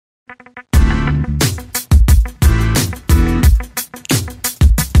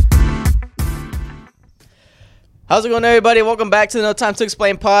How's it going, everybody? Welcome back to the No Time to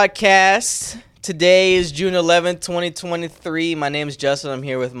Explain podcast. Today is June 11th, 2023. My name is Justin. I'm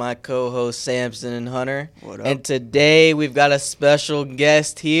here with my co-hosts Samson and Hunter. What up? And today we've got a special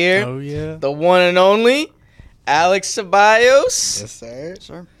guest here. Oh, yeah. The one and only Alex Ceballos. Yes, sir.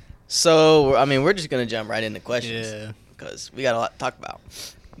 Sure. So, we're just going to jump right into questions. Yeah. Because we got a lot to talk about.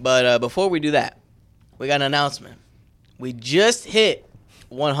 But before we do that, we got an announcement. We just hit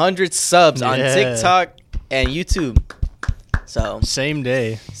 100 subs on TikTok and YouTube. So Same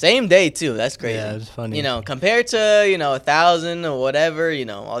day, too. That's crazy. Yeah, it's funny. You know, compared to 1,000 or whatever,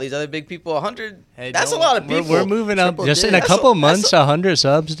 all these other big people, 100. Hey, that's a lot of people. We're moving up just in a That's couple months. 100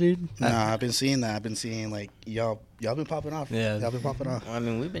 subs, dude. Nah, I've been seeing that. I've been seeing like y'all been popping off. Yeah. Y'all been popping off.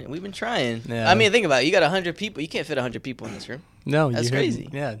 We've been trying. Yeah. Think about it. You got 100 people. You can't fit 100 people in this room. No, That's crazy.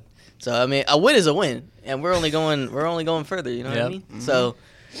 Yeah. So a win is a win, and we're only going further. You know what I mean? Mm-hmm. So,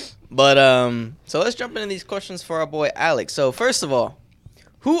 so let's jump into these questions for our boy Alex. So first of all,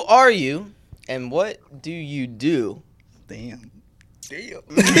 who are you, and what do you do? Damn.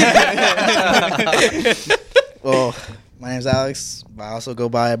 Well, my name's Alex. I also go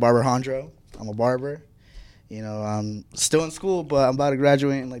by Barber Hondro. I'm a barber. I'm still in school, but I'm about to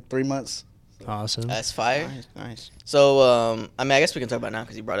graduate in like 3 months. Awesome. That's fire. Nice. So, I guess we can talk about it now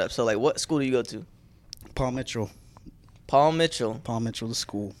because you brought it up. So, what school do you go to? Paul Mitchell, the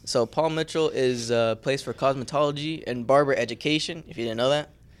school. So, Paul Mitchell is a place for cosmetology and barber education, if you didn't know that.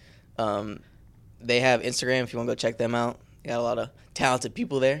 They have Instagram if you want to go check them out. They got a lot of talented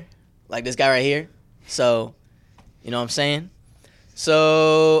people there, like this guy right here. So, you know what I'm saying?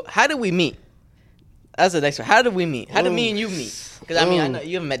 So, how did we meet? That's the next one. How did we meet? How did me and you meet? Because, I know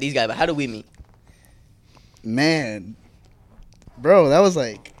you haven't met these guys, but how did we meet? Man, bro, that was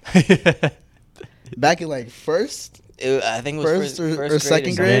like back in like first. I think it was first or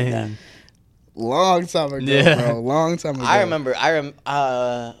second grade. Like Long time ago, bro. Long time ago. I remember.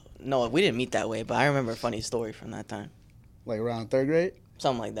 No, we didn't meet that way, but I remember a funny story from that time. Like around third grade?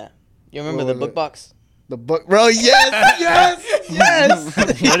 Something like that. You remember What the was book it? box? The book, bro. Yes.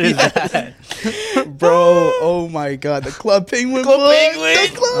 What is that? Bro, oh my God. The Club Penguin book.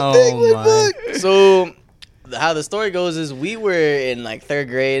 The Club Oh Penguin my. book. So, how the story goes is we were in like third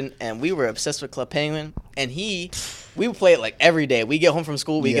grade, and we were obsessed with Club Penguin, and we would play it like every day. We get home from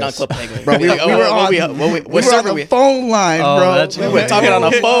school, we get on Club Penguin. Bro, we were on the phone line, Oh, bro. that's We were talking on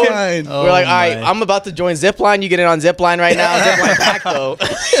the phone. Oh, We're like, all right, my. I'm about to join Zipline. You get in on Zipline right now. Zipline pack, though.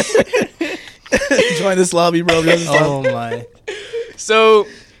 Join this lobby, bro. Oh, my. So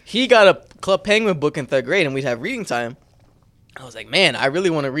he got a Club Penguin book in third grade, and we'd have reading time. I was like, man, I really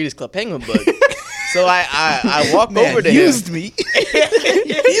want to read his Club Penguin book. So I walk over to him. Used me.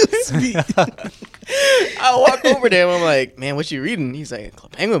 Used me. I walk over to him. I'm like, man, what you reading? He's like, a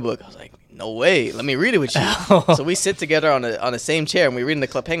Club Penguin book. I was like, no way. Let me read it with you. So we sit together on the same chair, and we're reading the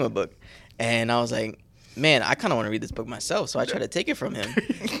Club Penguin book. And I was like, man, I kind of want to read this book myself. So I try to take it from him.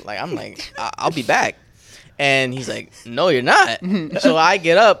 I'm like, I'll be back. And he's like, no, you're not. So I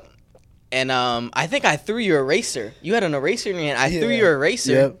get up, and I think I threw your eraser. You had an eraser in your hand. I threw your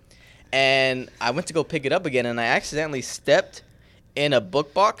eraser. Yep. And I went to go pick it up again, and I accidentally stepped in a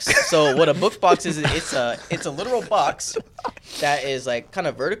book box. So what a book box is, it's a literal box that is like kind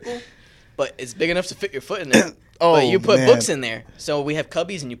of vertical, but it's big enough to fit your foot in there. But you put books in there. So we have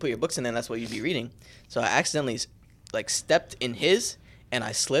cubbies, and you put your books in there, and that's what you'd be reading. So I accidentally like stepped in his, and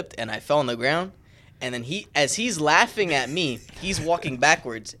I slipped, and I fell on the ground. And then as he's laughing at me, he's walking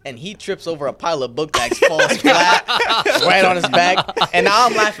backwards, and he trips over a pile of book bags, falls flat, right on his back. And now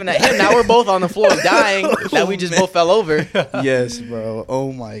I'm laughing at him. Now we're both on the floor dying that we just both fell over. Yes, bro.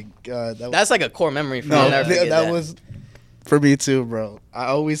 Oh my God. That's like a core memory for me. No, I'll never forget that was for me too, bro. I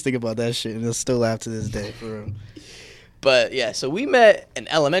always think about that shit, and I still laugh to this day, for real. But yeah, so we met in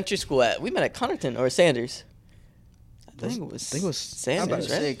elementary school at Connerton or Sanders. I think it was Sanders, I'm about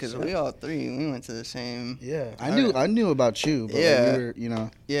to right? say, because we all three, we went to the same. Yeah, I knew about you, but Yeah. we were,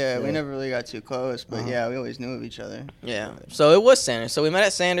 Yeah, we never really got too close, but yeah, we always knew of each other. Yeah. So it was Sanders. So we met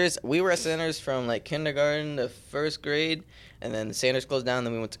at Sanders. We were at Sanders from like kindergarten to first grade, and then Sanders closed down.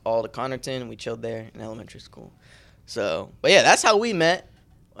 Then we went all to Connerton, and we chilled there in elementary school. So, but yeah, that's how we met.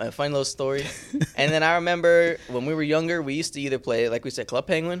 A funny little story. And then I remember when we were younger, we used to either play, like we said, Club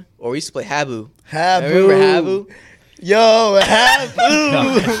Penguin, or we used to play Habu. Remember Habu? Yo,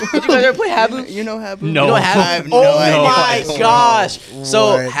 Habu. Did you guys ever play Habu? You know Habu? No. You know I Habu? have no Oh idea. my gosh!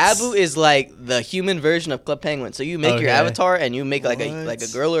 So What? Habu is like the human version of Club Penguin. So you make your Okay. avatar, and you make like a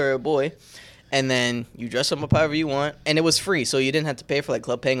What? girl or a boy, and then you dress them up however you want, and it was free, so you didn't have to pay for like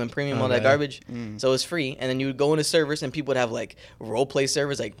Club Penguin Premium, all that Okay. garbage. So it was free, and then you would go into servers, and people would have like role play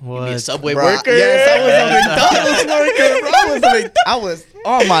servers, like you'd be a What? Subway Bro, worker. Yes, I was a McDonald's worker, bro. I was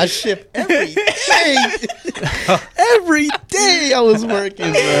on my ship every day. Every day I was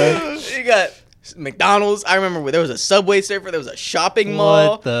working, bro. You got McDonald's. I remember where there was a Subway server. There was a shopping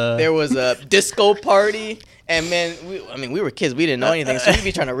mall. There was a disco party. And man, we were kids. We didn't know anything, so we'd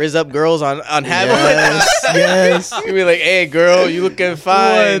be trying to rizz up girls on Habit. Yes. We'd be like, "Hey, girl, you looking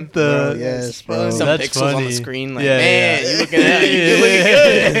fine?" What Bro, the? yes, bro. Some That's pixels on the funny. screen, like, Yeah, man, yeah. you looking at you looking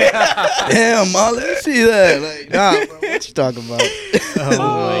good. Damn, Ma, let me see that. Like, nah, bro, what you talking about? Oh my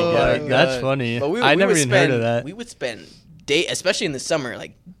my god, that's God. funny. But I never would even heard of spend- that. We would spend days, especially in the summer,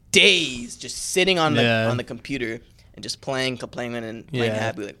 like days, just sitting on the computer and just playing Complainment and playing Yeah.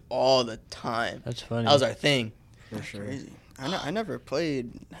 Happy like all the time. That's funny. That was our thing. For sure. Crazy. I never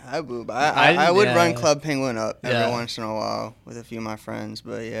played Habu, but I would run Club Penguin up every once in a while with a few of my friends.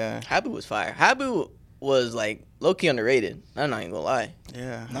 But yeah, Habu was fire. Habu was like low key underrated. I'm not even gonna lie.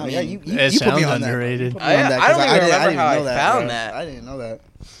 yeah. No, I yeah, mean, you It put me sounds on underrated. that. Bro. You put me on that, I don't 'cause even remember didn't how I know that, found bro. that. I didn't know that.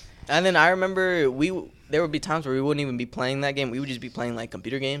 And then I remember there would be times where we wouldn't even be playing that game. We would just be playing like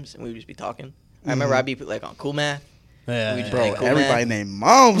computer games, and we would just be talking. I remember I'd be like on Cool Math. Yeah, We yeah. Bro, Bro, Cool everybody Man. named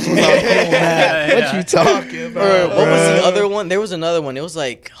Moms was on Cool Man. What you talking Or about? what was the bro? other one? There was another one. It was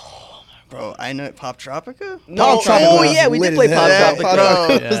like, bro, I know Pop Tropica. no, Tropica oh was yeah, we did lit play as Pop hell. Tropica. Pop Bro, Tropica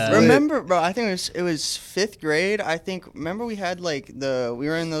was Yeah. lit. remember, bro? I think it was fifth grade. I think. Remember, we had like we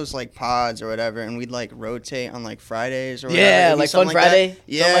were in those like pods or whatever, and we'd like rotate on like Fridays or whatever. Yeah, It'd be like something Fun Friday, that.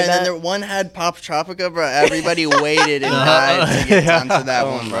 Yeah, something like and then that. one had Pop Tropica, bro. Everybody waited and died to get onto that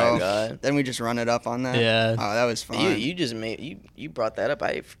Oh one, my bro. God. Then we just run it up on that. Yeah. Oh, that was fun. You just you brought that up.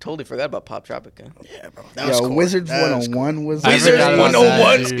 I totally forgot about Pop Tropica. yeah, bro. That was Yo, cool. Wizards That was 101 was I Wizards forgot about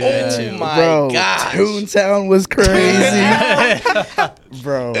 101. that, dude. Oh Yeah. my bro, gosh. Toontown was crazy.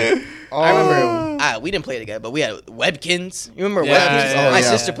 Bro. I remember we didn't play it together, but we had Webkins. You remember Yeah, Webkins? yeah, My yeah.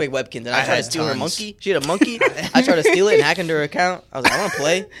 sister played Webkins, and I I tried to had steal her tons. monkey. She had a monkey. I tried to steal it and hack into her account. I was like, I want to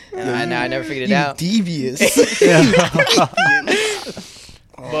play, and I never figured it You out. devious.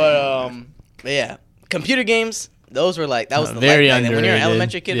 But yeah, computer games. Those were like that was the Very life back then. When you're an underrated.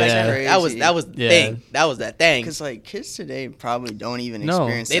 elementary kid back Yeah. then, that was the Yeah. thing. That was that thing. Because like kids today probably don't even No.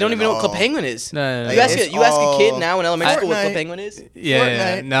 experience. They that don't at even know what Club all. Penguin is. No, You ask It's a kid all now in elementary school what Club Fortnite. Penguin is. Yeah,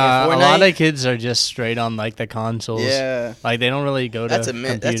 Fortnite. nah, Yeah, a lot Fortnite. of kids are just straight on like the consoles. Yeah. Like they don't really go to That's a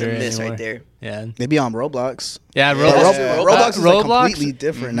myth. computer That's a miss anymore. right there. Yeah. They be on Roblox. Yeah, Yeah, Roblox. that's Roblox, true. Roblox is like Roblox, completely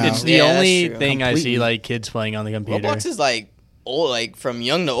different now. It's the Yeah, that's only true. thing I see Completely. like kids playing on the computer. Roblox is like old, like from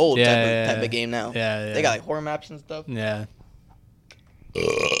young to old type of game now. Yeah, They got like horror maps and stuff. Yeah.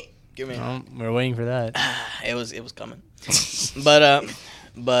 Give me. Well, we're waiting for that. It was coming. but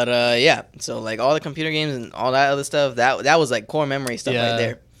yeah. So like all the computer games and all that other stuff, that was like core memory stuff Yeah. right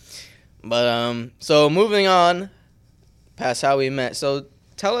there. But so moving on past how we met. So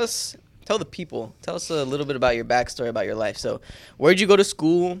tell the people, tell us a little bit about your backstory, about your life. So where'd you go to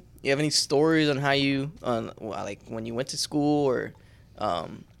school? You have any stories on how you like when you went to school, or how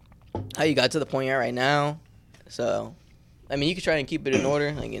you got to the point you're at right now? So I mean, you could try and keep it in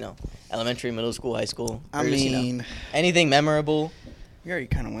order, like, elementary, middle school, high school. I or just, mean, anything memorable. We already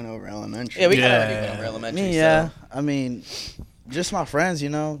kind of went over elementary. Yeah, we kind of Yeah. already went over elementary. yeah. So. I mean, just my friends,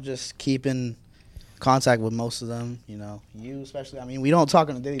 just keeping contact with most of them, you especially. I mean, we don't talk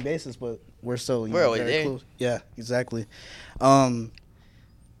on a daily basis, but we're still, We're always very there. close. Yeah, exactly.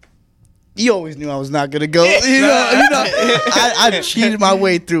 You always knew I was not gonna go. I cheated my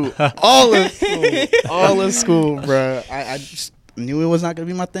way through all of school, bro. I just knew it was not gonna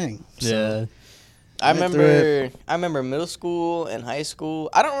be my thing. So. Yeah. I Went through remember middle school and high school.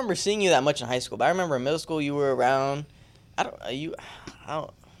 I don't remember seeing you that much in high school, but I remember in middle school you were around. I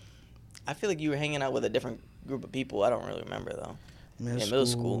feel like you were hanging out with a different group of people. I don't really remember though. Middle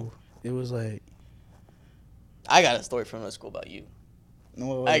school. It was like. I got a story from middle school about you.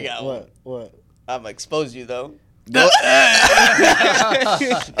 No, I got one. What? I'm exposed you though.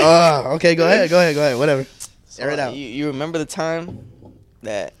 Okay, go ahead. Whatever. So, Air it out. You remember the time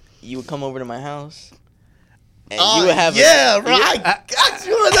that you would come over to my house and you would have bro. I got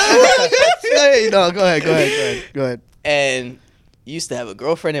you on that. Hey, no, go ahead. and you used to have a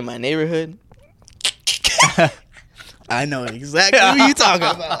girlfriend in my neighborhood. I know exactly who you talking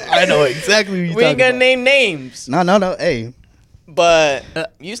about. I know exactly who you We talking ain't gonna about. name names, No. Hey, but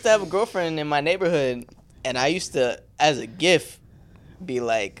you used to have a girlfriend in my neighborhood, and I used to, as a gift, be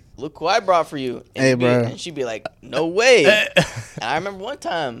like, "Look who I brought for you." And Hey, you'd be- bro. And she'd be like, "No way." And I remember one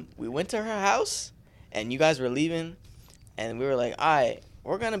time we went to her house, and you guys were leaving, and we were like, "All right,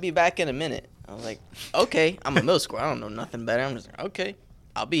 we're gonna be back in a minute." I was like, okay, I'm in middle school. I don't know nothing better. I'm just like, okay,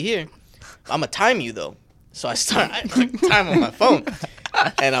 I'll be here. I'm going to time you, though. So I put time on my phone,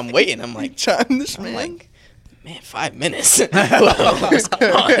 and I'm waiting. I'm like, Time this I'm man. like, man, 5 minutes. What's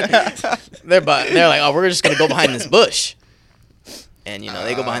going on? They're like, oh, we're just going to go behind this bush. And, you know,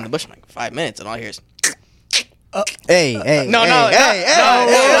 they go behind the bush. I'm like, 5 minutes. And all I hear is, Hey, no, not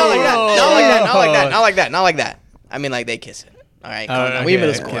like that. I mean, like, they kiss it. All right, calm down. We in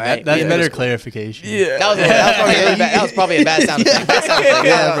middle school, all right? That's We in better middle school. clarification. Yeah. That was probably a bad sound effect.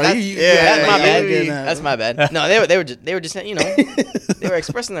 Yeah, bro. That's my bad. Yeah. That's my bad. No, they were just you know, they were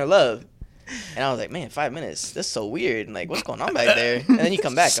expressing their love, and I was like, man, 5 minutes. That's so weird. And like, what's going on back there? And then you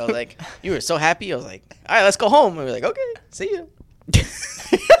come back. I was like, you were so happy. I was like, all right, let's go home. And we were like, okay, see you.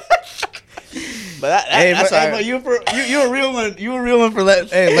 But But you a real one. You a real one for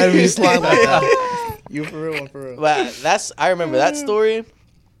let me slide like that. You for real one for real. But I remember that story,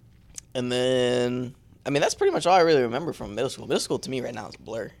 and then I mean that's pretty much all I really remember from middle school. Middle school to me right now is a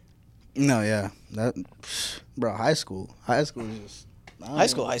blur. No, yeah, bro. High school is just High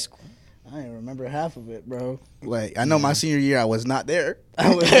school. I didn't remember half of it, bro. Like I know my senior year, I was not there.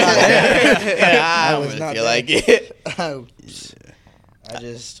 I was not there. I was don't not feel there. like it. I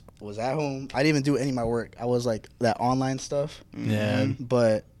just was at home. I didn't even do any of my work. I was like that online stuff. Yeah.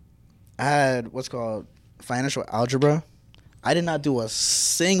 But I had what's called financial algebra. I did not do a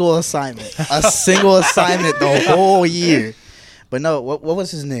single assignment. The whole year. But no, what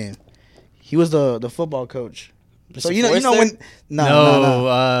was his name? He was the football coach. So Mr. you know Forrester? when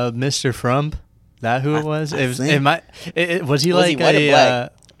No, Mr. Frump. That who it was? I think. Was he Was like he white or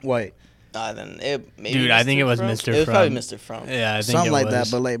black? white. Then it maybe Dude, I Mr. think it was Frump. Mr. It was probably Frump. Mr. Frump. Yeah, I think Something it like was. that,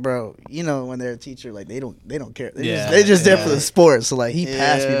 but like, bro, you know when they're a teacher, like they don't care. Yeah. They just there for Yeah. the sport. So like he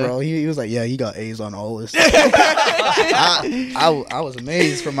passed me, Yeah. bro. He was like, yeah, he got A's on all this. I was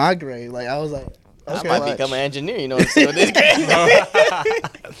amazed for my grade. Like I was like, I okay, might like, become an engineer. You know what I'm saying? With this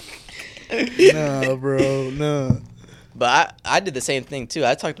grade. no, bro, no. But I did the same thing too.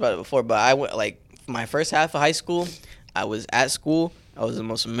 I talked about it before, but I went like my first half of high school, I was at school. I was the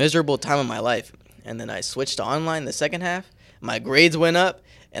most miserable time of my life. And then I switched to online the second half. My grades went up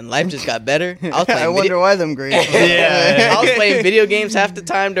and life just got better. I was playing I wonder why them grades. Yeah. I was playing video games half the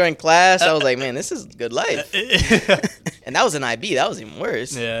time during class. I was like, man, this is good life. And that was an IB. That was even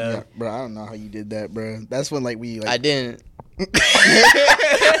worse. Yeah. Yeah, bro, I don't know how you did that, bro. That's when like we like I didn't.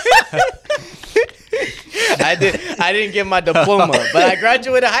 I didn't get my diploma, but I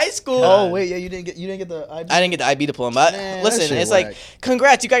graduated high school. Oh wait, yeah, you didn't get the IB? I didn't get the IB diploma. But Man, that listen, shit it's whack. like,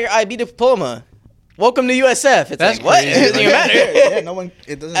 congrats, you got your IB diploma. Welcome to USF. It's That's like, what? crazy. It doesn't even matter. Yeah, no one.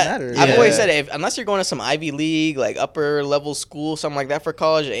 It doesn't matter. I've Yeah. always said it, unless you're going to some Ivy League, like upper level school, something like that for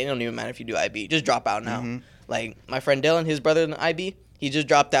college, it don't even matter if you do IB. Just drop out now. Mhm. Like my friend Dylan, his brother in IB, he just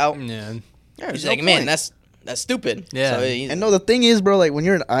dropped out. Yeah. He's no like, man, point. that's stupid. Yeah. So he's, And no, the thing is, bro, like when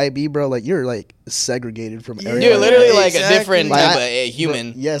you're an IB, bro, like you're like segregated from everybody. you're literally like a Exactly. different Like, type I- of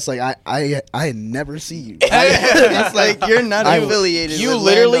human. Bro, yes, like I never see you. It's like you're not I- affiliated. You with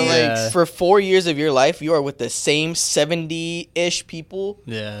literally, landowners. Yeah. for 4 years of your life, you are with the same 70-ish people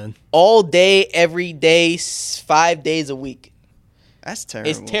Yeah. all day, every day, 5 days a week. That's terrible.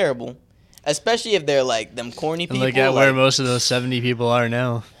 It's terrible. Especially if they're like them corny And people look at where like, most of those 70 people are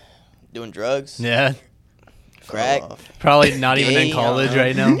now. doing drugs, Yeah. crack. Probably not even in Damn. college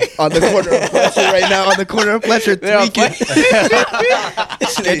right now. On the corner of Fletcher right now. On the corner of Fletcher, They're on tweaking.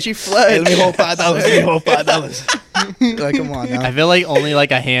 Snitchy Hey, flood. let me hold $5. Let me hold $5. Like, come on now. I feel like only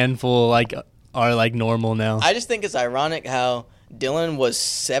like a handful like are like normal now. I just think it's ironic how Dylan was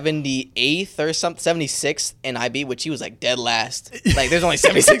 78th or something, 76th in IB, which he was like dead last. Like there's only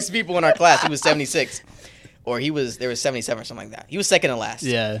 76 people in our class. He was 76, or there was 77 or something like that. He was second to last.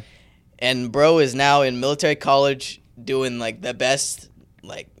 Yeah. And bro is now in military college doing like the best.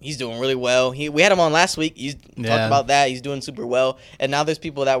 Like he's doing really well. We had him on last week. He's talked Yeah. about that. He's doing super well. And now there's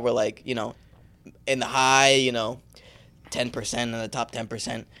people that were like, you know, in the high, 10% in the top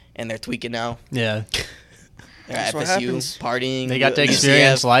 10%, and they're tweaking now. Yeah. They're That's at what FSU happens. partying. They got to UCF.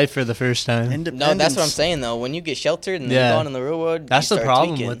 experience life for the first time. No, that's what I'm saying though. When you get sheltered and then Yeah. you go out in the real world, That's you the start problem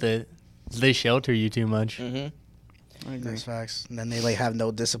tweaking. with it. They shelter you too much. Mm-hmm. I agree. That's facts. And then they like have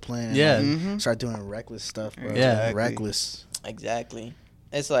no discipline. and, Yeah. like, Mhm. start doing reckless stuff, bro. Yeah. Exactly. Reckless. Exactly.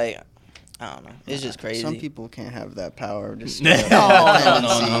 It's like, I don't know. It's just crazy. Some people can't have that power. Just No,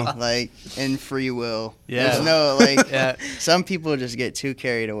 no. like in free will. Yeah. There's no like. Yeah. Some people just get too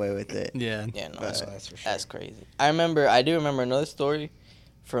carried away with it. Yeah. Yeah, no, But- That's for sure. that's crazy. I do remember another story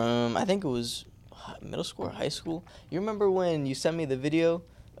from, I think it was middle school or high school. You remember when you sent me the video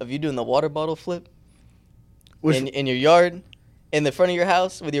of you doing the water bottle flip Which- in your yard, in the front of your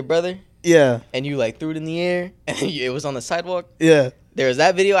house with your brother? Yeah. and you like threw it in the air and it was on the sidewalk. Yeah. There was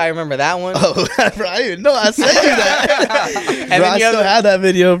that video. I remember that one. Oh, bro, I didn't even know I sent you that. And Bro, then I you have still have that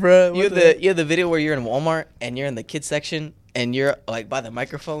video, bro. You have the video where you're in Walmart and you're in the kids section and you're like by the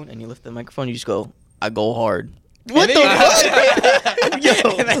microphone and you lift the microphone. You just go, "I go hard." What and the fuck?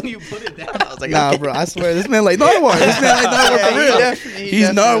 Yo. And then you put it down. I was like, Nah, okay. bro, I swear, this man like Narwhal. This man like Narwhal for real.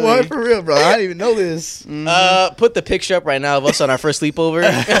 He's Narwhal for real, bro. I didn't even know this. Put the picture up right now of us on our first sleepover.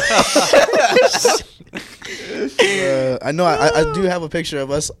 I know I do have a picture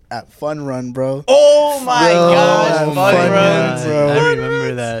of us at Fun Run, bro. Oh my Bro, gosh, Fun fun Run, runs. bro. I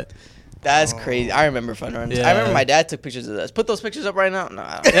remember that. That's crazy. I remember fun runs. Yeah. I remember my dad took pictures of us. Put those pictures up right now. No,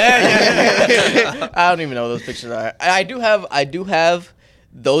 I don't, I don't even know what those pictures are. I do have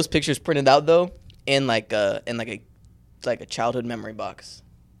those pictures printed out though in like a childhood memory box.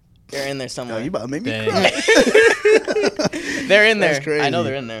 They're in there Yo, somewhere. you about to make me Dang. cry. They're in there. That's crazy. I know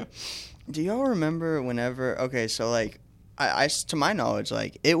they're in there. Do y'all remember whenever? Okay, so like, I to my knowledge,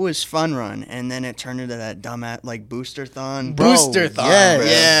 like it was Fun Run, and then it turned into that dumb like Booster-thon. Bro, Booster-thon, yes. bro.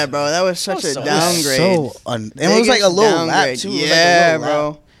 Yeah, bro, that was such That a was downgrade. And it was like a Biggest little lap downgrade. too. It was Yeah, like a little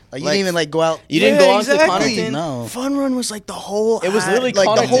lap. bro. Like you Like- didn't even like go out. You didn't go on to exactly. Conington? No. Fun Run was like the whole. It was literally like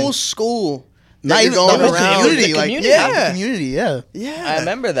the Conington. whole school. Not that even you're the going whole around. community. The Like community. yeah, Yeah. the community. Yeah. Yeah, I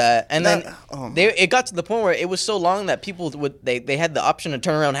remember that. And then oh. it got to the point where it was so long that people they had the option to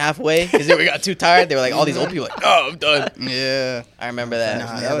turn around halfway because they got too tired. They were like, all these old people like, "Oh, I'm done." Yeah. I remember that. Nah,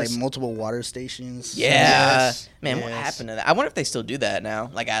 that they had was- like multiple water stations. Yeah. Yes. Man, what Yes. happened to that? I wonder if they still do that now,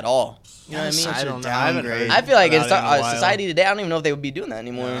 like at all. You know what I mean? Such I a don't know. I haven't downgrade. heard I feel like in about it in a while. society today, I don't even know if they would be doing that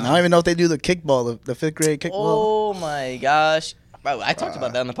anymore. I don't even know if they do the kickball, the 5th grade kickball. Oh my gosh. Bro, I talked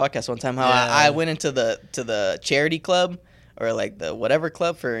about that on the podcast one time. How Yeah. I went into the charity club or like the whatever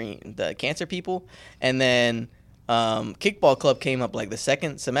club for the cancer people, and then kickball club came up like the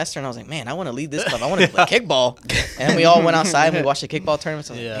second semester, and I was like, man, I want to leave this club. I want to play kickball. And then we all went outside and we watched the kickball tournament.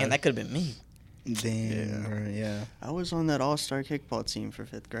 So I was like, Yeah. man, that could have been me. Damn, bro, yeah. I was on that all-star kickball team for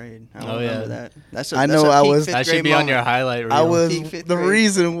 5th grade. I Oh, remember yeah. that. That's I that's know a I peak was- fifth That should grade be on your moment. highlight reel. I was Peak fifth the grade.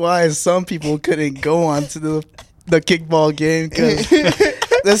 reason why some people couldn't go on to the kickball game because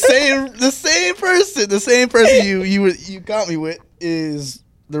the same person you got me with is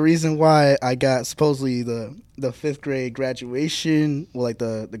the reason why I got supposedly the 5th grade graduation, well, like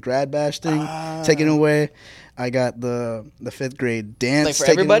the grad bash thing taken away. I got the 5th grade dance Like for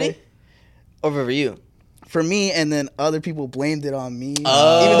taken everybody? away. Over for you. For me, and then other people blamed it on me.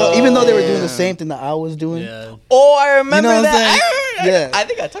 Oh. Even though they were doing the Yeah. same thing that I was doing. Yeah. Oh, I remember what I'm that. saying? I remember- Yeah. I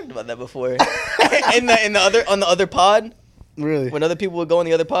think I talked about that before. in the other pod, Really? when other people would go on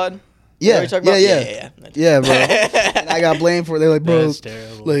the other pod. Yeah, What are you talking yeah, about? yeah, bro. And I got blamed for it. They're like, bro, That's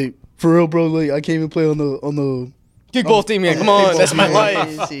terrible. like for real, bro. Like I can't even play on the. Kickball team, man. Come on, Kickball that's my team.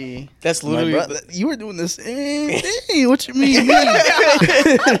 life. Crazy. That's My literally. brother, you were doing the same thing. What you mean me?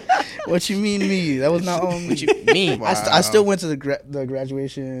 What you mean me? That was not on me. What you mean? I still went to the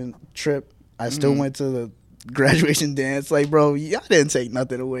graduation trip. I still went to the graduation dance. Like, bro, y'all didn't take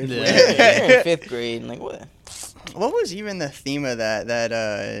nothing away from Yeah. it. You're in 5th grade, and like what? What was even the theme of that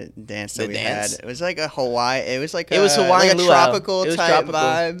dance that The we dance? had? It was like a Hawaii. It was like It was Hawaiian like a luau. tropical It was type tropical.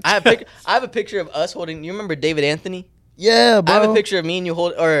 vibe. I have a picture of us holding. You remember David Anthony? Yeah, bro. I have a picture of me and you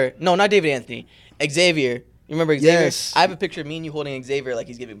hold, or no, not David Anthony, Xavier. You remember Xavier? Yes. I have a picture of me and you holding Xavier like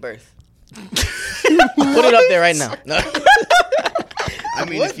he's giving birth. Put it up there right now. No. I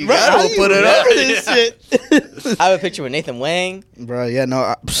mean, What, if you bro? got How it, do we'll you put it up. remember this shit? I have a picture with Nathan Wang. Bro, yeah,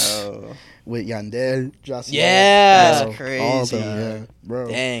 no. Oh. With Yandel, Jocelyn. Yeah. That's All crazy. of them, yeah, bro.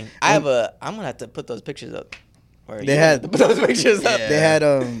 Dang. I'm gonna have to put those pictures up. Or They you had- have to put those pictures up. Yeah. They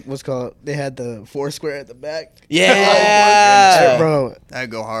had they had the Foursquare at the back. Yeah. Bro,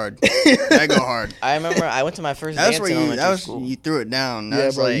 That'd go hard. That'd go hard. I remember I went to my first That's dance where in you. elementary That was school. you threw it down. That yeah,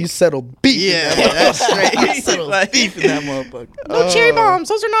 was bro, like, you settled beef. yeah, in that that's motherfucker. straight. You settled Like- beef in that motherfucker. No cherry bombs.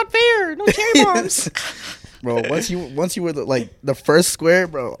 Those are not fair. No cherry bombs. Bro, once you were the first square,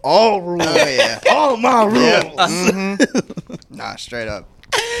 bro, all rules. Oh yeah. All my rules. Yeah. Mhm. Nah, straight up.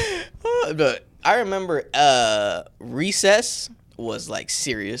 But I remember recess was like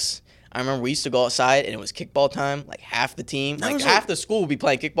serious. I remember we used to go outside and it was kickball time. Like half the team, like was half the school would be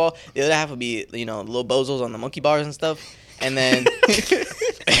playing kickball. The other half would be little bozos on the monkey bars and stuff. And then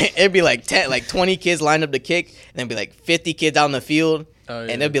it'd be like 20 kids lined up to kick, and then it'd be like 50 kids out in the field, Oh,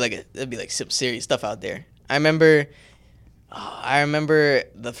 yeah. and there'd be like some serious stuff out there. I remember I remember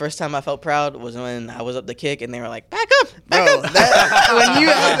the first time I felt proud was when I was up the kick and they were like, back up. Bro, when you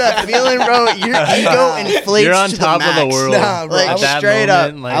have that feeling, bro, your ego inflates. You're on to top the of the max. world. Nah, bro, Like, I was straight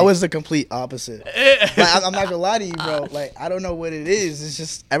up. Like, I was the complete opposite. Like, I'm not gonna lie to you, bro. Like, I don't know what it is. It's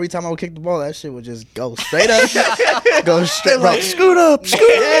just every time I would kick the ball, that shit would just go straight up, go straight. Bro, Like, scoot up, scoot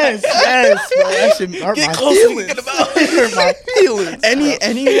yes, yes, bro. That shit hurt my feelings. Hurt my feelings.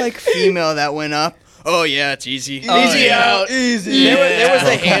 Any like female that went up. Oh yeah, it's easy. Easy out. Easy. There was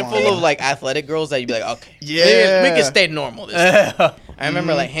Bro, a come handful on. of like athletic girls that you'd be like, okay, Yeah. we can stay normal this time. I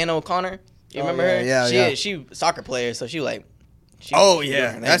remember like Hannah O'Connor. You Oh, remember yeah, her? yeah, She soccer player, so she like. She Oh was yeah, doing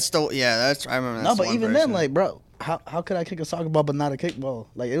her thing. that's the I remember that. No, but even then, like, bro, how could I kick a soccer ball but not a kickball?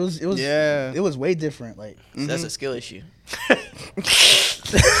 Like, it was Yeah. it was way different. Like, So that's a skill issue.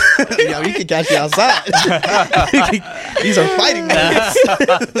 yo, you can catch me outside. These are fighting words.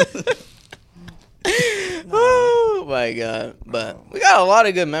 Oh my god! But we got a lot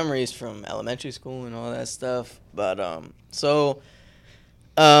of good memories from elementary school and all that stuff. But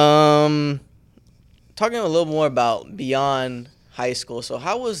talking a little more about beyond high school. So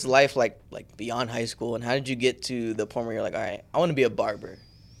how was life like beyond high school, and how did you get to the point where you're like, all right, I want to be a barber?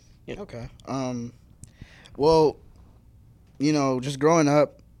 Okay. Well, you know, just growing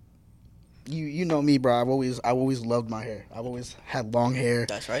up, you know me, bro. I've always loved my hair. I've always had long hair.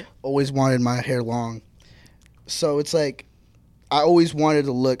 That's right. Always wanted my hair long. So it's like I always wanted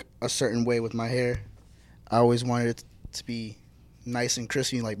to look a certain way with my hair. I always wanted it to be nice and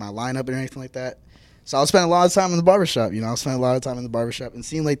crispy, like my lineup and anything like that. So I was spending a lot of time in the barbershop. You know, I was spending a lot of time in the barbershop and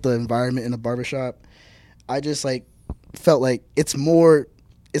seeing like the environment in the barbershop. I just like felt like it's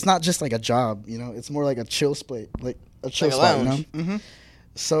not just like a job, you know. It's more like a chill spot, like a chill Like a spot, lounge. you know.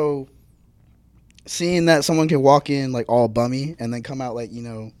 So seeing that someone can walk in like all bummy and then come out like, you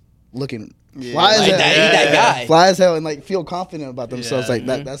know, looking fly as Like hell, that guy. fly as hell and like feel confident about themselves, Yeah.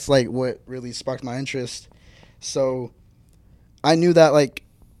 like that's like what really sparked my interest. So I knew that like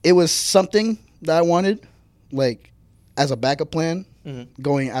it was something that I wanted, like as a backup plan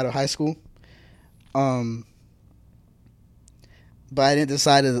going out of high school. But I didn't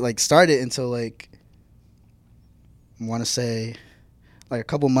decide to like start it until like I want to say like a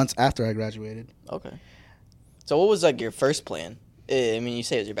couple months after I graduated. Okay. So what was like your first plan? I mean, you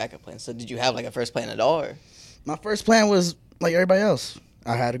say it was your backup plan. So did you have like a first plan at all, or My first plan was like everybody else.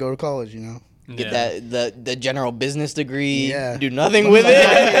 I had to go to college, you know. get that the general business degree? Yeah. Do nothing with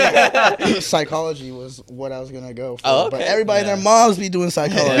it. Psychology was what I was gonna go for. Oh, But okay. everybody and their moms be doing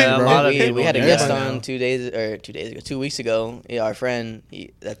psychology, Yeah, a bro. lot of we people had a do guest that on now. 2 weeks ago. Yeah, our friend,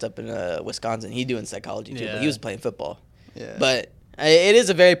 that's up in Wisconsin. He doing psychology too, but he Yeah. was playing football. Yeah. But it is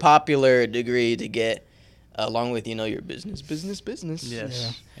a very popular degree to get, along with your business.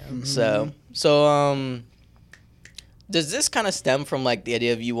 Yes. So does this kind of stem from like the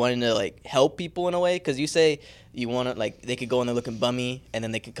idea of you wanting to like help people in a way? Because you say you want to like they could go in there looking bummy and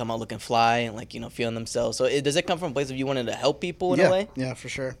then they could come out looking fly and like feeling themselves. So does it come from a place of you wanting to help people in a way? Yeah, for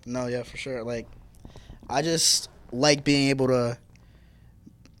sure. No, yeah, for sure. Like, I just like being able to,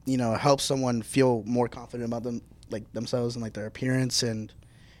 help someone feel more confident about themselves and like their appearance, and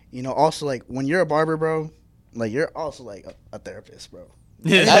also like when you're a barber, bro, like you're also like a therapist, bro.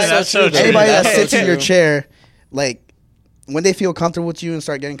 Yeah, That's so true. Anybody that That's sits so in your true. chair, like when they feel comfortable with you and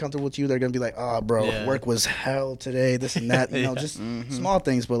start getting comfortable with you, they're gonna be like, "Oh, bro, Yeah. work was hell today. This and that." Yeah. Just small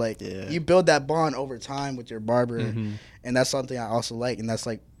things, but like you build that bond over time with your barber, and that's something I also like, and that's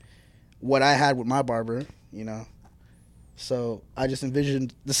like what I had with my barber, So I just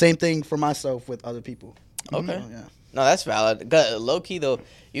envisioned the same thing for myself with other people. Okay. So, yeah. No, that's valid. Low key though,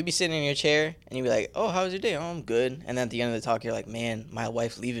 you'd be sitting in your chair and you'd be like, "Oh, how was your day? Oh, I'm good." And then at the end of the talk, you're like, "Man, my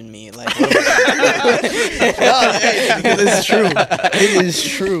wife's leaving me." Like, what am I It is true. It is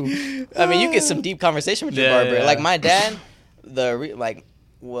true. I mean, you get some deep conversation with your Yeah, barber. yeah. Like my dad,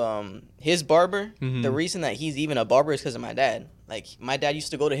 his barber. Mhm. The reason that he's even a barber is because of my dad. Like my dad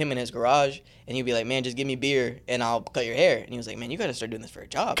used to go to him in his garage, and he'd be like, "Man, just give me beer and I'll cut your hair." And he was like, "Man, you gotta start doing this for a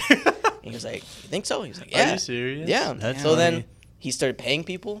job." And he was like, "You think so?" He was like, "Yeah." Are you serious? Yeah. That's So then funny. he started paying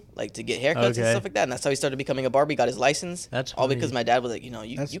people like to get haircuts and Okay. stuff like that, and that's how he started becoming a barber. He got his license. That's all funny. because my dad was like, you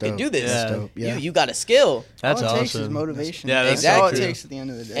That's can dope. do this. Yeah. That's dope. Yeah. You got a skill. That's all it takes is awesome. motivation. Yeah, that's that's all so it true. takes at the end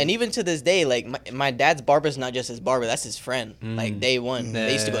of the day. And even to this day, like my dad's barber's not just his barber; that's his friend. Like day one,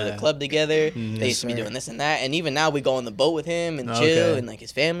 they used to go to the Yeah. club together. They Yes, used to be sir. doing this and that, and even now we go on the boat with him and chill Okay. and like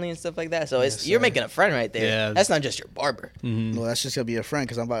his family and stuff like that. So Yes, you're sir. making a friend right there. Yeah. That's not just your barber. Mhm. Well, that's just gonna be a friend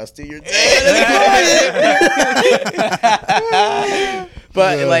because I'm about to steal your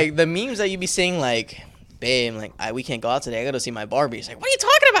But Yeah. like the memes that you be seeing, like, babe, like we can't go out today. I gotta see my barber. He's like, what are you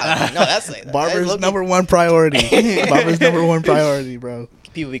talking No, that's like Barber's low-key- number one priority. Barber's number one priority, bro.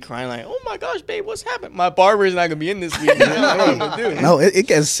 People be crying like, "Oh my gosh, babe, what's happened? My barber's not gonna be in this week. I don't know what I'm gonna do." No, it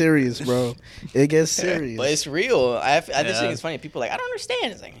gets serious, bro. It gets serious. But it's real. I just think it's funny. People are like, I don't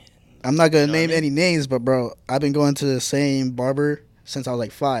understand. It's like, I'm not gonna You know what name I mean? any names, but bro, I've been going to the same barber since I was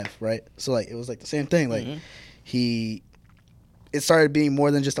like 5, right? So like it was like the same thing. Like it started being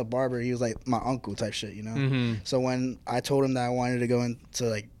more than just a barber. He was like my uncle type shit, you know. Mm-hmm. So when I told him that I wanted to go into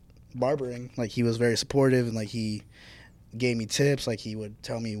like barbering, like he was very supportive and like he gave me tips. Like he would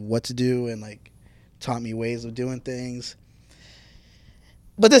tell me what to do and like taught me ways of doing things.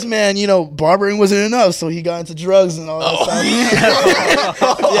 But this man, you know, barbering wasn't enough, so he got into drugs and all that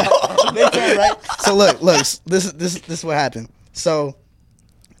stuff. Yeah, big time, right? So look, this is what happened. So,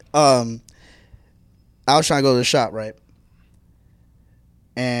 I was trying to go to the shop, right?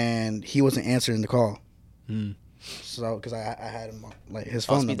 And he wasn't answering the call. So, because I had him on, like his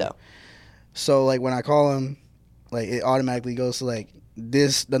phone number. down. So like when I call him, like it automatically goes to like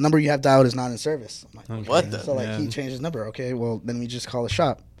the number you have dialed is not in service. I'm like, Okay. What the- So like Yeah. he changed his number. Okay, well then we just call the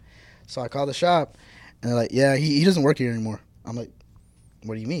shop. So I call the shop, and they're like, yeah, he doesn't work here anymore. I'm like,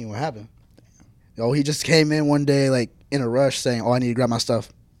 what do you mean? What happened? Oh, he just came in one day like in a rush saying, oh, I need to grab my stuff.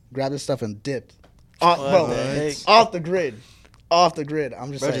 Grabbed his stuff and dipped. What Bro, the heck? off the grid. Off the grid.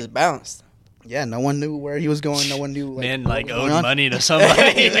 I'm just Bro, like, just bounced. yeah, no one knew where he was going. No one knew. Like, Man, what like was owed going on. money to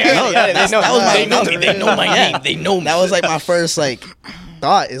somebody. That was my name. They know me. That was like my first like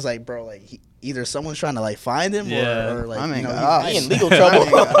thought is like, bro, like either someone's trying to like find him Yeah. or like I mean, you know, gosh. He in legal trouble.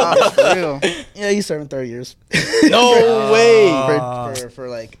 For real. yeah, he's serving 30 years. No way. for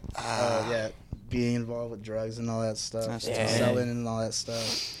like yeah, being involved with drugs and all that stuff, That's tough. selling and all that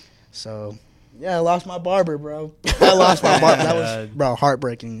stuff. So yeah, I lost my barber, bro. I lost my barber. That was bro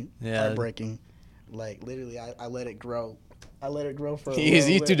heartbreaking. Yeah. Heartbreaking. Like literally, I let it grow. I let it grow for a He's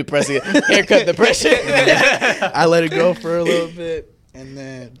little too bit. depressing. Haircut depression. I let it go for a little bit, and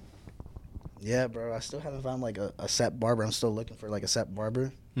then yeah, bro, I still haven't found like a set barber. I'm still looking for like a set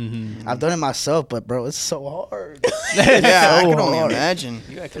barber. Mm-hmm. I've done it myself, but bro, it's so hard. Yeah, I So can only hard. imagine.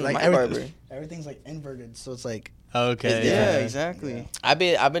 You gotta come to Like my barber. everything's like inverted, so it's like Okay. Yeah, Yeah, exactly. I've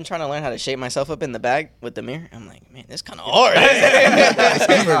been trying to learn how to shape myself up in the back with the mirror. I'm like, man, this kind of hard. It's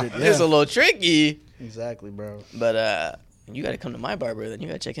inverted, It's yeah. a little tricky. exactly, bro. But you gotta come to my barber. Then you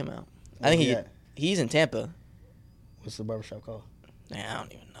gotta check him out. I think Yeah. he's in Tampa. What's the barbershop called? Man, I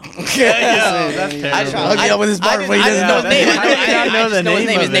don't even know. Yeah, that's I terrible. just, Hook me up with his barber, but he doesn't know know his name. the name. I know just the know his name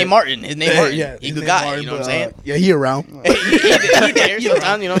name. of His name it. Martin. His name Martin. Yeah, He his good name guy. Martin, You know what I'm but, saying? yeah, he around. he there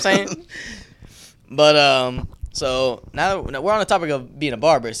sometimes, you know what I'm saying? But so now we're on the topic of being a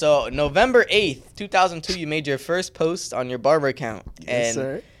barber. So November 8th, 2002, you made your first post on your barber account, Yes, and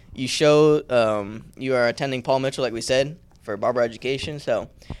sir. you showed you are attending Paul Mitchell, like we said, for barber education. So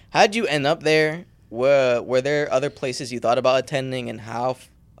how'd you end up there? Were there other places you thought about attending, and how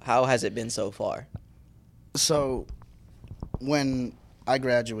has it been so far? So, when I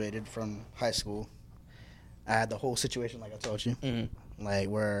graduated from high school, I had the whole situation like I told you, Mm-hmm. like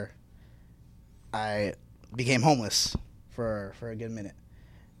where I became homeless for a good minute,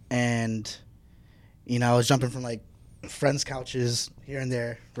 and you know I was jumping from like friends' couches here and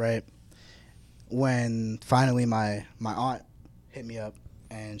there, right? When finally my aunt hit me up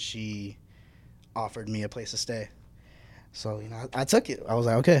and she offered me a place to stay. So, you know, I took it. I was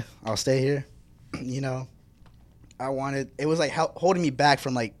like, okay, I'll stay here. You know, it was like holding me back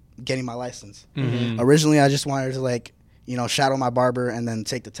from like getting my license. Mm-hmm. Originally, I just wanted to like, you know, shadow my barber and then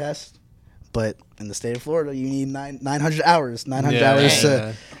take the test. But in the state of Florida, you need 900 hours. 900 hours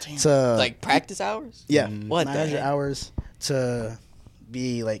to Like practice hours? yeah, What the 900 heck? hours to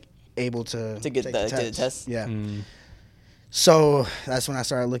be like able to get take the test? Yeah. Mm. So that's when I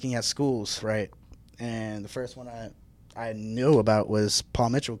started looking at schools, right? And the first one I knew about was Paul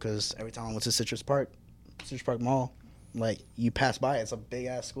Mitchell because every time I went to Citrus Park Mall, like you pass by, it's a big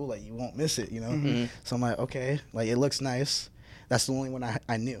ass school, like you won't miss it, you know. Mhm. So I'm like, okay, like it looks nice. That's the only one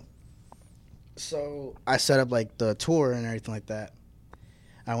I knew. So I set up like the tour and everything like that.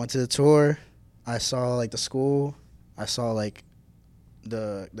 I went to the tour. I saw like the school. I saw like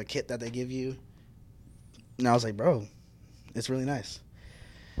the kit that they give you. And I was like, bro, it's really nice.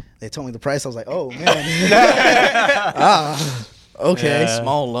 They told me the price. I was like, oh man. Okay. Yeah.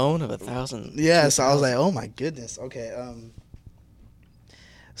 Small loan of $1,000. Yeah, so I was like, oh my goodness. Okay.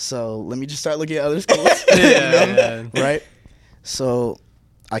 So let me just start looking at other schools. you know? Yeah. Right? So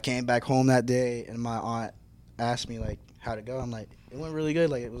I came back home that day and my aunt asked me like how'd it go. I'm like, it went really good.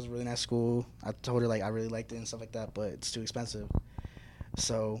 Like it was a really nice school. I told her like I really liked it and stuff like that, but it's too expensive.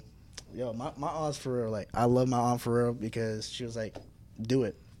 So, yo, my aunt's for real. Like I love my aunt for real because she was like, do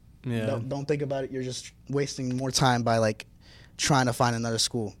it. Yeah. Don't think about it. You're just wasting more time by like trying to find another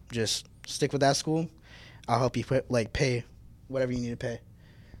school. Just stick with that school. I'll help you pay whatever you need to pay.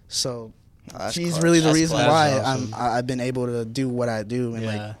 So she's really the reason why awesome. I've been able to do what I do, and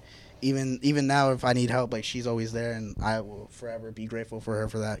Yeah. like even now if I need help, like she's always there, and I will forever be grateful for her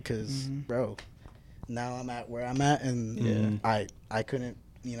for that. Because bro, now I'm at where I'm at, and I couldn't,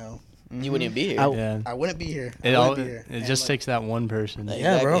 you know. You wouldn't even be here. I wouldn't be here. It just takes that one person.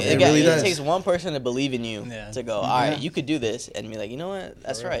 Yeah, bro. It really does. It takes one person to believe in you to go, all right, Yeah. you could do this, and be like, you know what,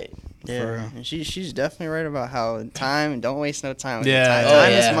 that's right. Yeah, and she's definitely right about how time, don't waste no time. Yeah. Time, Oh,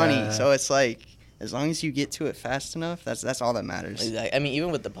 time yeah. is money. So it's like, as long as you get to it fast enough, that's all that matters. Exactly. I mean,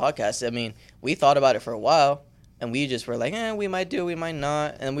 even with the podcast, I mean, we thought about it for a while, and we just were like, we might do, we might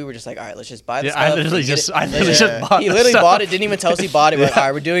not, and we were just like, all right, let's just buy the stuff. I literally just bought He the literally stuff. bought it, didn't even tell us he bought it. We're like, all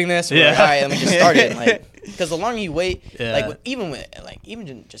right, we're doing this. We're like, all right, let me just start it. Like, because the longer you wait,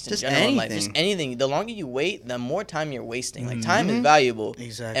 even just in general, in life, just anything, the longer you wait, the more time you're wasting. Like, time is valuable.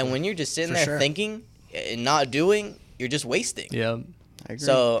 Exactly. And when you're just sitting there thinking and not doing, you're just wasting. Yeah. I agree.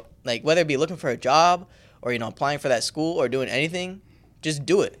 So, like, whether it be looking for a job or, applying for that school or doing anything, just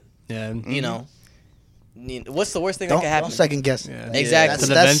do it. Yeah. You know? What's the worst thing that could happen? Don't second guess it. Yeah. Exactly.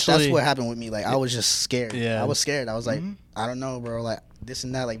 That's what happened with me. Like, I was just scared. Yeah. I was scared. I was like, I don't know, bro. Like, this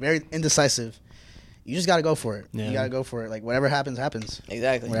and that. Like, very indecisive. You just got to go for it. Yeah. You got to go for it. Like, whatever happens, happens.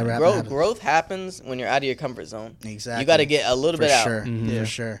 Exactly. Whatever happens. Growth happens when you're out of your comfort zone. Exactly. You got to get a little For bit sure. out. For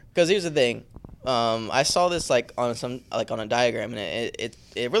sure. Because here's the thing. I saw this, like, on a diagram, and it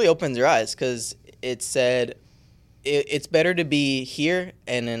really opens your eyes, because it said it's better to be here,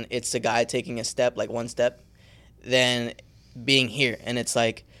 and then it's the guy taking a step, like one step, than being here. And it's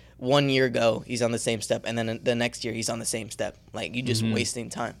like 1 year ago, he's on the same step, and then the next year, he's on the same step. Like, you just wasting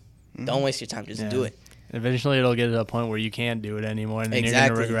time. Don't waste your time. Just do it. Eventually, it'll get to a point where you can't do it anymore, and then you're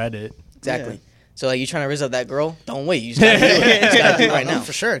Exactly. going to regret it. Exactly. So, like, you trying to rizz up that girl? Don't wait. You just got to do it. You just got to do it right now.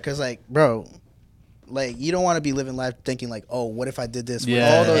 For sure. Because, like, bro, like, you don't want to be living life thinking, like, oh, what if I did this?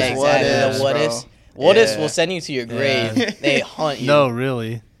 Yeah. All those Exactly. what ifs, The what bro. ifs. What ifs Yeah. will send you to your grave. Yeah. They haunt you. No,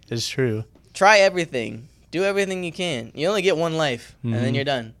 really. It's true. Try everything. Do everything you can. You only get one life, and then you're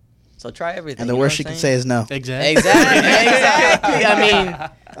done. So try everything. And the you know worst what she I'm can saying? say is no. Exactly. Exactly.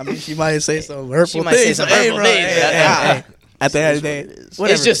 I mean, she might say some hurtful she might say things. some Hey, hurtful bro, things. hey, but, hey, at the end of the day,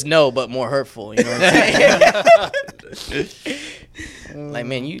 it's just no, but more hurtful. You know what I'm saying? Like,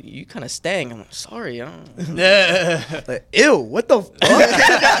 man, you kind of stang. I'm like, sorry. I don't... Yeah. like, ew, what the fuck?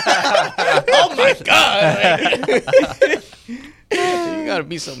 Oh my god! You gotta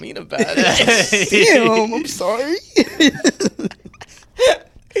be so mean about it. Damn, I'm sorry.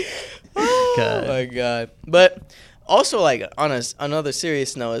 Oh my god! But also, like, on another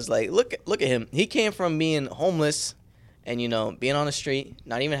serious note, is like, look at him. He came from being homeless and being on the street,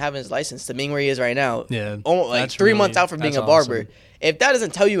 not even having his license, to being where he is right now. Yeah, Almost, like, that's 3 months really- out from being that's a barber. awesome. If that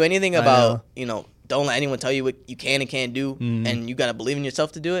doesn't tell you anything about don't let anyone tell you what you can and can't do, and you gotta believe in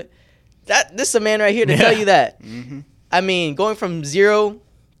yourself to do it. This is a man right here to tell you that. I mean, going from 0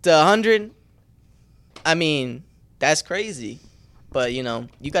 to 100. I mean, that's crazy. But you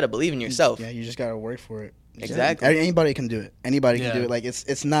gotta believe in yourself. Yeah, you just gotta work for it. Exactly. Anybody can do it. Anybody can do Yeah. it. Like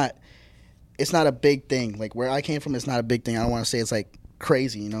it's not a big thing. Like where I came from, it's not a big thing. I don't want to say it's like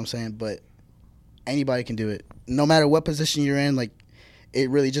crazy. You know what I'm saying? But anybody can do it. No matter what position you're in, like it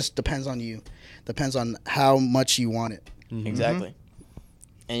really just depends on you. Depends on how much you want it. Exactly.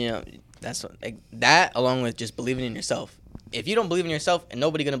 And that's that along with just believing in yourself. If you don't believe in yourself, and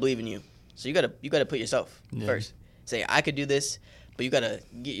nobody gonna believe in you. So you gotta put yourself first. Say I could do this, but you gotta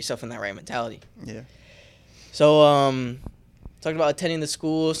get yourself in that right mentality. Yeah. So talking about attending the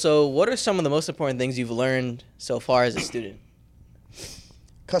school. So what are some of the most important things you've learned so far as a student?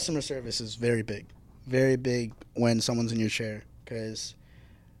 Customer service is very big when someone's in your chair, because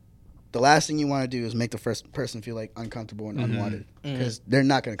the last thing you want to do is make the first person feel like uncomfortable and unwanted, because they're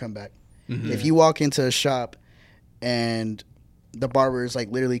not going to come back. If you walk into a shop and the barber is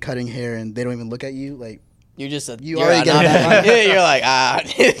like literally cutting hair and they don't even look at you, like You already get a bad vibe. Yeah, you're like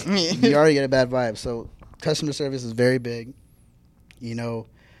you already get a bad vibe. So customer service is very big.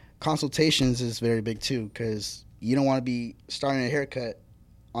 Consultations is very big too, because you don't want to be starting a haircut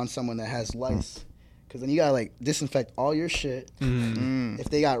on someone that has lice, because then you gotta like disinfect all your shit. If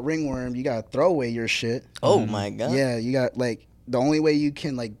they got ringworm, you gotta throw away your shit. Oh my god. Yeah, you got like the only way you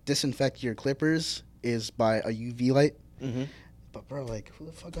can like disinfect your clippers is by a UV light. But bro, like, who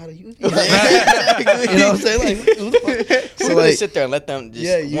the fuck got a UV light? You know what I'm saying? Like, who the fuck? So like, sit there and let them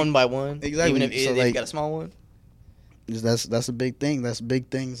just one by one. Exactly. Even if So, you like, got a small one. That's a big thing. That's big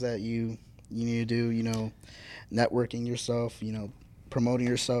things that you need to do. Networking yourself. promoting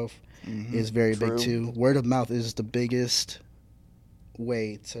yourself is very True. big too. Word of mouth is the biggest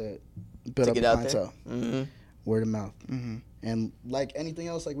way to build To up get a out clientele. there. Word of mouth. Mm-hmm. And like anything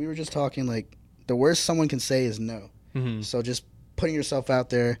else, like we were just talking, like the worst someone can say is no. Mhm. So just putting yourself out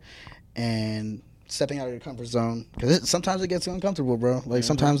there and stepping out of your comfort zone, because sometimes it gets uncomfortable, bro. Like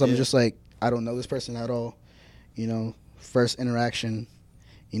sometimes I'm just like, I don't know this person at all. You know, first interaction,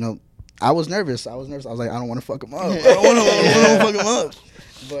 you know, I was nervous. I was like, I don't want to fuck him up. I don't want to fuck him up.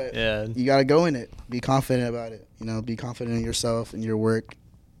 But Yeah. you got to go in it. Be confident about it. You know, be confident in yourself and your work.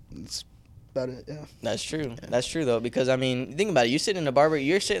 It's about it, yeah. That's true. That's true, though, because, I mean, think about it. You sit in a barber,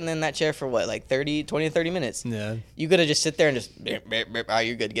 you're sitting in that chair for what, like 20 to 30 minutes? Yeah. You could have just sit there and just, beep, beep, beep,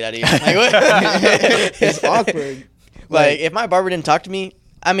 you're good, get out of here. Like, what? It's awkward. Like, if my barber didn't talk to me,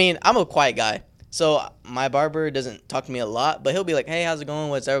 I mean, I'm a quiet guy. So my barber doesn't talk to me a lot, but he'll be like, hey, how's it going?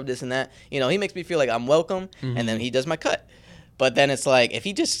 What's up, this and that. You know, he makes me feel like I'm welcome, and then he does my cut. But then it's like, if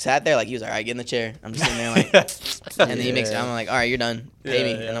he just sat there, like, he was like, all right, get in the chair. I'm just sitting there, like, and then he makes, I'm like, all right, you're done. Pay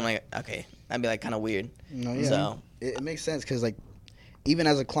me. Yeah. And I'm like, okay. That'd be, like, kind of weird. No, yeah. So, It makes sense because, like, even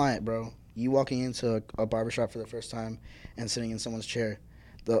as a client, bro, you walking into a barbershop for the first time and sitting in someone's chair,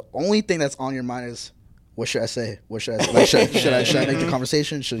 the only thing that's on your mind is, what should I say? What should I say? Like, should I make the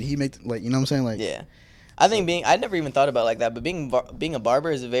conversation? Should he make, like, you know what I'm saying? Like, yeah. I think I never even thought about it like that, but being a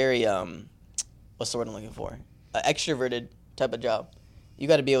barber is a very, what's the word I'm looking for? An extroverted type of job. You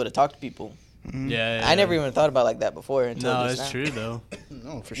got to be able to talk to people. Yeah. I never even thought about it like that before until No, just it's now. true though.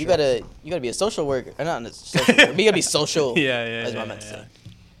 no, for sure. You gotta be a social worker, or not a social worker, but you gotta be social. Yeah. That's what I meant to say.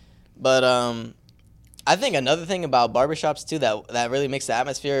 But I think another thing about barbershops too that really makes the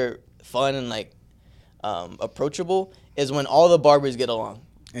atmosphere fun and like approachable is when all the barbers get along.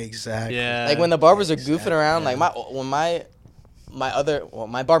 Exactly. Yeah. Like when the barbers are goofing around. Like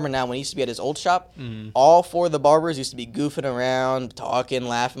my barber now, when he used to be at his old shop, all four of the barbers used to be goofing around, talking,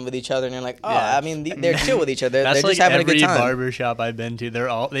 laughing with each other, and they're like, oh, Yeah. I mean, they're chill with each other. That's They're like just having a every good time. barber shop I've been to.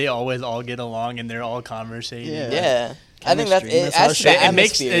 They always all get along and they're all conversating. Yeah. I think that's Chemistry. it. That's how Adds to the It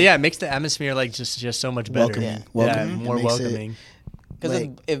makes atmosphere. it makes the atmosphere like just so much better. Welcoming. Yeah. Welcoming. Yeah, more It makes it- welcoming. Because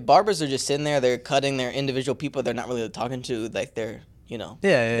Like- if barbers are just sitting there, they're cutting their individual people. They're not really talking to like their,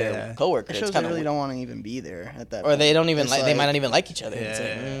 their coworkers. It shows It's they kind really of, don't want to even be there at that or they don't even It's like. They might not even like each other. It's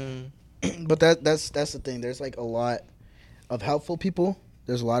Yeah. like, But that's the thing. There's like a lot of helpful people.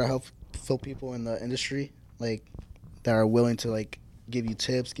 There's a lot of helpful people in the industry, like that are willing to like give you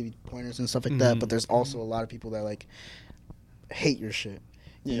tips, give you pointers and stuff like that. But there's also a lot of people that like hate your shit.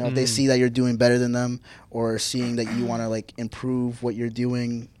 You know, if they see that you're doing better than them or seeing that you want to like improve what you're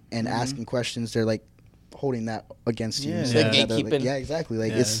doing and asking questions, they're like holding that against you. Yeah. So They're they're gatekeeping. yeah, exactly.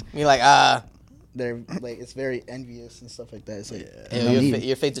 Like Yeah. it's you're like, they're like it's very envious and stuff like that. It's like hey, no need.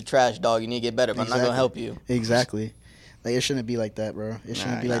 your fate's a trash dog. You need to get better, but I'm not gonna help you. Exactly. Like it shouldn't be like that, bro. It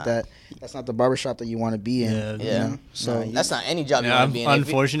shouldn't Nah, be like nah. that. That's not the barbershop that you want to be in. Yeah. You Yeah. know? So That's not any job you Yeah, want to be in. If you-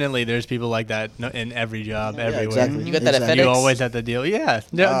 unfortunately, there's people like that in every job, everywhere. exactly. You got that at Exactly. FedEx? You always have to deal. Yeah.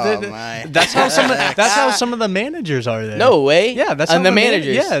 Oh, my. That's how some of the managers are there. No way. Yeah, that's and how the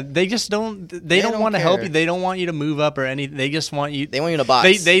managers. Yeah, they just don't. They don't don't want to help care. you. They don't want you to move up or anything. They just want you. They want you in a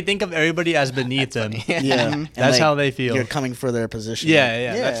box. They think of everybody as beneath them. yeah, And, That's like, how they feel. You're coming for their position. Yeah.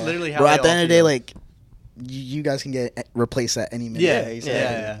 Yeah. That's literally how. Bro, they at the all end of the day, feel. like you guys can get replaced at any minute. Yeah, exactly.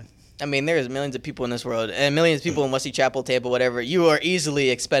 yeah. I mean, there's millions of people in this world, and millions of people in Wesley Chapel, Tampa, whatever. You are easily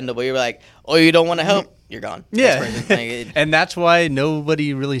expendable. You're like, oh, you don't want to help? You're gone. Yeah, Next person. Like, and that's why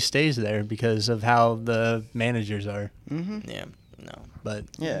nobody really stays there because of how the managers are. yeah, no. But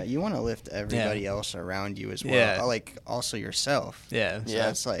Yeah, you want to lift everybody else around you as well. Yeah. Like also yourself. yeah, So Yeah.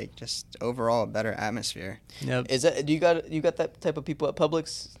 it's like just overall a better atmosphere. yep. Is that you got that type of people at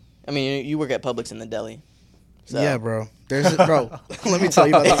Publix? I mean, you work at Publix in the deli. So. Yeah, bro. Bro, let me tell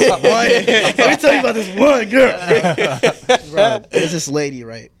you about this one. Let me tell you about this one girl. Bro, there's this lady,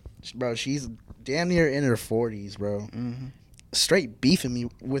 right? Bro, she's damn near in her 40s, bro. Straight beefing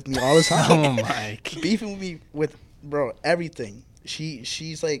with me all the time. Oh my. Beefing with me with, bro, everything.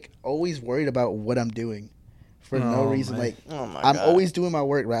 She's like always worried about what I'm doing for no Oh, reason. my. Like Oh my I'm God. always doing my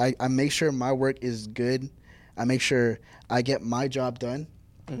work, right? I make sure my work is good. I make sure I get my job done.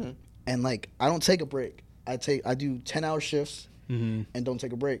 And like I don't take a break. I do 10-hour shifts and don't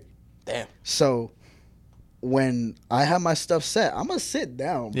take a break. Damn. So when I have my stuff set, I'm gonna sit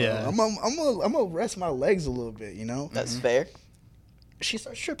down, bro. Yeah. I'm gonna rest my legs a little bit, you know. That's fair. She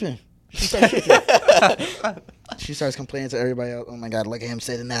starts tripping. She starts complaining to everybody else. Oh my God, look at him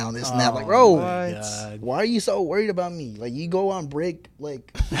sitting down, this and that. Like, bro, God. why are you so worried about me? Like, you go on break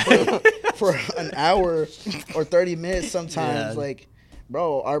like for an hour or 30 minutes sometimes. Yeah. Like,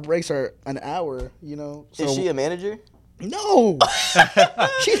 bro, our breaks are an hour. You know. So Is she a manager? No,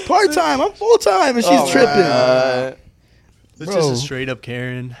 she's part time. I'm full time, and she's tripping. It's Bro. just a straight up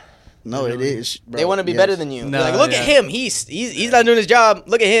Karen. No, it is. Bro. They want to be Yes. better than you. No, They're like, look at yeah. him. He's not doing his job.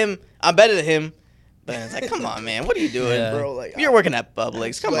 Look at him. I'm better than him. But it's like, come on, man. What are you doing, Yeah. bro. Like You're working at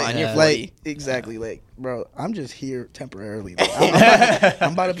Publix. Come on, you're 40. Like exactly, like bro. I'm just here temporarily. Like,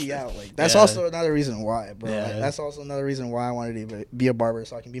 I'm about to be out. Like that's Yeah. also another reason why, bro. Yeah. Like, that's also another reason why I wanted to be a barber,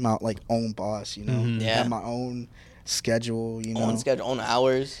 so I can be my like own boss. You know, Mhm. Yeah. have my own schedule. You know, Own schedule, own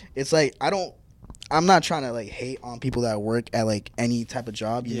hours. it's like I'm not trying to like hate on people that work at like any type of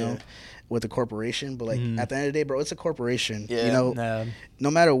job. You know. With a corporation, but like Mhm. at the end of the day, bro, it's a corporation. Yeah. You know, No.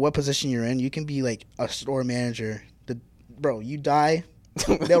 no matter what position you're in, you can be like a store manager. Bro, you die,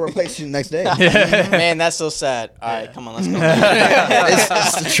 they'll replace you the next day. Man, that's so sad. All right, come on, let's go.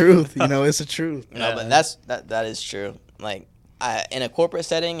 It's the truth, you know. It's the truth. No, but that is true. Like, in a corporate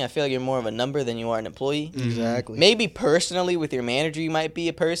setting, I feel like you're more of a number than you are an employee. Exactly. Maybe personally with your manager, you might be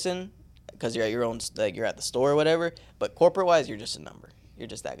a person because you're at your own, like you're at the store or whatever. But corporate wise, you're just a number. You're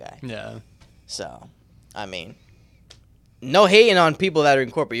just that guy. Yeah. So, I mean, no hating on people that are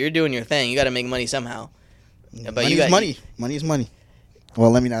in corporate. You're doing your thing. You got to make money somehow. But Money's you got money. Money's money. Well,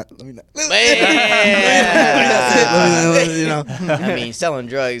 let me not. Yeah. You know. I mean, selling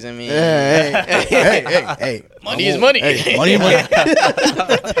drugs. I mean, Hey. money is money. Hey, money is money.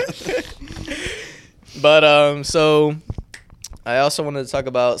 But so I also wanted to talk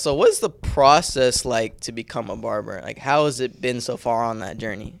about. So, what's the process like to become a barber? Like, how has it been so far on that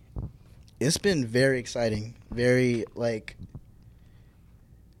journey? It's been very exciting, very like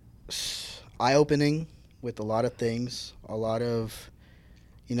eye-opening with a lot of things, a lot of,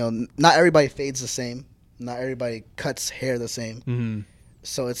 you know, not everybody fades the same, not everybody cuts hair the same, Mhm.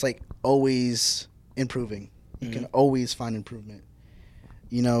 so it's like always improving. You can always find improvement.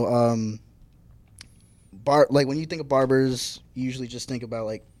 You know, like when you think of barbers, you usually just think about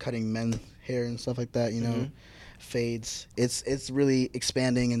like cutting men hair and stuff like that. You know, fades. It's really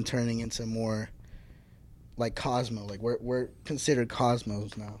expanding and turning into more like Cosmo. Like we're considered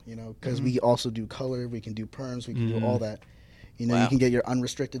Cosmos now. You know, because we also do color. We can do perms. We can do all that. You know, Wow. you can get your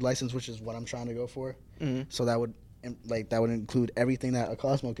unrestricted license, which is what I'm trying to go for. So that would include everything that a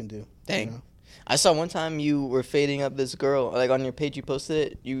Cosmo can do. Dang. You know? I saw one time you were fading up this girl, like on your page you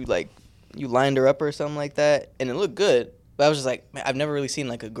posted it. You lined her up or something like that, and it looked good. But I was just like, man, I've never really seen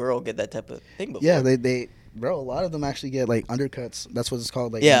like a girl get that type of thing before. Yeah, they bro, a lot of them actually get like undercuts. That's what it's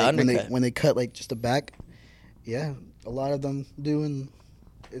called. Like Yeah, when undercut. when they cut like just the back. Yeah, a lot of them do, and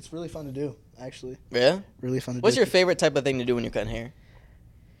it's really fun to do. Actually, Yeah? really fun to do. What's your favorite type of thing to do when you're cutting hair?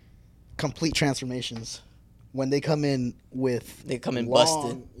 complete transformations? When they come in with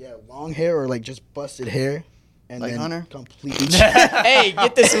busted. Yeah, long hair or like just busted hair, and Like then Hunter? completely. Hey,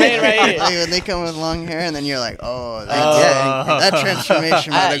 get this man right here. Like, when they come with long hair, and then you're like, oh, Oh. that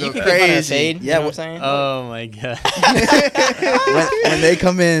transformation might You go could give Hunter a crazy. fade. Yeah, You know what I'm what- saying? Oh my god. when they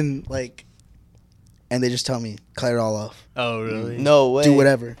come in like, and they just tell me cut it all off, Oh really? No way. do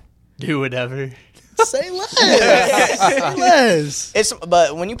whatever. Do whatever. Say less. Say less.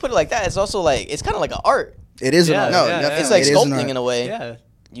 But when you put it like that, it's also like it's kind of like an art. It is Yeah, an no, art. yeah, It's like It is an sculpting art. in a way. Yeah.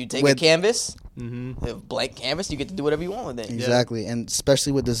 You take a With- canvas, Mm-hmm. a blank canvas, you get to do whatever you want with it. Exactly, and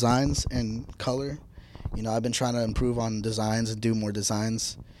especially with designs and color. You know, I've been trying to improve on designs and do more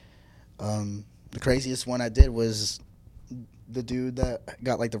designs. The craziest one I did was the dude that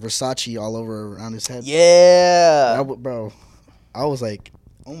got like the Versace all over around his head. Yeah. Bro, I was like,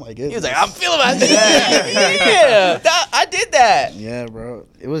 oh my goodness. He was like, I'm feeling my yeah. I did that. Yeah, bro.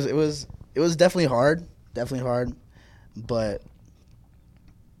 It was definitely hard, but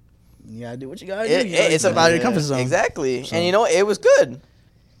you gotta do what you gotta do. It's about your comfort zone. Exactly. So- And you know what? It was good.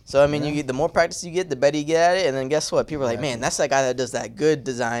 So, I mean, Yeah. you get the more practice you get, the better you get at it. And then guess what? People are like, man, that's that guy that does that good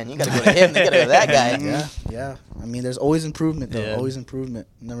design. You got to go to him. You got to go to that guy. Yeah. I mean, there's always improvement, though. Yeah. Always improvement.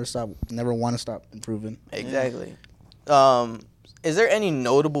 Never want to stop improving. Exactly. Is there any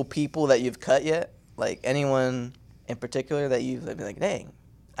notable people that you've cut yet? Like anyone in particular that you've been like, dang,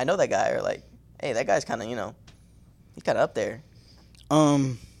 I know that guy, or like, hey, that guy's kind of, he's kind of up there.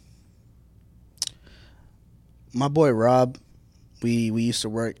 My boy Rob, we used to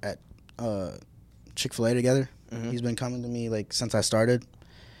work at Chick-fil-A together. Mhm. He's been coming to me like since I started,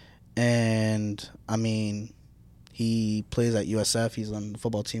 and I mean, he plays at USF. He's on the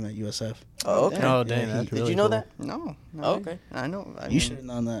football team at USF. Oh, okay. Oh dang, Yeah, that's Did really you know cool. that? No. Oh, okay. I know. You should have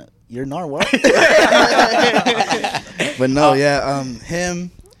known that. You're narwhal. But no, yeah,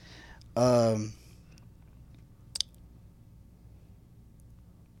 him.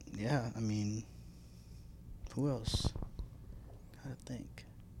 Yeah, I mean, who else? Gotta think.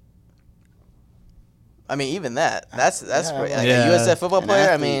 I mean, even that's Yeah, like yeah. a USF football An player.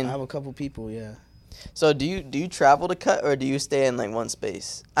 I athlete. mean, I have a couple people, yeah. so do you travel to cut or do you stay in like one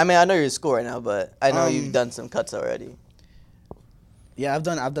space? I mean, I know you're in school right now, but I know you've done some cuts already. Yeah, I've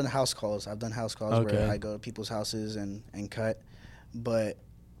done house calls. I've done house calls Okay. where I go to people's houses and cut. But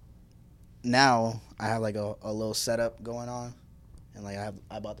now I have like a little setup going on. And like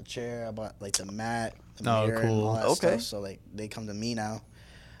I bought the chair, I bought like the mat, the Oh, mirror, and cool. all that Okay. stuff. So like they come to me now.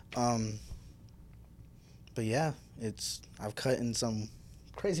 But yeah, I've cut in some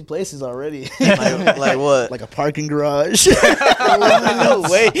crazy places already. Like what? Like a parking garage. No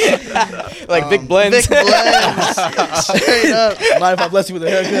way. Like big blends. Big blends. Straight up. Mind if I bless you with a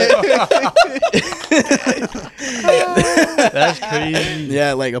haircut? That's crazy.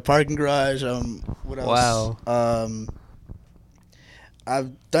 Yeah, like a parking garage. What else? Wow.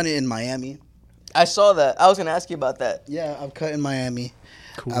 I've done it in Miami. I saw that. I was gonna ask you about that. Yeah, I've cut in Miami.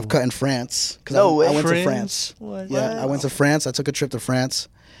 Cool. I've cut in France. 'Cause No way. I went to France. What? Yeah, I went to France. I took a trip to France.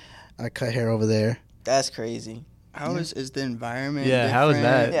 I cut hair over there. That's crazy. How is the environment? Yeah, how is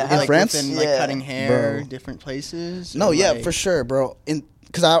different? that? Yeah, Like, how- In France? within, like Yeah. cutting hair, Bro. different places. No, or, yeah, like- for sure, bro.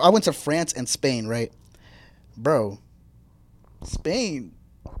 Because I went to France and Spain, right? Bro, Spain,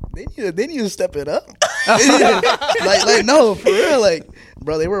 they need to step it up. like no, for real, like,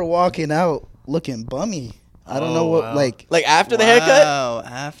 bro, they were walking out looking bummy. I don't know Oh, what, wow. like, Like after the haircut? Wow,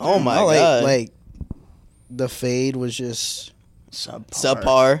 after. Oh my no, God. like the fade was just,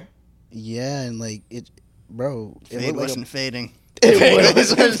 Subpar. yeah, and like it, bro, it Fade looked like wasn't fading. it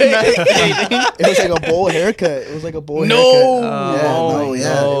was Wasn't fading. it was like a bowl haircut. It was like a bowl No. haircut. Yeah, Oh, no,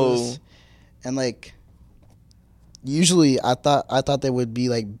 yeah. no. It was, and like usually I thought they would be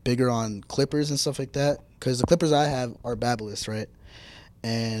like bigger on clippers and stuff like that, because the clippers I have are Babyliss, right?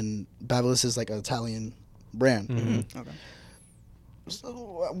 And Babyliss is like an Italian brand. Mhm. Okay.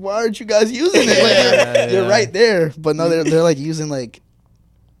 So why aren't you guys using it? Like, Yeah, they're yeah. right there, but no, they're like using like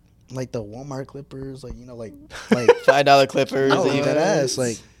the Walmart clippers, like like $5 clippers. no, and you- that ass.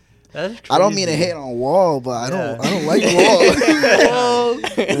 Like That's I don't mean to crazy. hate on Wall, but I Yeah. don't like Wall.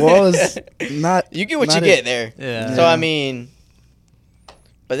 Wall is not. You get what you not get it. there. Yeah. So I mean,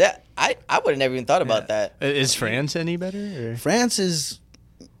 but that I would have never even thought about that. Is France any better? France is,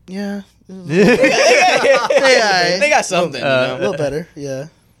 yeah, Or? They got something, a you know. little better, yeah.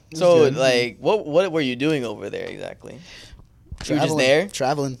 It's So good. like, what were you doing over there exactly? You were just Traveling- there.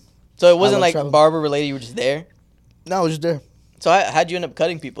 traveling. So it wasn't love like traveling. barber related. You were just there. No, I was just there. So how'd you end up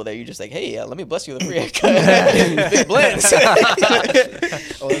cutting people there? You just like, hey, let me bless you with a free haircut. Big blends.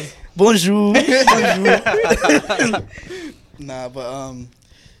 Bonjour. Bonjour. Nah, but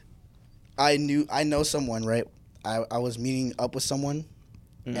I know someone, right? I was meeting up with someone,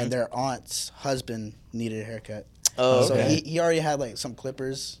 and their aunt's husband needed a haircut. Oh, So okay. he already had like some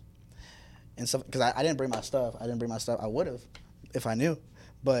clippers and stuff, because I didn't bring my stuff. I would have if I knew,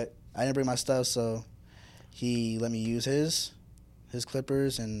 but I didn't bring my stuff, so he let me use his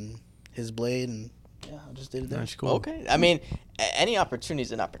clippers and his blade, and yeah, I just did it there. That's cool. Okay. I mean, any opportunity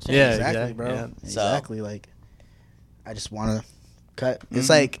is an opportunity. Yeah. Exactly, bro. yeah. So- Exactly. Like, I just want to cut. It's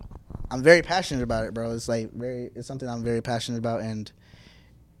like I'm very passionate about it, bro. It's like it's something I'm very passionate about, and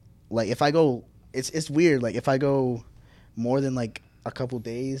like if I go, it's weird. Like if I go more than like a couple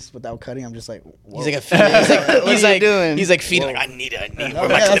days without cutting, I'm just like, whoa. He's like a feeding. He's like, What are you doing? He's like feeding. Like, I need No, more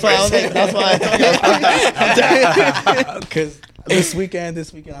my yeah, clippers. that's why I told you. Because this weekend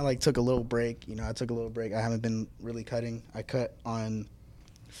I like took a little break. You know, I took a little break. I haven't been really cutting. I cut on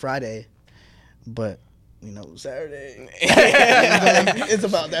Friday, but you know, Saturday. It's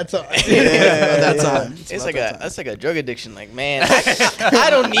about that time. That's time. It's like that's like a drug addiction. Like, man, I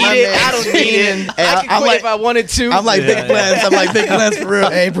don't need it. I don't need it. Hey, I could I'm quit like- if I wanted to. I'm like Yeah, big yeah. plans. I'm like big plans for real.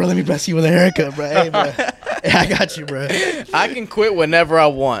 Hey, bro, let me bless you with a haircut, bro. Hey, bro. Hey, I got you, bro. I can quit whenever I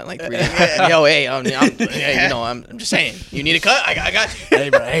want. Like, 3 days. Yo, hey, hey, you know, I'm just saying. You need a cut? I got you.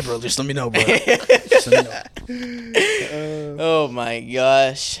 Hey, bro, just let me know, bro. Just let me know. Oh my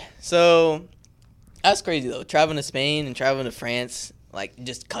gosh. So that's crazy though. Traveling to Spain and traveling to France, like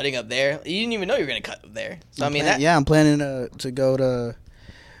just cutting up there. You didn't even know you were gonna cut up there. So I mean, that I'm planning to go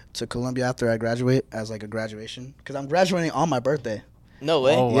to Colombia after I graduate as like a graduation, because I'm graduating on my birthday. no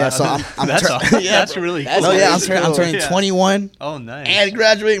way. Oh, Yeah, wow. so I'm that's tur- awesome. Yeah, That's bro. really That's cool. No, yeah, crazy. I'm turning Yeah. 21 Oh, nice. and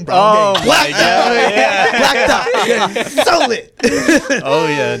graduating, bro. Oh, I'm getting my God. blacked out. Getting so lit. Oh,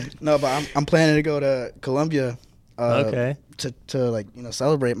 yeah. No, but I'm planning to go to Colombia. Okay. To like, you know,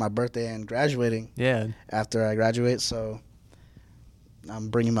 celebrate my birthday and graduating Yeah. after I graduate. So I'm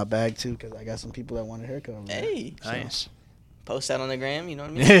bringing my bag too, because I got some people that want a haircut. over there. Hey, Nice. post that on the gram. You know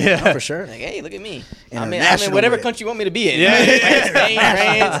what I mean? Yeah. No, for sure. Like, hey, look at me. I'm in International whatever with it. country you want me to be in. Yeah. Spain,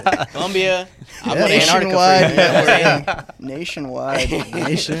 France, Colombia. I'll go to Nationwide Antarctica for you. Nationwide.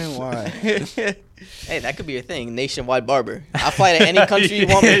 Nationwide. Hey, that could be your thing. Nationwide barber. I'll fly to any country you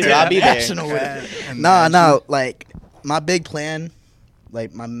want me to. I'll be there. National with it. No, like my big plan,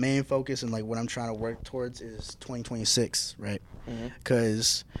 like my main focus and like what I'm trying to work towards is 2026, right?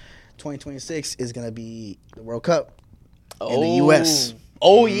 Because 2026 is gonna be the World Cup in the U.S.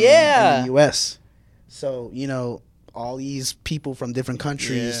 Oh In yeah. the U.S. So all these people from different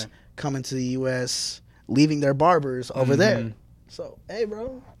countries coming to the U.S., leaving their barbers over there. So hey,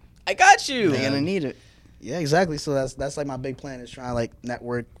 bro. I got you. They're gonna need it. Yeah, exactly. So that's like my big plan is trying to like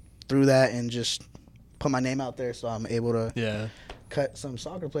network through that and just put my name out there so I'm able to cut some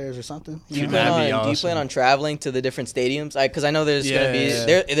soccer players or something. Do you That'd be awesome. plan on traveling to the different stadiums? Because I know there's gonna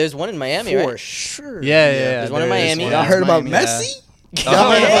be there's one in Miami, For right? sure. Yeah. There's one in Miami. Y'all heard about Miami. Messi?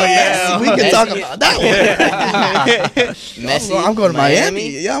 Oh, yeah. We can Messi. talk about that one. Messi. I'm going to Miami.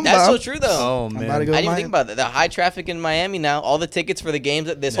 Yeah, That's so true though. Oh I'm about to man. go I didn't to even Miami. think about that. The high traffic in Miami now. All the tickets for the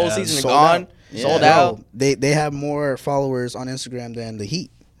games this whole season are Sold gone. out. Sold Bro, out. They have more followers on Instagram than the Heat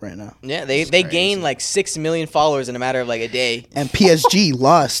right now. Yeah, they gained like 6 million followers in a matter of like a day. And PSG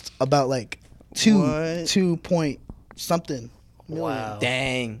lost about like What? 2 point something million. Wow.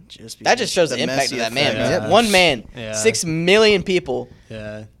 Dang. Just That just shows the the impact of Messi that man. effect. Man. Yeah. One man, Yeah. 6 million people.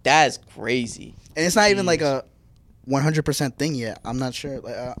 Yeah. That is crazy. And it's not even like a 100% thing yet. I'm not sure.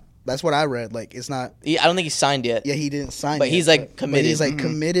 Like that's what I read. Like it's not. I don't think he's signed yet. Yeah, he didn't sign. But yet, he's, like, But committed. he's like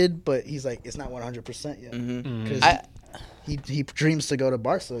committed, but he's like it's not 100% yet. Mm-hmm. Because he dreams to go to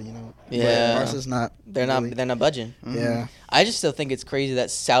Barca. Yeah. But Barca's not. They're not really- they're not budging. Yeah. I just still think it's crazy that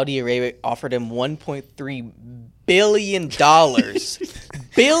Saudi Arabia offered him $1.3 billion.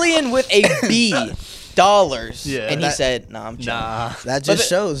 Billion with a B dollars. Yeah. And he That- said, "Nah, I'm chilling." Nah. That just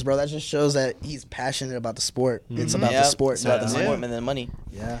shows, bro. That just shows that he's passionate about the sport. It's about Yeah, the sport. It's about the not sport money. more than the money.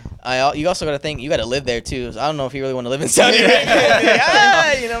 Yeah. You also got to think you got to live there too. So I don't know if you really want to live in Saudi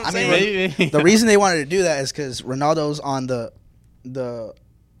Arabia. You know what I'm saying? Maybe. The reason they wanted to do that is because Ronaldo's on the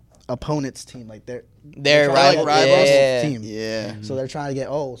opponent's team. Like They're trying to, rivals. rivals Yeah. team. Yeah. So they're trying to get,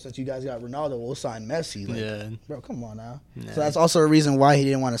 since you guys got Ronaldo, we'll sign Messi. Like, Yeah. bro, come on now. Yeah. So that's also a reason why he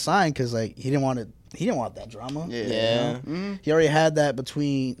didn't want to sign, because like he didn't want that drama. Yeah. Yeah. Mhm. He already had that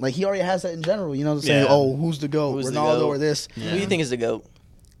between, like he already has that in general. You know, saying, Yeah. who's the GOAT, Who's the Ronaldo GOAT? or this. Who do you think is the GOAT?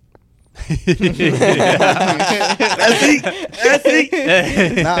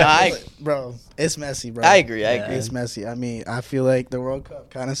 Nah, I- bro, it's Messi, bro. I agree. It's Messi. I mean, I feel like the World Cup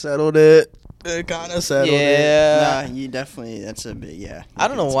kind of settled it. It kind of settled it. Yeah. Nah, you definitely. That's a bit. Yeah. I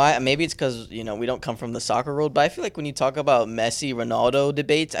don't know why. Maybe it's because we don't come from the soccer world. But I feel like when you talk about Messi, Ronaldo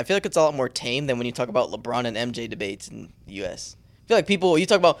debates, I feel like it's a lot more tame than when you talk about LeBron and MJ debates in the U.S. I feel like you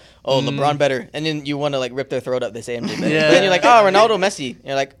talk about LeBron better, and then you want to like rip their throat up. They say MJ better. Yeah. But then you're like, oh, Ronaldo, Messi. And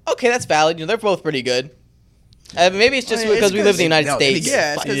you're like, okay, that's valid. They're both pretty good. Maybe it's just Oh, yeah, because it's we live in the 'cause- United States.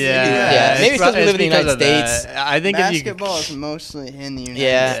 Yeah. It's 'cause Yeah, maybe it's 'cause we live in the United States. I think basketball is mostly in the United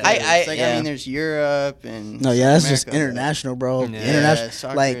Yeah, States. I- Like, yeah. I mean, there's Europe and. No, yeah, that's just America, international, bro. Yeah. International.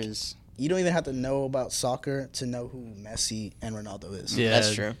 soccer Like, is. you don't even have to know about soccer to know who Messi and Ronaldo is. Yeah.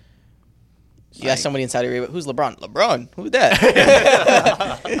 That's true. You Like- ask somebody in Saudi Arabia, who's LeBron? LeBron? Who's that?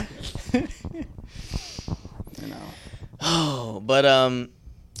 You know. Oh, but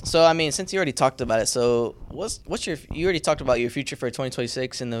so I mean, since you already talked about it, so what's you already talked about your future for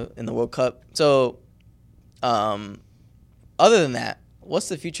 2026 in the World Cup. So, other than that, what's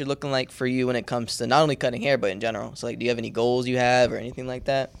the future looking like for you when it comes to not only cutting hair but in general? So, like, do you have any goals you have or anything like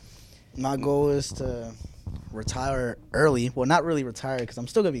that? My goal is to retire early. Well, not really retire because I'm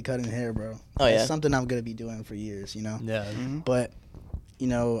still gonna be cutting hair, bro. Oh, yeah? It's something I'm gonna be doing for years, you know. Yeah. But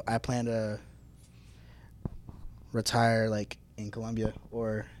I plan to retire like in Colombia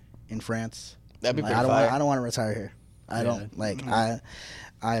or in France. That'd be Like, pretty I fire. don't want to retire here. I Yeah. don't like.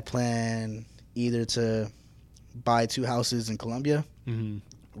 I plan either to buy 2 houses in Colombia, Mm-hmm.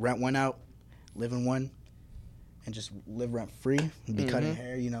 rent one out, live in one, and just live rent free. And be cutting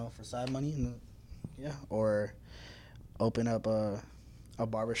hair, for side money. Or open up a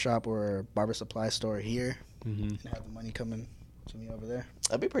barber shop or a barber supply store here Mm-hmm. and have the money coming to me over there.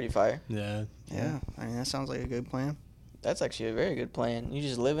 That'd be pretty fire. Yeah. Yeah. I mean, that sounds like a good plan. That's actually a very good plan. You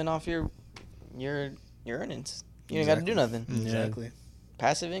just living off your earnings. You ain't got to do nothing. Yeah. Exactly.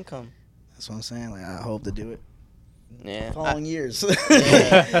 Passive income. That's what I'm saying. Like I hope to do it Yeah. following years.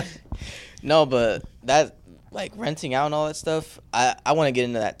 Yeah. No, but like renting out and all that stuff, I want to get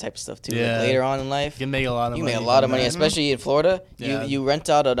into that type of stuff too. Yeah. Like later on in life, You can make a lot of you money. make a lot of from money, that. especially in Florida. Yeah. You rent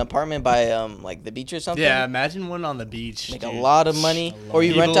out an apartment by like the beach or something. Yeah, imagine one on the beach. Make dude. a lot of money, or you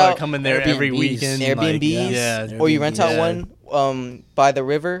People rent are out coming there every Airbnbs. weekend. Airbnbs, Like, yeah. or you rent out Yeah. one by the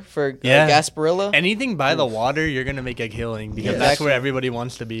river for Yeah. Gasparilla. Anything by the water, you're gonna make a killing because Yeah. that's Exactly. where everybody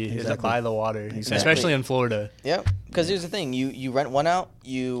wants to be. Is Exactly. by the water, Exactly. especially in Florida. Yep. Because here's the thing: you rent one out,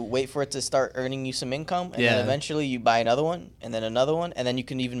 you wait for it to start earning you some income, and Yeah. then eventually you buy another one, and then another one, and then you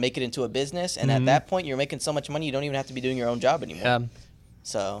can even make it into a business. And Mhm. at that point, you're making so much money, you don't even have to be doing your own job anymore. Yeah,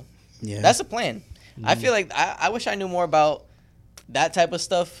 So Yeah. that's a plan. I Mm-hmm. feel like I wish I knew more about that type of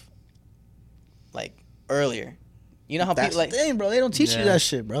stuff, like earlier. You know how That's people like the thing, bro. They don't teach you Yeah. that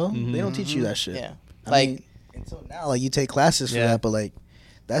shit, bro. They don't teach you that shit. yeah, I like mean, until now, like you take classes for Yeah. that, but like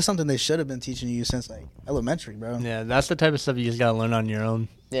that's something they should have been teaching you since like elementary, bro. yeah, that's the type of stuff you just gotta learn on your own.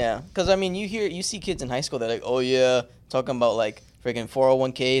 yeah. Because I mean, you see kids in high school, they're like, oh yeah, talking about like freaking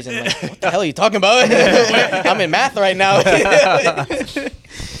 401ks and like, what the hell are you talking about? I'm in math right now.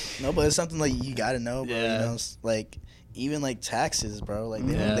 No, but it's something like you gotta know, bro. Yeah. You know, like even like taxes, bro. Like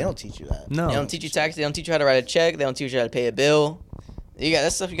Yeah. they don't teach you that. No, They don't teach you taxes. They don't teach you how to write a check. They don't teach you how to pay a bill.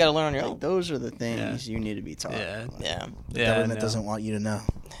 That's stuff you got to learn on your Like, own. those are the things you need to be taught. Yeah. Yeah, The Yeah, government no. doesn't want you to know.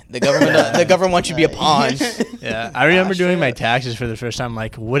 the government wants you to be a pawn. Yeah, I remember doing my taxes for the first time.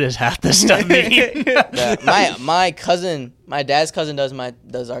 Like, what does half this stuff mean? Yeah, my cousin, my dad's cousin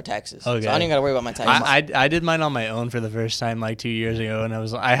does our taxes. Okay. So I don't even got to worry about my taxes. I did mine on my own for the first time like 2 years ago, and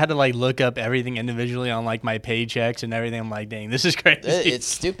I had to like look up everything individually on like my paychecks and everything. I'm like, dang, this is crazy. It's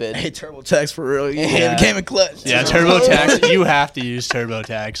stupid. Hey, TurboTax for real. You Yeah. came in clutch. Yeah, TurboTax. You have to use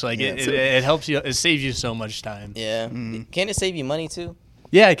TurboTax. Like it helps you. It saves you so much time. Yeah. Can't it save you money too?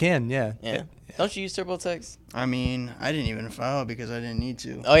 Yeah, I can. Yeah. Yeah. Don't you use TurboTax? I mean, I didn't even file because I didn't need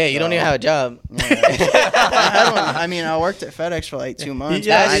to. Oh yeah, you don't even have a job. Yeah. I had one. I mean, I worked at FedEx for like 2 months.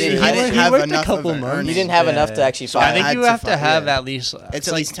 Yeah, but I he didn't, worked- I didn't he have worked a enough couple of an months. earning. You didn't have Yeah. enough to actually So file. I think had you to have to file, have yeah. at least It's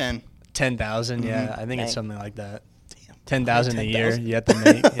at like least 10. 10,000. Yeah, I think it's Dang. something like that. 10,000 a year. 10,000? You have to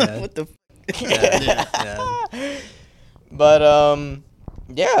make. Yeah. What the? Yeah. But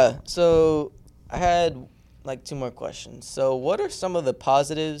yeah. So I had like 2 more questions. So what are some of the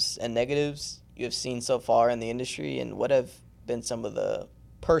positives and negatives you have seen so far in the industry, and what have been some of the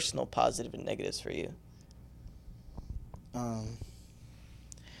personal positive and negatives for you?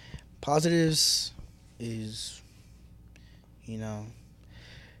 Positives is, you know,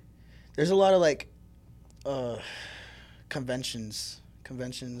 there's a lot of like conventions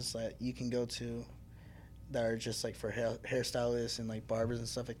that you can go to that are just like for hairstylists and like barbers and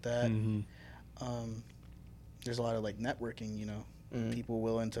stuff like that. Mhm. There's a lot of like networking, you know, people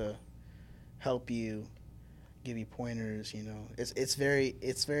willing to help you, give you pointers, you know. It's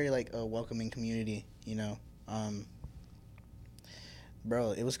very like a welcoming community, you know.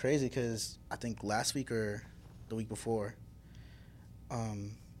 Bro, it was crazy because I think last week or the week before,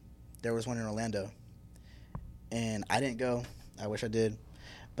 there was one in Orlando, and I didn't go. I wish I did,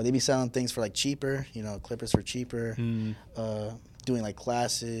 but they be selling things for like cheaper, you know, clippers for cheaper, doing like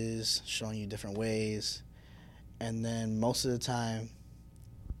classes, showing you different ways, and then most of the time,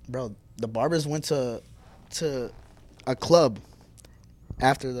 bro, the barbers went to a club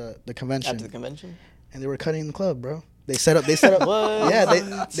after the convention, After the convention? and they were cutting in the club, bro. They set up. What? Yeah,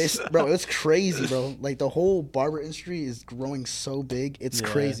 they bro, it's crazy, bro. Like the whole barber industry is growing so big, it's Yeah.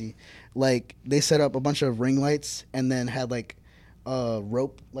 crazy. Like they set up a bunch of ring lights and then had like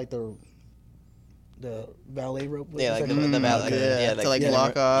rope, like the valet rope. Yeah, like the valet. valet. Okay. Yeah, to like yeah,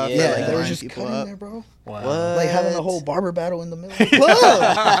 block off. yeah, Yeah, like, like they were line just people cutting up. there, bro. Wow. What? Like having a whole barber battle in the middle of the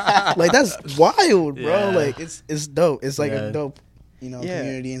club. Like that's wild, bro. Yeah. Like it's dope. It's like Yeah. a dope, you know, Yeah.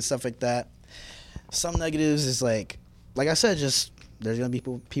 community and stuff like that. Some negatives is like I said, just there's gonna be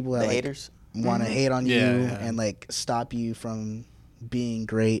people that The like, haters? want to hate on you Yeah, yeah. and like stop you from being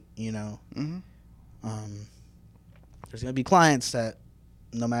great, you know. Mhm. There's gonna be clients that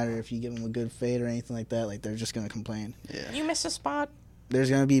no matter if you give them a good fade or anything like that, like they're just gonna complain. Yeah. You missed a spot. There's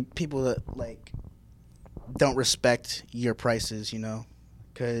gonna be people that like don't respect your prices, you know,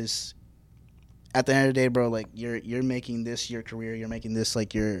 because at the end of the day, bro, like you're making this your career, you're making this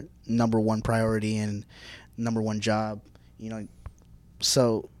like your number one priority and number one job, you know.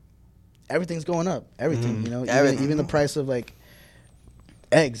 So everything's going up, everything, you know, even the price of like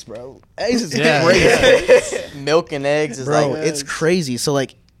eggs, bro. Eggs is Yeah. crazy, Milk and eggs is bro. like It's crazy. So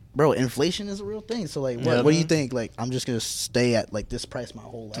like, bro, inflation is a real thing. So like, Yeah. what do you think? Like, I'm just gonna stay at like this price my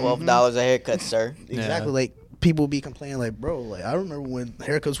whole life. $12 a haircut, sir. Exactly. Like people be complaining like, bro, like I remember when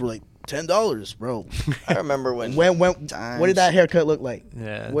haircuts were like $10, bro. I remember when. When what did that haircut look like?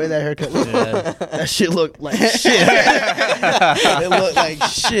 Yeah. What did that haircut look Yeah. like? That shit looked like shit. It looked like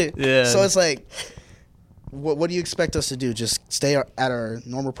shit. Yeah. So it's like, what do you expect us to do? Just stay at our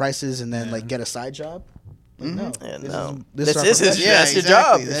normal prices and then like get a side job? Like, no. Yeah, This no. is our This is profession. that's your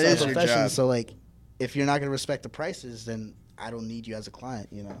job. That This is our your profession. job. So like, if you're not gonna respect the prices, then I don't need you as a client.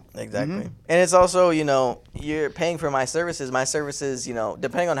 You know. Exactly. Mhm. And it's also, you're paying for my services. My services,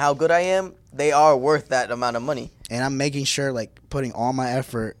 depending on how good I am, they are worth that amount of money. And I'm making sure like putting all my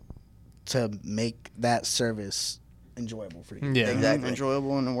effort to make that service enjoyable for you. Yeah. Exactly.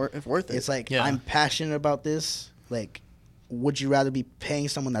 Enjoyable and worth it. It's like Yeah. I'm passionate about this. Like, would you rather be paying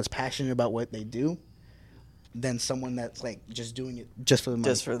someone that's passionate about what they do than someone that's like just doing it just for the money?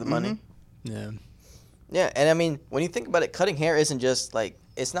 Just for the money. Yeah. Yeah, and I mean, when you think about it, cutting hair isn't just like,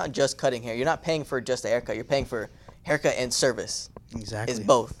 it's not just cutting hair. You're not paying for just a haircut. You're paying for haircut and service. Exactly. It's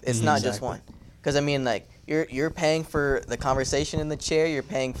both. It's not just Exactly. one. Because I mean, like, you're paying for the conversation in the chair. You're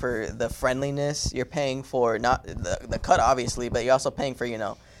paying for the friendliness. You're paying for not the cut, obviously, but you're also paying for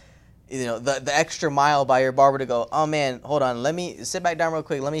the extra mile by your barber to go, oh man, hold on, let me sit back down real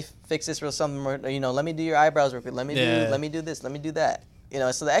quick. Let me fix this real something. Or, let me do your eyebrows real quick. Let me do this. Let me do that.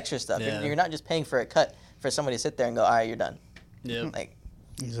 So the extra stuff. Yeah. You're not just paying for a cut for somebody to sit there and go, all right, you're done. Yeah. Like,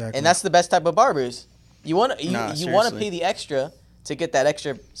 Exactly. and that's the best type of barbers. You want to Nah, you want to seriously. pay the extra to get that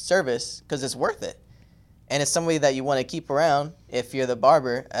extra service because it's worth it, and it's somebody that you want to keep around if you're the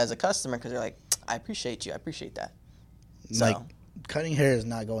barber as a customer because you're like, I appreciate you, I appreciate that. So like cutting hair is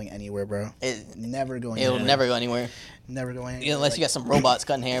not going anywhere, bro. Never going. it'll anywhere. never go anywhere Never going anywhere. unless like, you got some robots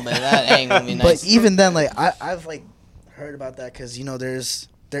cutting hair, but that ain't gonna be nice. But even then, like I've like heard about that because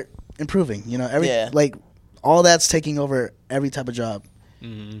they're improving. Yeah. like all that's taking over every type of job.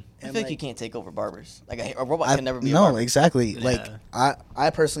 Mm-hmm. I And, feel like you can't take over barbers. Like a robot can never be a no, barber. exactly. Yeah. Like I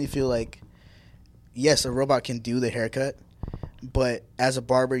personally feel like yes, a robot can do the haircut, but as a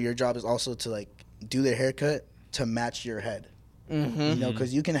barber, your job is also to like do the haircut to match your head. Mm-hmm.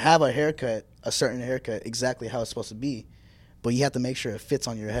 Because you can have a haircut, a certain haircut, exactly how it's supposed to be, but you have to make sure it fits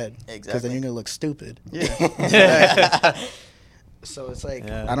on your head. Because Exactly. then you're gonna look stupid. Yeah. So it's like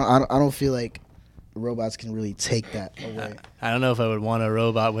Yeah. I don't feel like robots can really take that away. I don't know if I would want a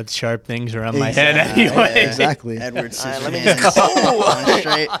robot with sharp things around my Exactly. head anyway. Exactly. Edward All right, let me Scissorhands. just- Going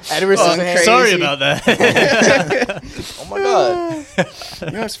straight. Edward Going Scissorhands. crazy. Sorry about that. Oh my god.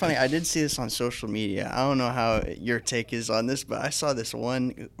 You know what's funny? I did see this on social media. I don't know how your take is on this, but I saw this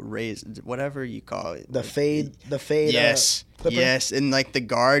one raised, whatever you call it. The fade. Yes. clipper. Yes. And like the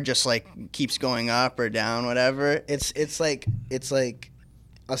guard just like keeps going up or down, whatever. It's like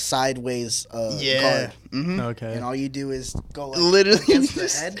a sideways Yeah. guard, Mm-hmm. Okay. and all you do is go like, Literally against the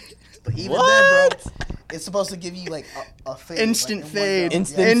just- head. But even What? then, bro, it's supposed to give you like a fade, Instant like, in one fade. go.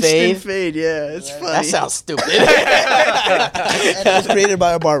 Instant fade? fade. Yeah. It's That funny. That sounds stupid. And it was created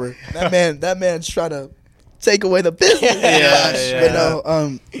by a barber. That man's trying to take away the business. Yeah, But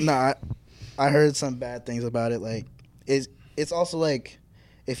yeah. no, I heard some bad things about it. Like, it's also like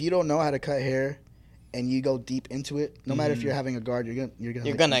if you don't know how to cut hair and you go deep into it, no matter if you're having a guard, you're gonna You're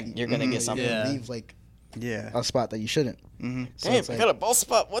gonna get something. Yeah. leave like Yeah. a spot that you shouldn't. Mm-hmm. So Damn, it's I like, got a bald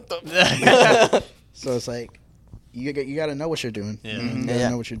spot. What the? so it's like you got to know what you're doing. Yeah. You gotta Yeah.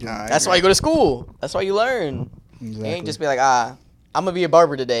 know what you're doing. Alright. That's why you go to school. That's why you learn. Exactly. You ain't just be like, I'm gonna be a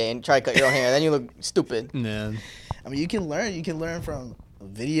barber today and try to cut your own hair. Then you look stupid. Yeah. I mean, you can learn from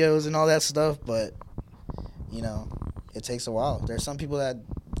videos and all that stuff, but it takes a while. There's some people that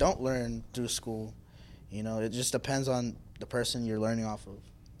don't learn through school. It just depends on the person you're learning off of.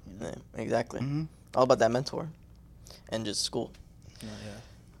 Yeah, exactly. Mhm. All about that mentor, and just school. Yeah.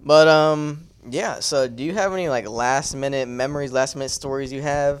 But yeah. So, do you have any like last minute memories, last minute stories you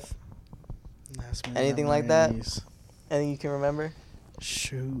have? Last minute Anything like that? memories. Anything you can remember?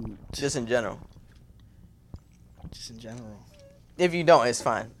 Shoot. Just in general. Just in general. If you don't, it's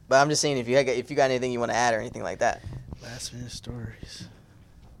fine. But I'm just saying if you got anything you want to add or anything like that. Last minute stories.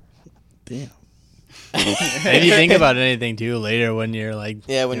 Damn. If you think about anything too later when you're like,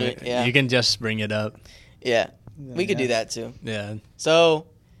 Yeah, when you can just bring it up. Yeah, we could do that too. Yeah. So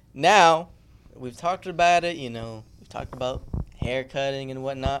now we've talked about it. We've talked about hair cutting and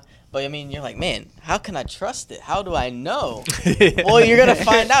whatnot. But I mean, you're like, man, how can I trust it? How do I know? Well, you're gonna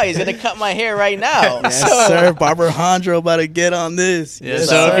find out. He's gonna cut my hair right now. Yes, sir. Barber Hondro about to get on this. Yeah, Yes,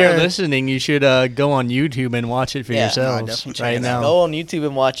 so if you're sir. listening, you should go on YouTube and watch it for Yeah. yourselves definitely check right it now. Go on YouTube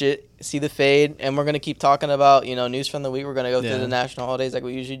and watch it. See the fade, and we're gonna keep talking about news from the week. We're gonna go through Yeah. the national holidays like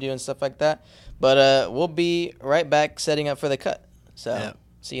we usually do and stuff like that. But we'll be right back setting up for the cut. So Yeah.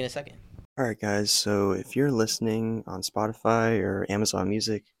 see you in a second. All right, guys. So if you're listening on Spotify or Amazon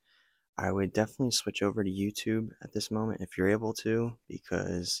Music, I would definitely switch over to YouTube at this moment if you're able to,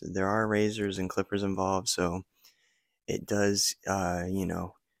 because there are razors and clippers involved, so it does,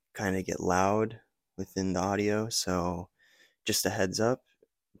 kind of get loud within the audio. So just a heads up.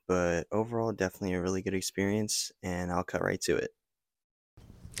 But overall, definitely a really good experience, and I'll cut right to it.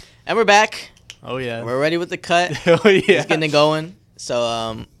 And we're back. Oh yeah. We're ready with the cut. Oh yeah. It's getting it going.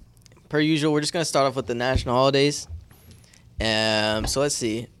 So, per usual, we're just gonna start off with the national holidays. So let's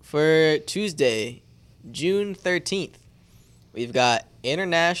see. For Tuesday, June 13th, we've got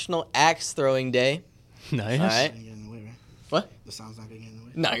International Axe Throwing Day. Nice. All right. Get in the way, right? What? The sound's not gonna get in the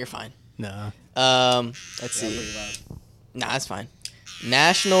way. No, you're fine. No. Let's see. Nah, that's fine.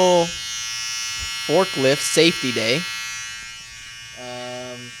 National Forklift Safety Day.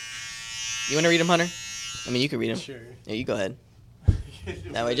 You want to read them, Hunter? I mean, you can read them. Sure. Yeah, you go ahead.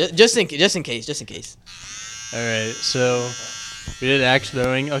 That way, just in case. All right. So we did axe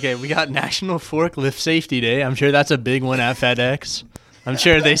throwing. Okay, we got National Forklift Safety Day. I'm sure that's a big one at FedEx. I'm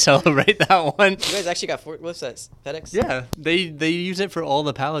sure they celebrate that one. You guys actually got forklifts at FedEx? Yeah, they use it for all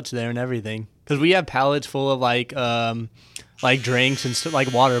the pallets there and everything. Because we have pallets full of like drinks and stuff,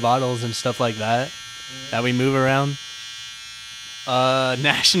 like water bottles and stuff like that we move around.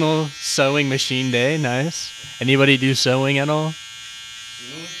 National Sewing Machine Day. Nice. Anybody do sewing at all?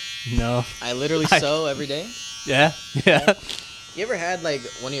 No. I literally sew every day. Yeah. Yeah. You ever had like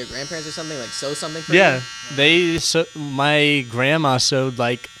one of your grandparents or something like sew something for Yeah. you? My grandma sewed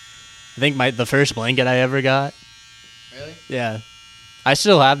like, I think the first blanket I ever got. Really? Yeah. I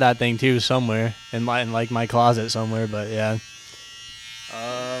still have that thing too somewhere in my closet somewhere, but yeah.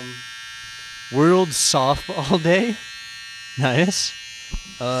 World Softball Day. Nice.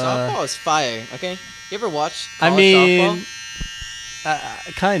 Softball is fire, okay? You ever watch I college mean,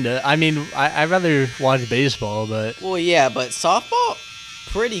 softball? kinda. I mean, I'd rather watch baseball, but Well, yeah, but softball,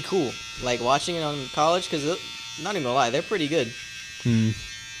 pretty cool. Like watching it on college, because not even gonna lie, they're pretty good. I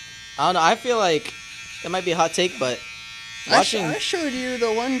don't know. I feel like that might be a hot take, but watching. I showed you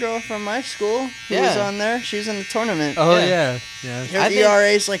the one girl from my school who Yeah. was on there. She was in the tournament. oh Yeah. yeah. Her I think-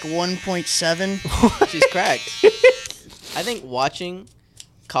 ERA is like 1.7. She's cracked. I think watching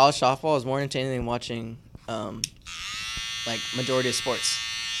college softball is more entertaining than watching, like majority of sports.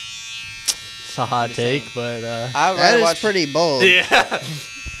 It's a hot Just take, saying. but I would That rather is watch. pretty bold. yeah.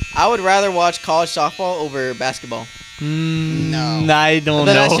 I would rather watch college softball over basketball. No. I don't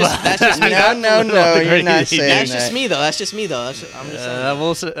But know. that's just me. No, you're not saying That's that. just me though. I'm just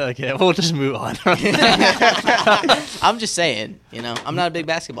saying. We'll just move on. I'm just saying. You know, I'm not a big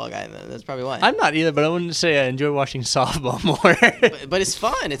basketball guy. That's probably why. I'm not either, but I wouldn't say I enjoy watching softball more. But it's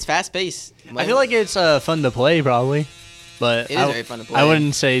fun. It's fast paced. I feel like it's fun to play, probably, but It is very fun to play. I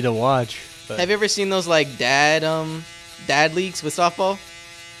wouldn't say to watch. But, Have you ever seen those like dad leagues with softball?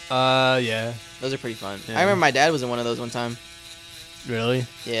 yeah, Those are pretty fun. Yeah. I remember my dad was in one of those one time. really.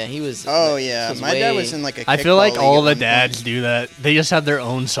 Yeah, he was. Oh this yeah, was my dad way- was in like a. I feel like kickball all league the at one dads point. do that. They just have their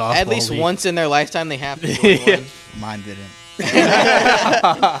own softball. At least league. once in their lifetime, they have to. Join Yeah. one. Mine didn't.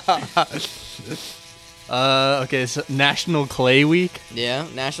 Okay, so National Clay Week. Yeah,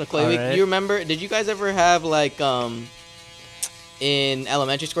 National Clay All Week. right. You remember? Did you guys ever have like in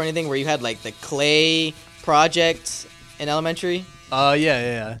elementary school or anything where you had like the clay projects in elementary?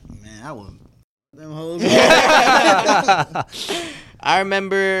 Yeah. Man, I would. Them hoes. I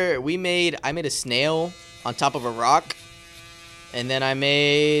remember I made a snail on top of a rock, and then I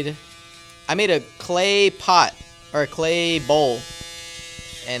made a clay pot or a clay bowl,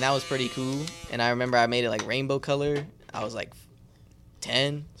 and that was pretty cool. And I remember I made it like rainbow color. I was like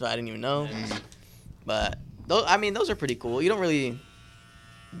 10, so I didn't even know. But those are pretty cool. You don't really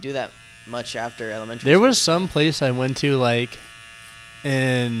do that much after elementary. There school. was some place I went to like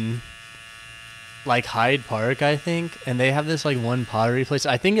in like Hyde Park, I think, and they have this like one pottery place.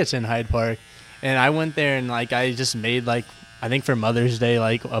 I think it's in Hyde Park, and I went there and like I just made like I think for Mother's Day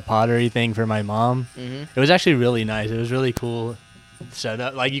like a pottery thing for my mom. Mhm. It was actually really nice. It was really cool set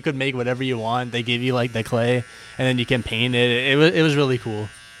up. Like you could make whatever you want. They give you like the clay, and then you can paint it. It was really cool.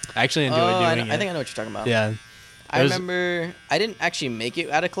 I actually enjoyed I doing it. think I know what you're talking about. Yeah. I It was- remember I didn't actually make it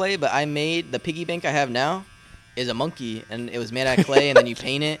out of clay, but I made the piggy bank I have now is a monkey, and it was made out of clay, and then you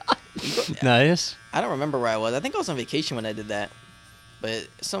paint it. Nice. I don't remember where I was. I think I was on vacation when I did that, but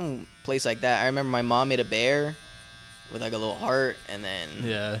some place like that. I remember my mom made a bear with like a little heart, and then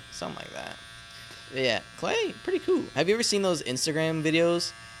Yeah. something like that. But yeah, clay, pretty cool. Have you ever seen those Instagram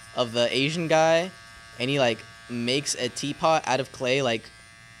videos of the Asian guy, and he like makes a teapot out of clay, like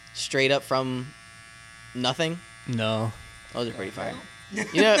straight up from nothing? No. Those are pretty fire.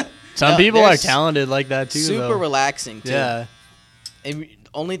 You know, Some no, people they're are talented like that too. super though. relaxing too. Yeah. And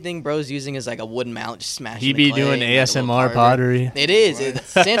only thing bro's using is like a wooden mallet, just smashing. He the be clay doing and, like, a little ASMR carver. pottery. It is.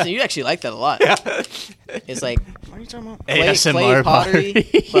 Samson, you actually like that a lot. It's like What are you talking about? clay ASMR pottery,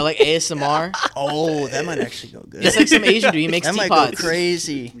 pottery. but like ASMR. Oh, that might actually go good. It's like some Asian dude. He makes that might teapots. go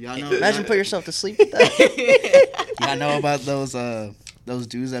crazy. Y'all know, Imagine put yourself to sleep with that. y'all know about those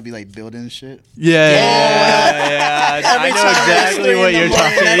dudes that be like building shit. Yeah. I Every know time it's exactly 3 what in the you're morning,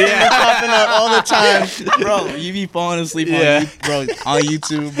 talking that about. thing be popping up all the time. Bro, you be falling asleep Yeah. on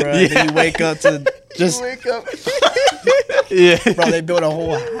YouTube, bro. And then you wake up to just, Wake up. Yeah. bro, they built a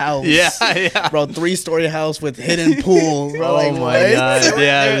whole house. Yeah. Bro, 3-story house with hidden pool. Bro, Oh like, my what? god.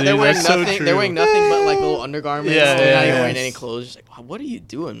 Yeah, they're dude, wearing that's so nothing. true. They're wearing nothing but like little undergarments. Yeah, They're not yeah, even wearing yes. any clothes. Just like, what are you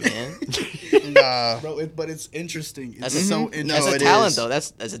doing, man? Nah. Bro, but it's interesting. It's That's so That's interesting. a it talent, is. though.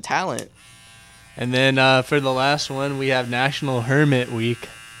 That's a talent. And then for the last one, we have National Hermit Week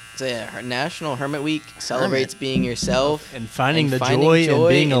So yeah, National Hermit Week celebrates being yourself and finding and the finding joy in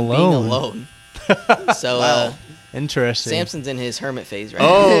being alone. So Wow. Interesting. Samson's in his hermit phase right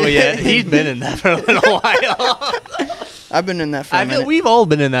Oh yeah, he's been in that for a little while. I've been in that for a I mean, minute. we've all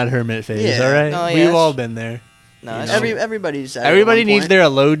been in that hermit phase, Yeah. all right? Oh, yeah, We've that's- all been there. now. No, that's know. true. Everybody's at Everybody one needs point. their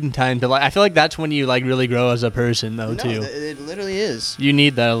alone time to like. I feel like that's when you like really grow as a person, though. No, too. it literally is. You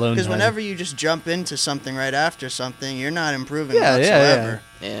need that alone Because time. whenever you just jump into something right after something, you're not improving Yeah, yeah, whatsoever.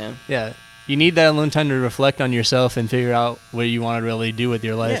 Yeah. Yeah, you need that alone time to reflect on yourself and figure out what you want to really do with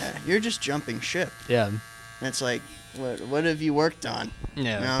your life. Yeah, you're just jumping ship. Yeah, And it's like, what have you worked on? yeah, You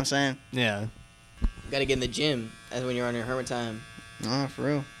know what I'm saying? yeah. You gotta get in the gym. That's when you're on your hermit time. No, for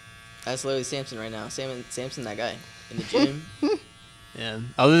real. That's literally Samson right now. Samson, that guy in the gym. Yeah.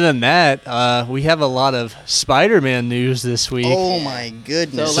 Other than that, we have a lot of Spider-Man news this week. Oh my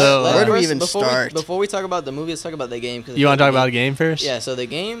goodness. So, where do we first, even before start? before we talk about the movie, let's talk about the game. You want to talk about a game first? Yeah. So the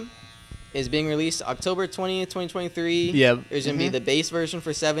game is being released October 20th, 2023. Yeah. There's gonna be the base version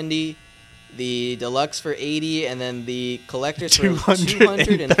for 70, the deluxe for 80, and then the collectors for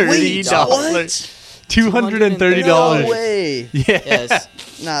 $230. Wait, what? $230. No way. Yeah. Yes.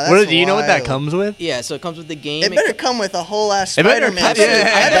 Nah, that's What do you know what that wild. comes with? Yeah. So it comes with the game. It better come with a whole ass It better Spider-Man come- suit.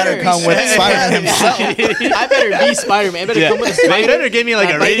 yeah, I it better better come with be Spider-Man himself. I better be Spider-Man. I better Yeah. come with a They spider. better give me like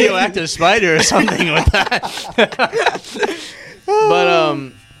My a bike- radioactive spider or something with that.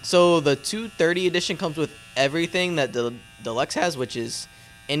 But so the 230 edition comes with everything that the deluxe has, which is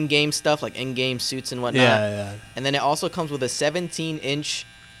in-game stuff like in-game suits and whatnot. yeah. And then it also comes with a 17-inch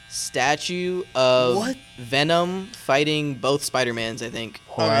statue of What? Venom fighting both Spider-Mans, I think.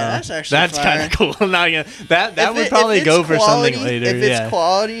 Okay, that's actually That's fire. kind of cool. Not gonna, that If would it- probably if go it's for quality- something later. If it's yeah.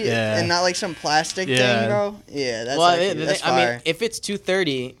 quality Yeah. and not like some plastic Yeah. thing, bro. Yeah, that's Well, actually, that's I fire. mean, if it's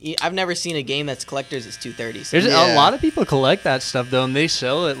 230, I've never seen a game that's collectors is 230. So There's Yeah. a lot of people collect that stuff though, and they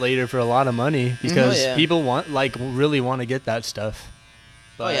sell it later for a lot of money because Oh, yeah. people really want to get that stuff.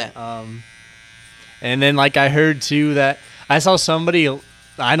 But, yeah. And then like I heard too that I saw somebody.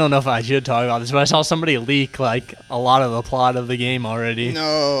 I don't know if I should talk about this, but I saw somebody leak like a lot of the plot of the game already. No.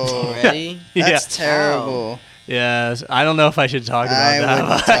 already. That's Yeah. terrible. Yeah, I don't know if I should talk about I that.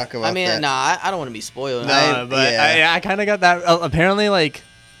 wouldn't talk about I mean, that. nah, I don't want to be spoiled. No. But yeah. I kind of got that. Apparently, like,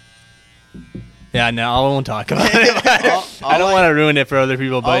 yeah, no, I won't talk about it. I don't want to ruin it for other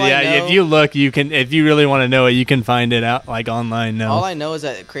people. But all I yeah, know- if you look, you can. If you really want to know it, you can find it out like online now. All I know is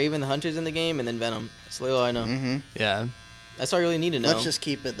that Kraven the Hunter's in the game and then Venom. That's literally all I know. Mm-hmm. Yeah, That's all I really need to know. Let's just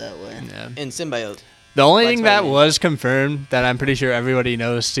keep it that way. yeah. And Symbiote. The only Like thing that Spider-Man. was confirmed that I'm pretty sure everybody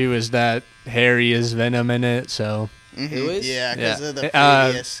knows too is that Harry is Venom in it. So Mhm. Who is? Yeah, yeah, because of the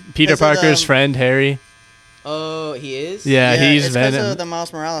previous. Peter 'cause of Parker's the- friend Harry. Oh, he is? Yeah, he's it's 'cause Venom. of the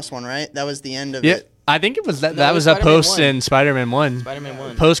Miles Morales one, right? That was the end of Yeah, it. I think it was that. No, That it was was a Spider-Man post 1. in Spider-Man 1. Spider-Man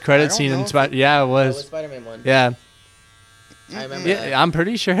 1. Post I credit don't scene know in if Spider. Yeah, it That was was. Spider-Man 1. Yeah, I remember yeah. that. I'm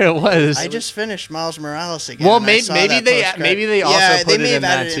pretty sure it was. I just finished Miles Morales again. Well, and I maybe saw maybe that they post-credit. maybe they also Yeah, put they it may in have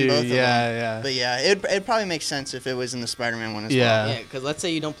that added it too. in both of them. Yeah, But yeah, it'd probably make sense if it was in the Spider-Man one as Yeah. Yeah, because let's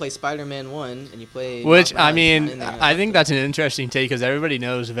say you don't play Spider-Man 1 and you play... Which Miles I mean, Morales, and then I think that's an interesting take because everybody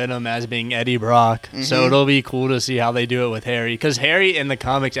knows Venom as being Eddie Brock, so Mhm. it'll be cool to see how they do it with Harry because Harry in the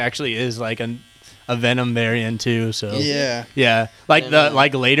comics actually is like a Venom variant too. So well. Yeah. yeah, like Yeah.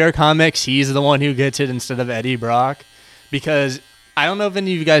 like later comics, he's the one who gets it instead of Eddie Brock because. I don't know if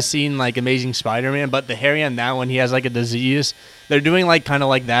any of you guys seen like Amazing Spider-Man, but the Harry on that one, he has like a disease. They're doing like kind of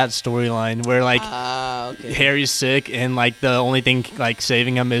like that storyline where like okay. Harry's sick and like the only thing like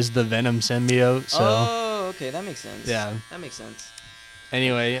saving him is the Venom symbiote. So Oh, okay, that makes sense. Yeah. That makes sense.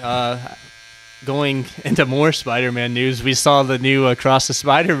 anyway, going into more Spider-Man news, we saw the new Across the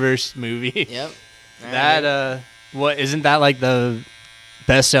Spider-Verse movie. Yep. That what isn't that like the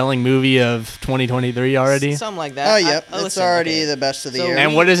best-selling movie of 2023 already. Something like that. Oh, yep. It's listen, already okay. the best of the So year.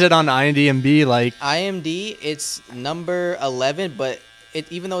 And what is it on IMDb? Like, IMD, it's number 11, but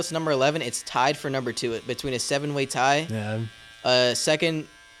even though it's number 11, it's tied for number 2 between a 7-way tie. yeah. Second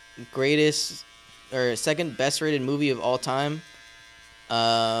best rated movie of all time.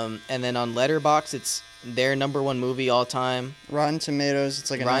 And then on Letterboxd, it's their number 1 movie all time. Rotten Tomatoes, it's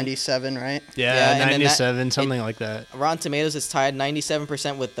like a 97, right? Yeah, and then 97, something like that. Rotten Tomatoes is tied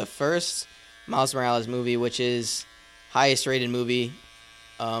 97% with the first Miles Morales movie, which is highest rated movie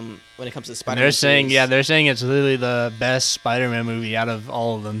when it comes to And Spider-Man. they're saying it's literally the best Spider-Man movie out of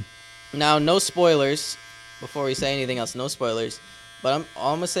all of them. Now, no spoilers. Before we say anything else, no spoilers. But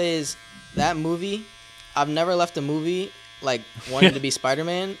all I'm gonna say is that movie. I've never left a movie like wanting to be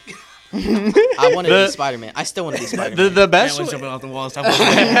Spider-Man. I wanted to be Spider-Man. I still want to be Spider-Man. The best Man was way, jumping off the walls.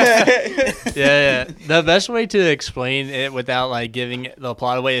 yeah. The best way to explain it without like giving the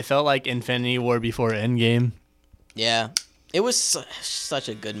plot away, it felt like Infinity War before Endgame. Yeah, it was such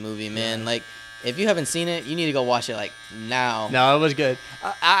a good movie, man. Like, if you haven't seen it, you need to go watch it like now. No, it was good.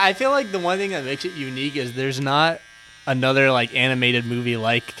 I feel like the one thing that makes it unique is there's not another like animated movie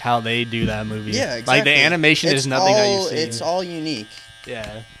like how they do that movie. Yeah, exactly. Like the animation is nothing that you've seen. It's all unique.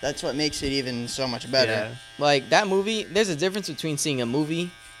 Yeah. That's what makes it even so much better. Yeah. Like, that movie, there's a difference between seeing a movie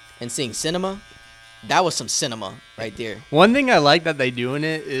and seeing cinema. That was some cinema right there. One thing I like that they do in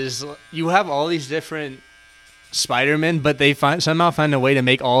it is you have all these different Spider-Men, but they somehow find a way to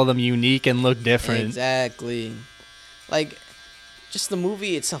make all of them unique and look different. Exactly. Like, just the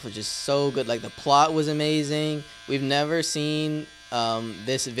movie itself was just so good. Like, the plot was amazing. We've never seen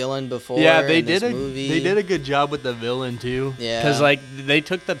this villain before. Yeah, they in did this movie. They did a good job with the villain too. Yeah. Because like they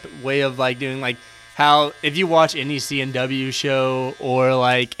took the way of like doing like how if you watch any CNW show or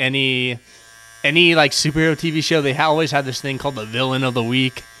like any like superhero TV show, they always have this thing called the villain of the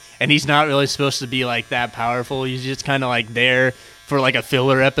week, and he's not really supposed to be like that powerful. He's just kind of like there for like a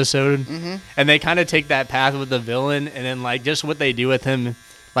filler episode, and they kind of take that path with the villain, and then like just what they do with him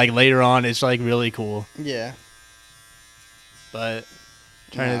like later on, it's like really cool. Yeah. But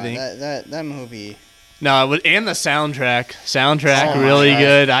trying to think. That movie. No, it was, and the soundtrack. Oh my Really gosh.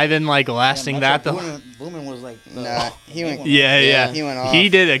 good. I've been like lasting that. Boomin was like, Nah, he went. Yeah. He went off. He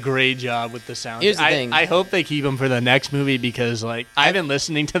did a great job with the sound. Here's the thing. I hope they keep him for the next movie because like I've been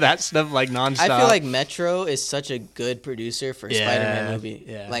listening to that stuff like nonstop. I feel like Metro is such a good producer for a Yeah, Spider-Man movie.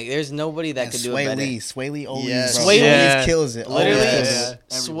 yeah. Like, there's nobody that and could do it better. Sway Lee always, Yes. bro. Sway Lee- Always kills it. Literally, Always Yeah.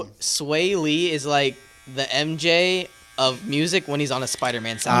 kills it. Sway Lee is like the MJ of music when he's on a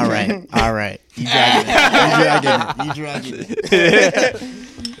Spider-Man soundtrack. All right. You dragging it.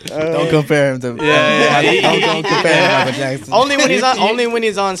 Don't compare him to. Yeah. Don't compare him to Michael Jackson. only when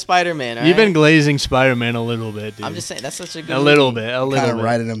he's on Spider-Man. All You've right? been glazing Spider-Man a little bit, dude. I'm just saying that's such a good. a little movie. bit, a Kind little of bit.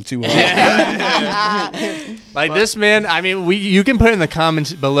 riding him too hard. Like this man, I mean, you can put in the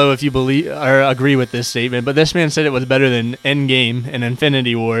comments below if you believe or agree with this statement, but this man said it was better than Endgame and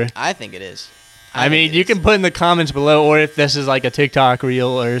Infinity War. I think it is. I mean, you can put in the comments below, or if this is like a TikTok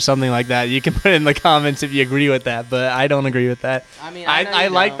reel or something like that, you can put in the comments if you agree with that. But I don't agree with that. I mean, I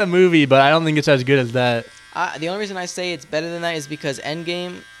like the movie, but I don't think it's as good as that. The only reason I say it's better than that is because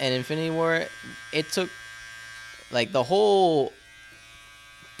Endgame and Infinity War, it took, like, the whole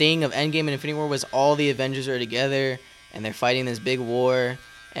thing of Endgame and Infinity War was all the Avengers are together and they're fighting this big war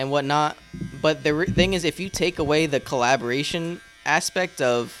and whatnot. But the thing is, if you take away the collaboration aspect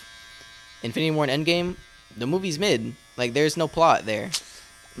of Infinity War and Endgame, the movie's mid. Like, there's no plot there.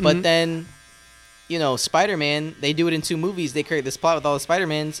 But then, you know, Spider-Man, they do it in 2 movies. They create this plot with all the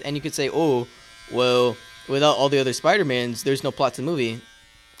Spider-Mans, and you could say, oh, well, without all the other Spider-Mans, there's no plot to the movie.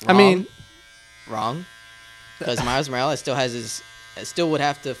 I mean, Wrong. Because Miles Morales still would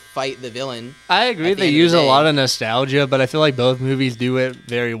have to fight the villain. I agree. At the They end of use the a day. lot of nostalgia, but I feel like both movies do it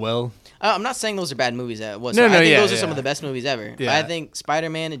very well. I'm not saying those are bad movies. I think yeah, those are some yeah. of the best movies ever. But Yeah. I think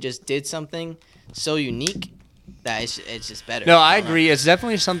Spider-Man, it just did something so unique that it's just better. No, I don't know. agree. It's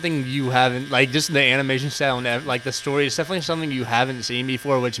definitely something you haven't, like, just the animation style and like the story. It's definitely something you haven't seen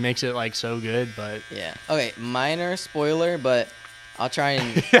before, which makes it like so good. But Yeah. Okay. Minor spoiler, but I'll try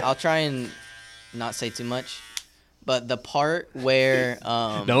and not say too much. But the part where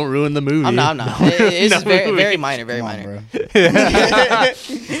don't ruin the movie. I'm not. It's the very movie. very minor, very Come on, minor. bro.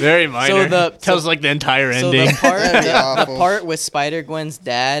 Very minor. So tells like the entire So ending. That'd be the awful. part with Spider-Gwen's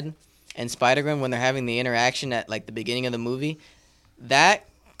dad and Spider-Gwen when they're having the interaction at like the beginning of the movie, that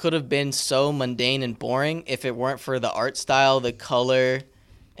could have been so mundane and boring if it weren't for the art style, the color,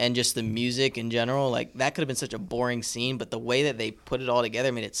 and just the music in general, like that could have been such a boring scene, but the way that they put it all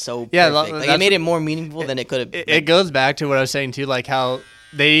together made it so perfect. Like it made it more meaningful than it could have. It goes back to what I was saying too, like how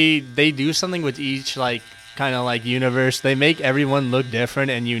they do something with each like kind of like universe. They make everyone look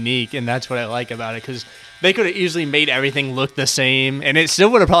different and unique, and that's what I like about it, because they could have easily made everything look the same, and it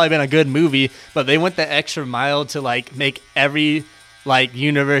still would have probably been a good movie, but they went the extra mile to like make every like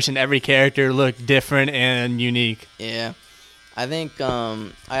universe and every character look different and unique. Yeah. I think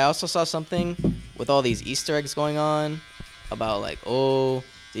I also saw something with all these Easter eggs going on about like, oh,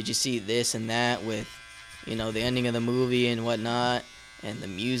 did you see this and that with, you know, the ending of the movie and whatnot and the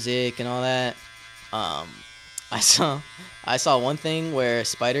music and all that. I saw one thing where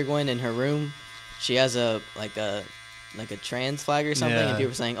Spider-Gwen in her room, she has a trans flag or something, and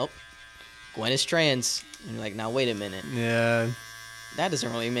people were saying, oh, Gwen is trans. And you're like, now wait a minute. Yeah. That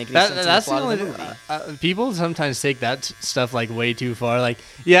doesn't really make any sense in the plot of the movie. People sometimes take that stuff like way too far. Like,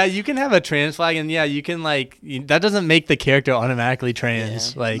 yeah, you can have a trans flag, and yeah, you can like that doesn't make the character automatically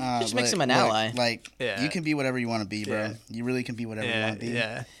trans. Yeah. Like, just makes him an ally. Like, you can be whatever you want to be, bro. Yeah. You really can be whatever you want to be.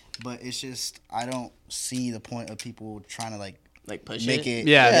 Yeah. But it's just I don't see the point of people trying to like push make it.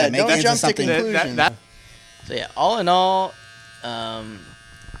 Make don't it jump into to conclusions. So yeah, all in all,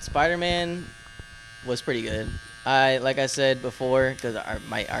 Spider-Man was pretty good. Like I said before, because our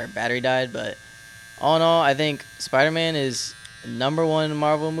battery died, but all in all, I think Spider-Man is number one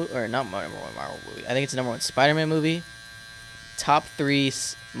Marvel movie, or not number one Marvel movie. I think it's the number one Spider-Man movie, top 3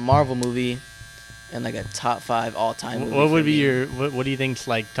 Marvel movie, and like a top 5 all-time movie. What would be your what do you think's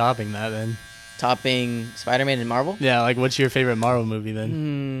like topping that then? Topping Spider-Man and Marvel? Yeah, like what's your favorite Marvel movie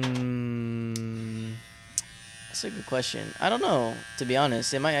then? That's a good question. I don't know, to be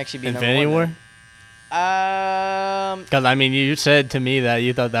honest. It might actually be Infinity number 1. War? Because I mean, you said to me that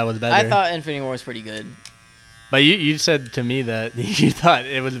you thought that was better. I thought Infinity War was pretty good. But you said to me that you thought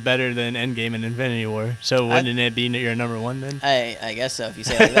it was better than Endgame and Infinity War. So wouldn't it be your number 1 then? I guess so. If you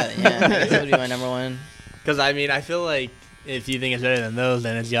say it like that, yeah, I guess it would be my number 1. Because I mean, I feel like if you think it's better than those,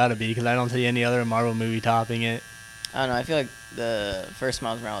 then it's got to be. Because I don't see any other Marvel movie topping it. I don't know. I feel like the first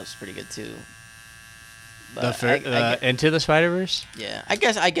Miles Morales was pretty good too. But Into the Spider-Verse? Yeah, I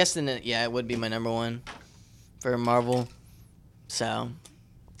guess then it would be my number 1 for Marvel. So,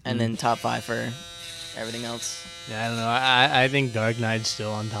 and then top 5 for everything else. Yeah, I don't know. I think Dark Knight's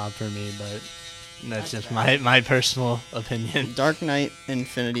still on top for me, but that's just my personal opinion. Dark Knight,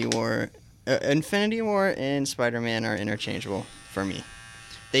 Infinity War and Spider-Man are interchangeable for me.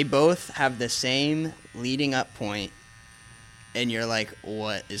 They both have the same leading up point. And you're like,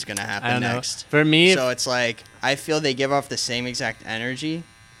 what is going to happen next? For me... So it's like, I feel they give off the same exact energy.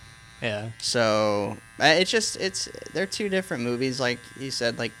 Yeah. So, they're 2 different movies, like you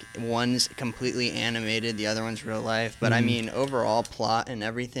said. Like, one's completely animated, the other one's real life. But, I mean, overall plot and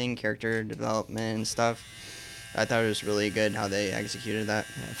everything, character development and stuff, I thought it was really good how they executed that.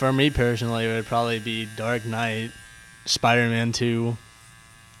 For me personally, it would probably be Dark Knight, Spider-Man 2...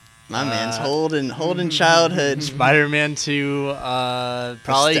 My man's holding childhood. Spider-Man 2,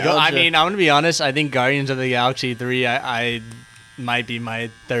 probably go. I mean, I'm gonna be honest. I think Guardians of the Galaxy 3, I might be my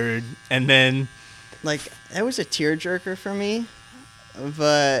 3rd, and then like that was a tearjerker for me,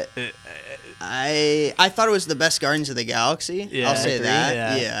 but I thought it was the best Guardians of the Galaxy. Yeah, I'll say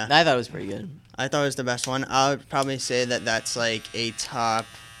that. Yeah, I thought it was pretty good. I thought it was the best one. I would probably say that's like a top.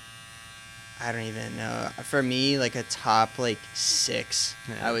 I don't even know. For me, like a top 6,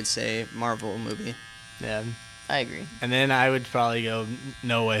 I would say Marvel movie. Yeah, I agree. And then I would probably go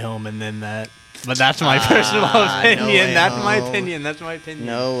No Way Home, and then that. But that's my personal opinion. That's my opinion. That's my opinion.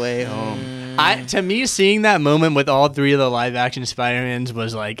 No Way Home. To me, seeing that moment with all 3 of the live-action Spider-Mans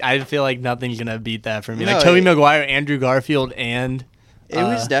was like, I feel like nothing's gonna beat that for me. Like Tobey Maguire, Andrew Garfield, and it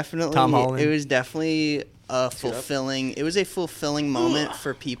was definitely Tom Holland. It was definitely a fulfilling. It was a fulfilling moment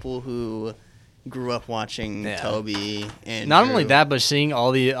for people who grew up watching Toby and not only that, but seeing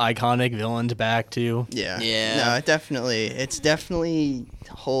all the iconic villains back too. Yeah. No, it's definitely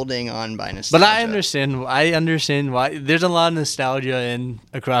holding on by nostalgia. But I understand why. There's a lot of nostalgia in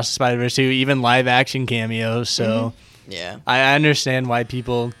Across the Spider-Verse too, even live action cameos. So yeah, I understand why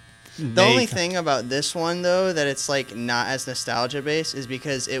people. The only thing about this one though that it's like not as nostalgia based is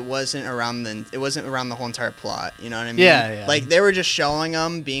because it wasn't around the whole entire plot. You know what I mean? Yeah. Like they were just showing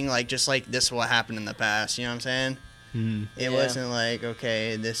them being like just like this is what happened in the past. You know what I'm saying? It wasn't like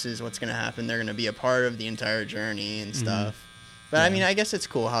okay, this is what's gonna happen. They're gonna be a part of the entire journey and stuff. But I mean, I guess it's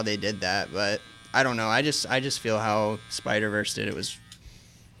cool how they did that. But I don't know. I just feel how Spider-Verse did it was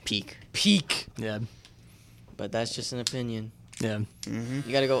peak. Yeah. But that's just an opinion. Yeah.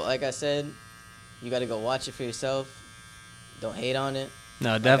 You gotta go. Like I said, you gotta go watch it for yourself. Don't hate on it.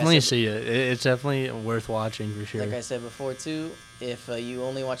 No, definitely see it. It's definitely worth watching for sure. Like I said before too, if you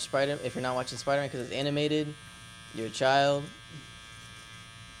only watch if you're not watching Spider-Man because it's animated, you're a child,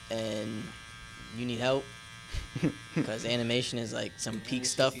 and you need help. Because animation is like some peak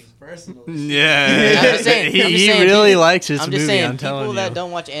stuff. Yeah, I'm just saying, he really likes his I'm just movie. saying, I'm telling people you. that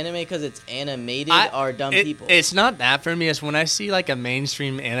don't watch anime because it's animated are dumb people. It's not that for me. It's when I see like a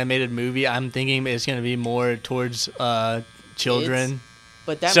mainstream animated movie, I'm thinking it's going to be more towards children.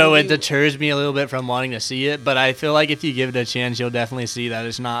 But that so movie, it deters me a little bit from wanting to see it. But I feel like if you give it a chance, you'll definitely see that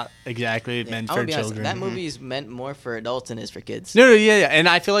it's not exactly meant I'm for gonna be honest, children. that movie is meant more for adults than it is for kids. No, yeah. And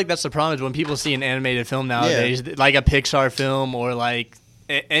I feel like that's the problem is when people see an animated film nowadays, like a Pixar film or like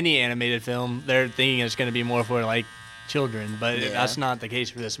any animated film, they're thinking it's going to be more for like children. But that's not the case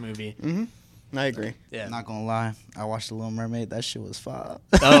for this movie. Mm-hmm. I agree. Yeah. Not gonna lie, I watched The Little Mermaid. That shit was fire.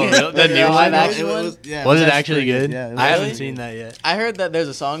 Oh, really? The new live one? action one? Was it actually good? Yeah, it was I haven't really seen good. that yet. I heard that there's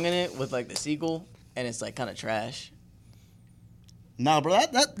a song in it with like the seagull, and it's like kind of trash. Nah, bro,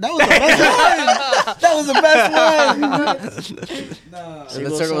 that was the best one. That was the best one. Nah, So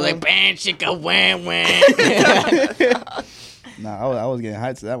the circle was like, bam, chicka, wham, wham. nah, I was getting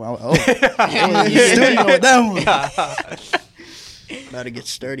hyped to that one. I was in the studio with that one. About to get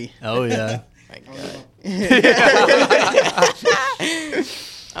sturdy. Oh, yeah. My God.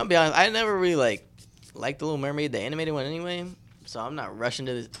 I'll be honest, I never really liked The Little Mermaid, the animated one anyway. So I'm not rushing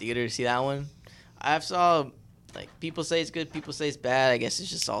to the theater to see that one. I've saw like people say it's good, people say it's bad. I guess it's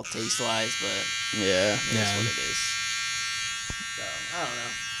just all taste wise, but Yeah. it is what it is. So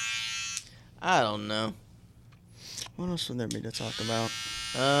I don't know. What else would there be to talk about?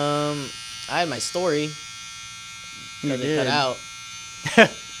 I had my story You that they did. cut out.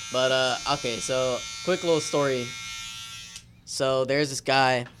 But okay, so quick little story. So there's this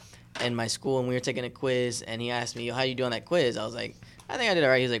guy in my school, and we were taking a quiz, and he asked me, "How you doing on that quiz?" I was like, "I think I did all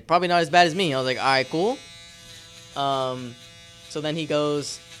right." He was like, "Probably not as bad as me." I was like, "All right, cool." So then he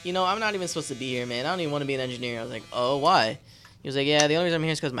goes, "I'm not even supposed to be here, man. I don't even want to be an engineer." I was like, "Oh, why?" He was like, "Yeah, the only reason I'm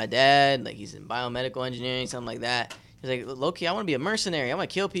here is because my dad, like, he's in biomedical engineering, something like that." He was like, "Low-key, I want to be a mercenary. I want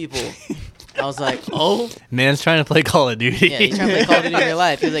to kill people." I was like, "Oh." Man's trying to play Call of Duty. Yeah, he's trying to play Call of Duty in real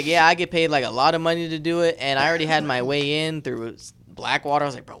life. He was like, "Yeah, I get paid like a lot of money to do it, and I already had my way in through Blackwater." I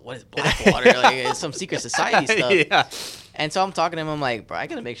was like, "Bro, what is Blackwater?" Like, it's some secret society stuff. Yeah. And so I'm talking to him. I'm like, "Bro, I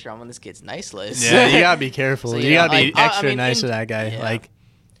gotta make sure I'm on this kid's nice list." Yeah, you gotta be careful. So, you gotta be like, I extra mean, nice to that guy. yeah. Like,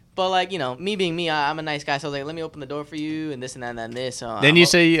 But like, me being me, I'm a nice guy. So I was like, "Let me open the door for you," and this and that and that and this. So, then you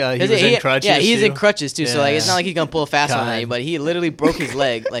say he was in crutches. Yeah, he's in too? crutches too. So like, it's Yeah. not like he's gonna pull a fast one God. on you, but he literally broke his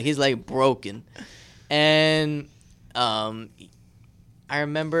leg. Like his leg broken. And I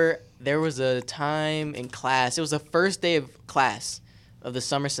remember there was a time in class. It was the first day of class of the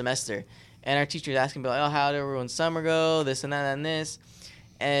summer semester, and our teacher was asking me like, "Oh, how did everyone's summer go? This and that and this,"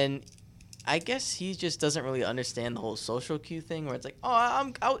 and I guess he just doesn't really understand the whole social cue thing where it's like,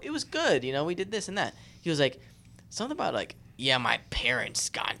 it was good, we did this and that. He was like, something about like, yeah, my parents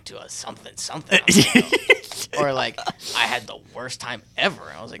got into a something. I was like, or like, I had the worst time ever.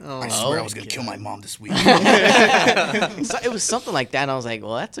 And I was like, I swear I was gonna kill my mom this week. So it was something like that. And I was like,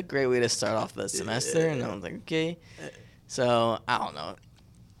 well, that's a great way to start off the semester. And I was like, okay. So I don't know.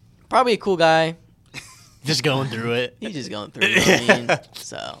 Probably a cool guy. Just going through it. He's just going through it. I mean,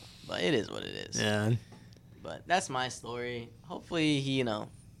 so. But it is what it is. Yeah. But that's my story. Hopefully he,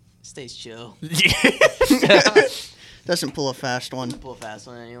 stays chill. Doesn't pull a fast one. Pull fast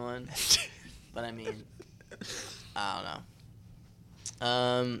on anyone. But I mean, I don't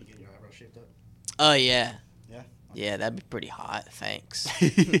know. Oh yeah. Yeah? Yeah, that'd be pretty hot. Thanks.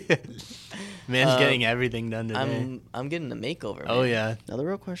 Man's getting everything done today. I'm getting a makeover. Oh man. yeah. Now the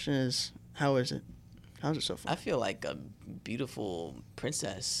real question is, how is it? How's it so far? I feel like a beautiful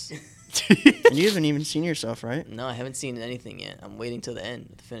princess. And you haven't even seen yourself, right? No, I haven't seen anything yet. I'm waiting till the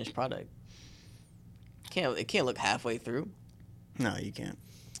end, the finished product. It can't look halfway through. No, you can't.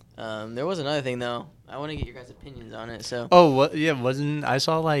 There was another thing though. I want to get your guys' opinions on it. So Oh, what? Yeah, wasn't I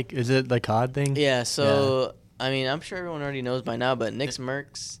saw like? Is it the COD thing? yeah, so I mean, I'm sure everyone already knows by now, but Nick's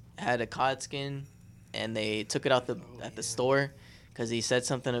Mercs had a COD skin, and they took it out at the store because he said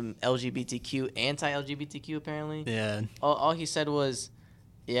something of LGBTQ, anti-LGBTQ apparently. Yeah. All he said was,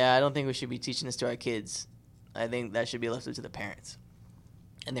 "Yeah, I don't think we should be teaching this to our kids. I think that should be left up to the parents."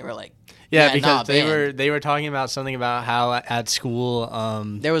 And they were like, Yeah, because nah, they were talking about something about how at school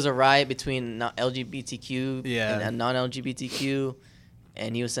there was a riot between LGBTQ Yeah. and non-LGBTQ,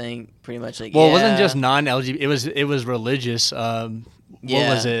 and he was saying pretty much like, well, yeah. it wasn't just non-LGBT. It was religious. What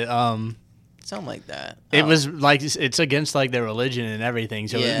Yeah. was it? something like that. It was like it's against like their religion and everything,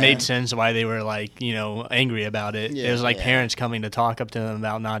 so Yeah. it made sense why they were like angry about it. Yeah. It was like Yeah. parents coming to talk up to them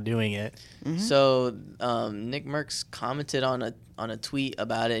about not doing it. So Nick Merckx commented on a tweet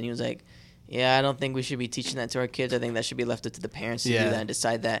about it, and he was like, "Yeah, I don't think we should be teaching that to our kids. I think that should be left up to the parents to do Yeah. that and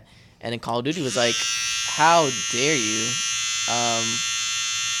decide that." And then Call of Duty was like, "How dare you?"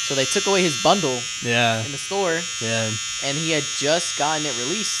 So they took away his bundle Yeah, in the store, yeah. and he had just gotten it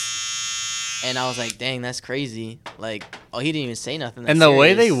released. And I was like, "Dang, that's crazy!" Like, he didn't even say nothing. And the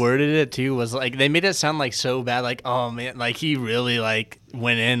way they worded it too was like they made it sound like so bad, like oh man, like he really like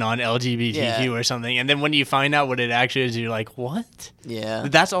went in on LGBTQ Yeah. or something. And then when you find out what it actually is, you're like, what? yeah,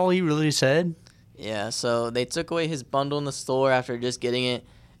 That's all he really said? yeah. So they took away his bundle in the store after just getting it,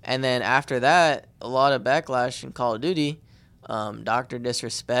 and then after that, a lot of backlash in Call of Duty. Dr.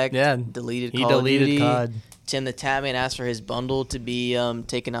 Disrespect deleted He Call of deleted Duty. COD. Tim the Tatman asked for his bundle to be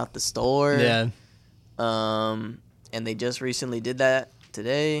taken out the store. Yeah. And they just recently did that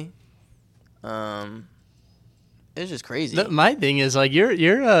today. It's just crazy. My thing is like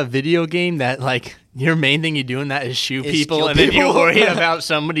you're a video game that like your main thing you do in that is shoot Is people, kill and then you're people. worried about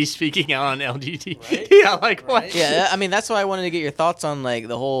somebody speaking out on LGBT. Right? Yeah, like what? Yeah, I mean that's why I wanted to get your thoughts on like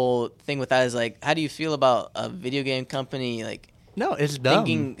the whole thing with that. Is like, how do you feel about a video game company like No, it's dumb.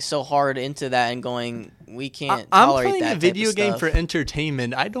 thinking so hard into that and going, we can't I'm tolerate playing that a video type of game stuff. for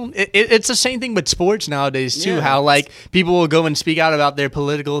entertainment. I don't. It's the same thing with sports nowadays too. Yeah. How like people will go and speak out about their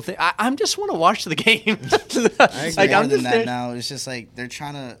political thing. I'm just want to watch the game. It's like more I'm than just that there. now. It's just like they're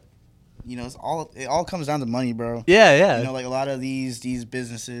trying to, it all comes down to money, bro. Yeah, yeah. You know, like a lot of these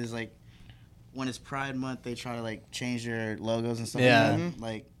businesses, like when it's Pride Month, they try to like change their logos and stuff. Yeah. Like that.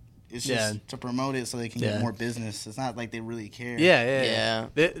 Like it's just Yeah. to promote it so they can Yeah. get more business. It's not like they really care. Yeah, yeah,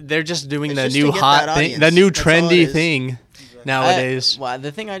 Yeah. They're just doing It's the just new to get hot that thing, audience. the new That's all it trendy is. thing nowadays. Well,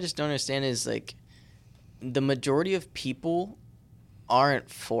 the thing I just don't understand is like the majority of people aren't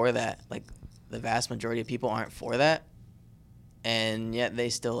for that. Like the vast majority of people aren't for that, and yet they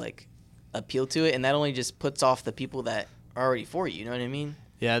still like appeal to it, and that only just puts off the people that are already for you. You know what I mean?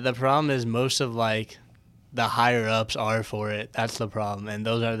 Yeah, the problem is most of like the higher ups are for it. That's the problem, and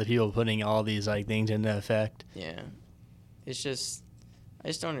those are the people putting all these like things into effect. Yeah. It's just I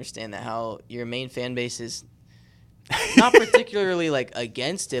just don't understand that how your main fan base is not particularly like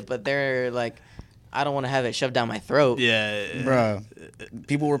against it, but they're like, I don't want to have it shoved down my throat. Yeah, Bro,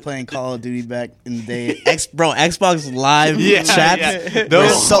 people were playing Call of Duty back in the day. Xbox Live Yeah, chats yeah. were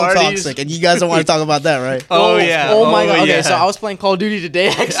Those so parties- toxic, and you guys don't want to talk about that, right? Oh, yeah. Oh my Oh, god. Okay, yeah. so I was playing Call of Duty today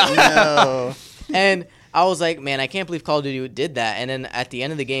actually. No. And I was like, man, I can't believe Call of Duty did that. And then at the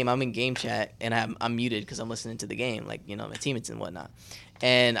end of the game, I'm in game chat and I'm muted because I'm listening to the game, like, you know, my teammates and whatnot.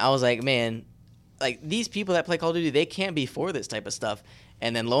 And I was like, man, like these people that play Call of Duty, they can't be for this type of stuff.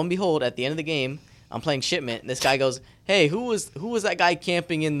 And then lo and behold, at the end of the game, I'm playing shipment. And this guy goes, "Hey, who was that guy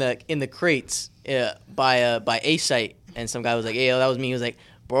camping in the crates by A site?" And some guy was like, "Hey, that was me." He was like,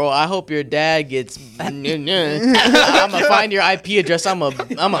 "Bro, I hope your dad gets. I'm gonna find your IP address. I'm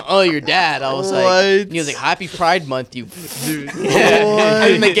gonna your dad." I was like, What? he was like, "Happy Pride Month, you." Yeah.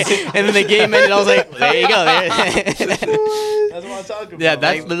 And then the game ended. I was like, "There you go." That's what I'm talking about. Yeah,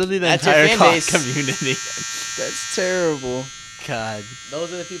 that's Like, literally the that's your entire fan COD base. community. That's terrible. God.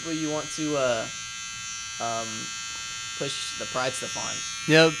 Those are the people you want to push the pride stuff on.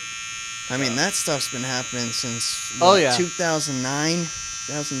 Yep. I mean, that stuff's been happening since Oh, yeah. 2009,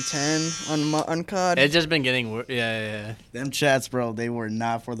 2010 on COD. It's just been getting worse. Yeah. Them chats, bro, they were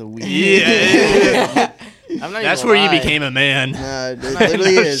not for the weak. Yeah. I'm not That's even where gonna you lie. became a man. It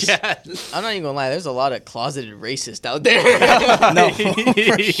literally is. I'm not even gonna lie. There's a lot of closeted racists out there. No,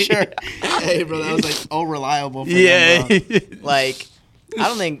 for sure. Hey, bro, that was like reliable for Yeah. them, bro. Like, I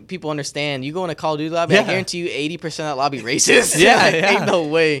don't think people understand. You go in a Call of Duty lobby, Yeah. I guarantee you 80% of that lobby racist. Yeah, Like, yeah. Ain't no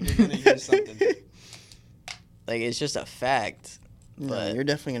way. You're gonna hear something. Like, it's just a fact. No, But you're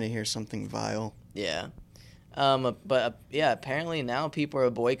definitely gonna hear something vile. yeah. But yeah, apparently now people are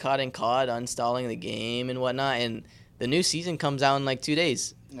boycotting COD, uninstalling the game and whatnot, and the new season comes out in like 2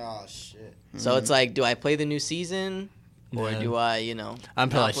 days. Oh shit. So it's like, do I play the new season or Yeah. do I, I'm not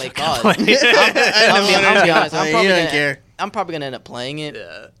probably play still gonna COD? play it. I'll be honest. You don't care. I'm probably gonna end up playing it,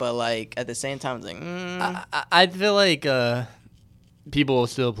 Yeah. but like at the same time, it's like, I feel like people will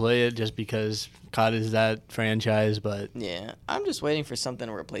still play it just because COD is that franchise, but yeah. I'm just waiting for something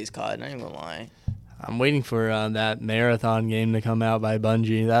to replace COD. Not even gonna lie. I'm waiting for that marathon game to come out by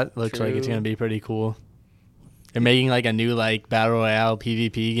Bungie. That looks like it's True. gonna be pretty cool. They're making like a new like battle royale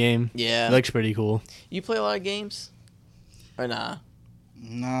PvP game. Yeah. It looks pretty cool. You play a lot of games, or nah?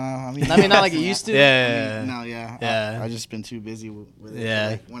 No, I mean, not like it used to. Yeah. No, yeah. Yeah. I just been too busy with it. Yeah.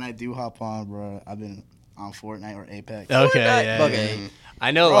 Like, when I do hop on, bro, I've been on Fortnite or Apex. Okay, Fortnite. yeah. Okay. Yeah. I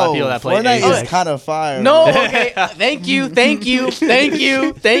know a lot of people that play Fortnite Apex. is kind of fire. No, bro. okay. Thank you.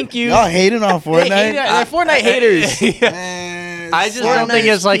 Y'all hating on Fortnite? They're Fortnite haters. Man, I just don't think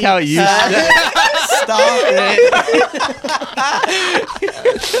it's like how it used to. Stop it.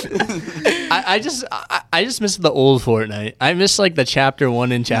 I just miss the old Fortnite. I miss like the chapter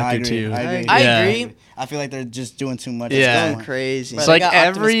 1 and chapter 2. I agree. I Yeah. agree. I feel like they're just doing too much. Yeah. It's Going crazy. Bro, It's they like got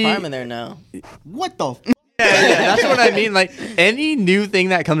every- Optimus Prime in there now. What the? Yeah, that's what I mean. Like any new thing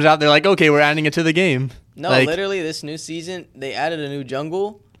that comes out, they're like, okay, we're adding it to the game. No, Like- literally, this new season they added a new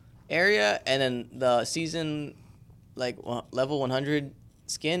jungle area, and then the season level 100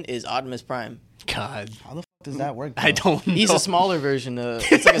 skin is Optimus Prime. God, How the fuck does that work? I bro? don't know. He's a smaller version of.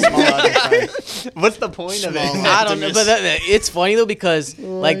 It's like a smaller Optimus Prime. What's the point of it? I don't know, but it's funny though because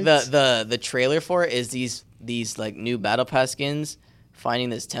like the trailer for it is these like new battle pass skins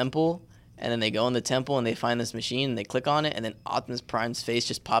finding this temple. And then they go in the temple and they find this machine and they click on it and then Optimus Prime's face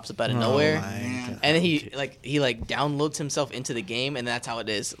just pops up out of nowhere. God. And then he downloads himself into the game and that's how it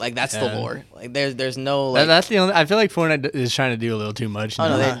is. Like that's the Yeah. lore. Like there's no like That's the only. I feel like Fortnite is trying to do a little too much. Oh,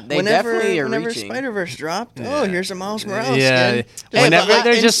 no, now. they definitely are whenever reaching. Spider-Verse dropped, oh, here's a Miles Morales Yeah. skin. Whenever but I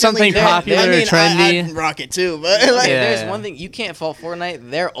there's just instantly- something popular or trendy. I'd rock it too, but like, Hey, Yeah. there's one thing you can't fault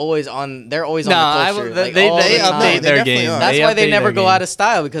Fortnite. They're always on No, the culture. they like, all they the time. update They their definitely game. are. That's why they update never their go game. out of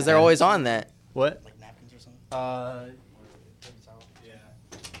style because they're always on that. What? Like napkins or something?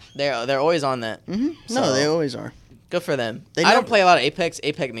 They're always on that. no, So- they always are. Good for them. They I don't never- play a lot of Apex.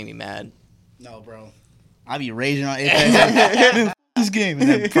 Apex made me mad. No, bro. I be raging on Apex. Like, man, f- this game, and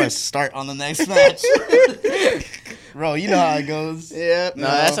then press start on the next match. Bro, you know how it goes. Yep. No,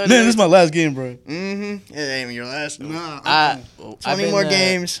 that's what Man, it this is. is my last game, bro. Mm-hmm. It ain't even your last. No. Nah. 20 more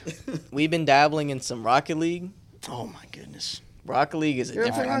games. We've been dabbling in some Rocket League. Oh my goodness. Rocket League is a You're a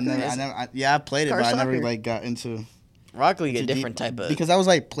different. I played it, Car but I never soccer. like got into Rocket League a too different deep, type of. because I was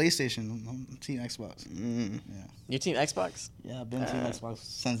like PlayStation, I'm Team Xbox. Your team Xbox. Yeah, I've been Team Xbox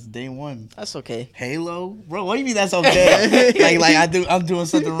since day one. That's okay. Halo, bro. What do you mean that's okay? I'm doing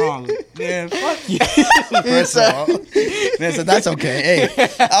something wrong. Man, fuck you. First of all, man, so that's okay. Hey,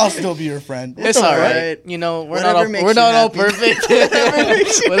 I'll still be your friend. It's all right. You know, Whatever makes we're you not all happy.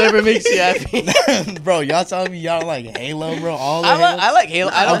 perfect. Whatever makes you happy. Bro, y'all telling me y'all like Halo, bro? All the I like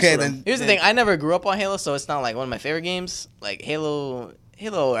Halo. I don't, Okay, then- Here's the thing. I never grew up on Halo, so it's not like one of my favorite games. Like Halo,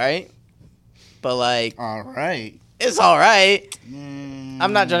 right? But like, All right. it's all right. Mm,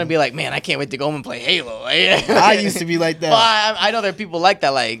 I'm not trying to be like, man, I can't wait to go home and play Halo. I used to be like that. Well, I know there are people like that.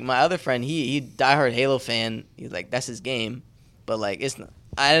 Like my other friend, he diehard Halo fan. He's like, that's his game. But like, it's not.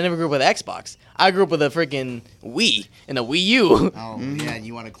 I never grew up with an Xbox. I grew up with a freaking Wii and a Wii U. Oh yeah,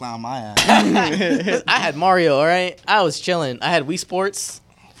 you want to clown my ass? I had Mario. All right, I was chilling. I had Wii Sports.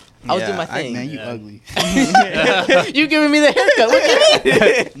 I was doing my thing. Man, you ugly. You giving me the haircut? What you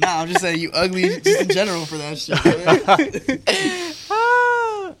mean? Nah, I'm just saying you ugly just in general for that shit.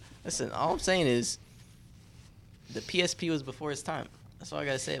 Ah. Listen, all I'm saying is the PSP was before its time. That's all I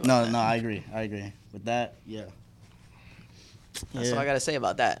gotta say about that. No, I agree. With that, yeah. That's all I gotta say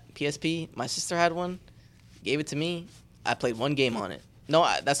about that. PSP, my sister had one, gave it to me. I played one game on it. No,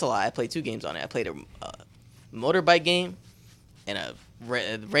 that's a lie. I played 2 games on it. I played a motorbike game and a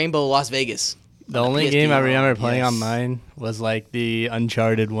Rainbow Las Vegas. The on only PSP. game I remember playing on Yes. mine was like the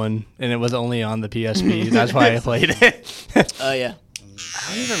Uncharted one, and it was only on the PSP. That's why I played it. Oh yeah.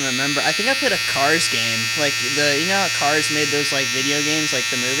 I don't even remember. I think I played a Cars game. Like you know how Cars made those like video games, like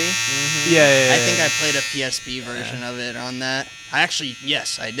the movie. yeah, I think I played a PSP version of it on that. I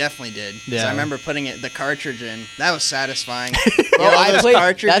definitely did. 'Cause Yeah. I remember putting the cartridge in. That was satisfying. Bro, I played.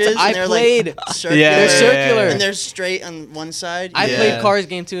 I played. Circular, Yeah, They're circular. and they're straight on one side. I Yeah. played Cars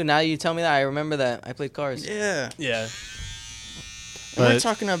game too. Now you tell me that, I remember that. I played Cars. Yeah. yeah. And we're But-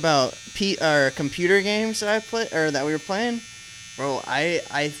 talking about computer games that I play or that we were playing. Bro,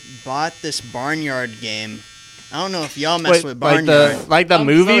 I bought this Barnyard game. I don't know if y'all mess Wait, with like Barnyard. the I'm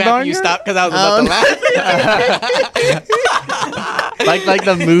movie so happy Barnyard? you stopped because I was about to laugh. like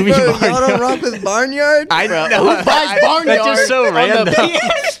the movie Bro, Barnyard. y'all don't rock with Barnyard? I Bro, know. who buys Barnyard That's just so on the random.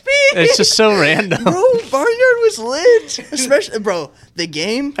 PSP? It's just so random. Bro, Barnyard was lit. Especially, bro, the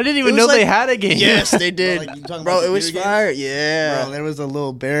game. I didn't it even was know they like- had a game. Yes, they did. Bro, like, you talking bro, about it was computer fire. Yeah. Bro, there was a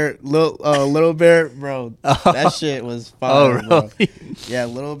little bear, bro. That shit was fire, Oh, bro. really? Yeah,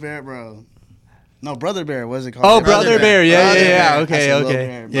 little bear, bro. No, brother bear. What is it called? Oh, Brother Brother Bear. Bear. Yeah, Brother yeah, yeah. Bear. Okay, That's a little okay.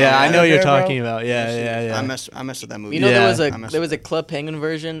 bear, bro. Yeah, I know Brother you're Bear, bro? talking about. Yeah, yeah, yeah. I messed with that movie. You know Yeah. there was a Club Penguin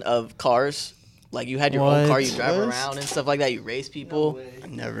version of Cars. Like you had your own car, you What? drive What? around and stuff like that. You race people. I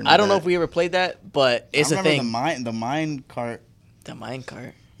never. Knew I don't know that. if we ever played that, but it's I a remember thing. The mine cart. The mine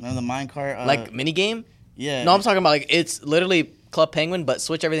cart, Remember the mine cart? like mini game. yeah. No, I'm talking about like it's literally Club Penguin, but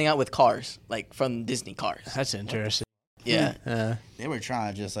switch everything out with cars, like from Disney cars. That's interesting. Yeah, They were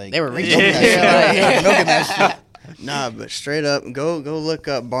trying to just like. they were milking rich. that shit. Milking that shit. Nah, but straight up, go look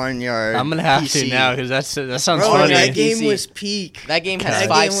up Barnyard. I'm gonna have PC. to now because that sounds Bro, funny. that game PC. was peak. That game has That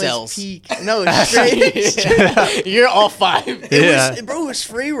 5 game was cells. peak. No, straight. You're all 5. Yeah. It was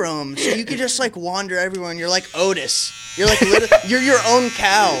free roam, so you could just like wander everywhere. And you're like Otis. You're like you're your own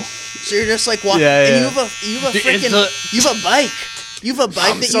cow. So you're just like walking. Yeah, And yeah. you have a Dude, it's freaking you have a bike. You have a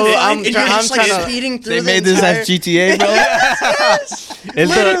bike that so- you I'm and you're try- just I'm like trying to- speeding through They the made this entire. as GTA, bro.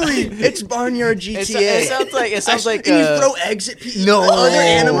 Literally, it's Barnyard GTA. It sounds like and you throw eggs at people. No, other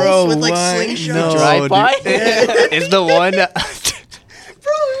animals bro, with like what? slingshots. No. drive by. dude. It's the one.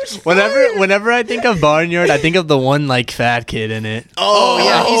 Whenever I think of Barnyard, I think of the one like fat kid in it. Oh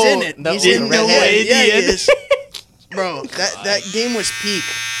yeah, he's in it. No, He's he's in a the redhead. way. Yeah, he Idiot. is. Bro, that game was peak.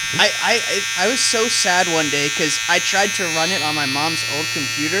 I was so sad one day because I tried to run it on my mom's old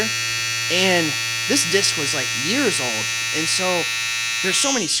computer, and this disc was like years old, and so there's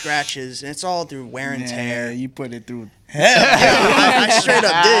so many scratches, and it's all through wear and tear. Yeah, you put it through. I straight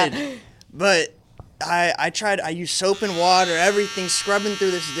up did, but I tried. I used soap and water, everything, scrubbing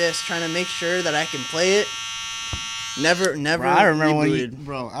through this disc, trying to make sure that I can play it. Never. Bro, I remember when you, rebooted.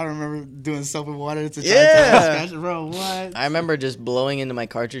 bro. I remember doing soap and water to try Yeah. to scratch it, bro. What? I remember just blowing into my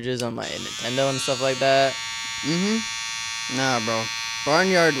cartridges on my Nintendo and stuff like that. Nah, bro.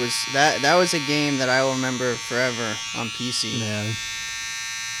 Barnyard was that was a game that I will remember forever on PC. Yeah,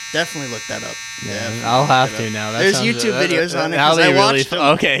 Definitely look that up. Definitely I'll look have that to up. now. There's YouTube videos on it How 'cause they I really watched them.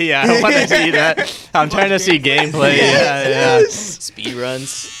 Okay, yeah, I want to see that. I'm trying to see gameplay. Yeah, Speed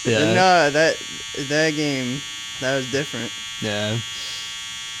runs. yeah, But yeah. no, that game that was different. Yeah.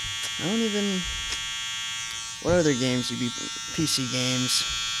 I don't even. What other games would be PC games?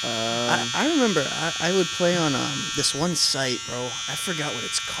 I remember I would play on this one site, bro. I forgot what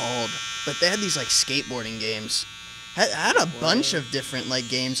it's called, but they had these like skateboarding games. Had a bunch of different like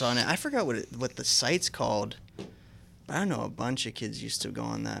games on it. I forgot what the site's called. But I know a bunch of kids used to go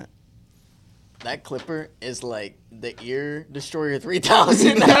on that. That clipper is like the Ear Destroyer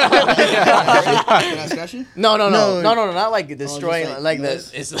 3000. Can I scratch you? No, No. not like destroying, like like the.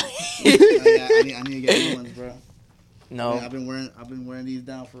 this? It's like. Oh, yeah, I need to get new ones, bro. No. I've been wearing these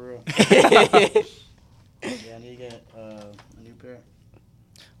down for real. Yeah, I need to get a new pair.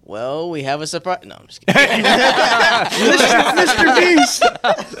 Well, we have a surprise. No, I'm just kidding. Mr. Beast.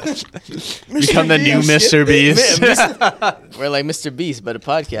 Become the new Mr. Beast. We're like Mr. Beast, but a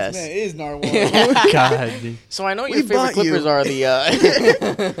podcast. Man, it is Narwhal. God, dude. So I know We your favorite bought you. clippers are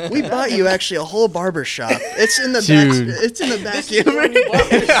the. We bought you actually a whole barber shop. It's in the Dude. back. It's in the back.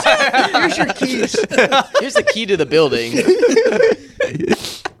 Here's your keys. Here's the key to the building.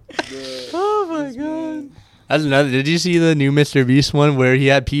 Oh my god. That's another. Did you see the new Mr. Beast one where he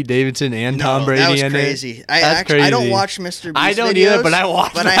had Pete Davidson and Tom Brady that was in crazy. it? I don't crazy. watch Mr. Beast I don't videos, either, but I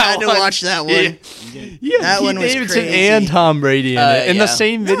watched. But I that had to one. watch that one. Yeah, That Pete one was Davidson crazy. and Tom Brady in it in yeah. the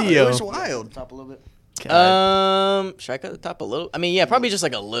same No, video. it was wild. Top a little bit. Should I cut the top a little? I mean, yeah, probably just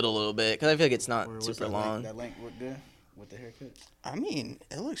like a little bit, because I feel like it's not What's super that long. That length look good with the haircut. I mean,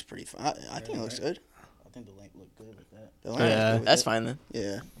 it looks pretty fun. I think it looks good. I think the length looked good with that. The line is Yeah. good with That's it. fine then. Yeah.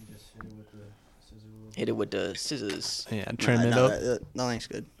 You just hit it with the scissors. Hit it with the scissors. Yeah, trim Nah, it nah, up. The length's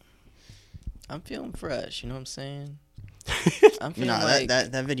good. I'm feeling fresh. You know what I'm saying? I'm feeling Nah, like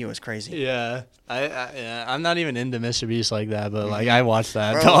that video was crazy. Yeah, I'm not even into Mr. Beast like that, but like I watched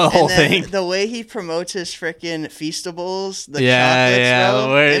that Bro, the whole and then thing. the way he promotes his freaking Feastables, the Yeah, chocolates, yeah, bro,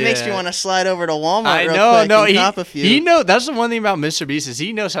 where- it makes me yeah. want to slide over to Walmart I real know, quick no, and cop a few. he know. That's the one thing about Mr. Beast is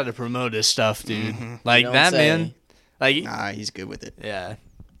he knows how to promote his stuff, dude. Like You don't that say. man, like Nah, he's good with it. yeah.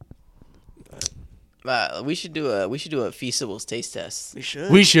 we should do a Feastables taste test. We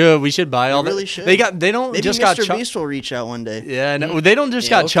should. We should buy all really the. should. They don't Maybe just Mr. got. Beast will reach out one day. Yeah, no, they don't just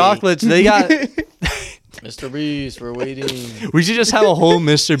Yeah, got okay. chocolates. They got. Mr. Beast, we're waiting. We should just have a whole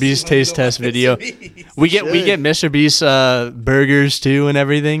Mr. Beast taste test video. We get Mr. Beast burgers too and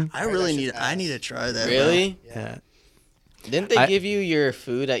everything. I need to try that. Really? Yeah. Didn't they I- give you your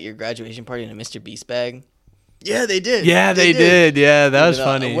food at your graduation party in a Mr. Beast bag? Bro. Yeah, they did. Yeah, they did. Yeah, that was Even,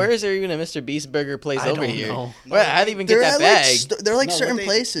 funny. Where is there even a Mr. Beast burger place I over don't here? know. Where, how do you even get They're that at bag? they're like No, certain what they-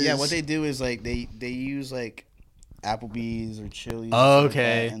 places. Yeah, what they do is like they use like Applebee's or Chili's. Oh, or something like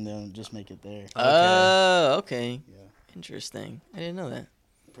okay. that, and then just make it there. Oh, okay. Yeah. Interesting. I didn't know that.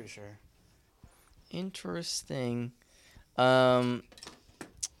 Pretty sure. Interesting.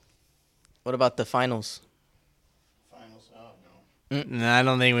 What about the finals? Finals. Oh no. Nah, I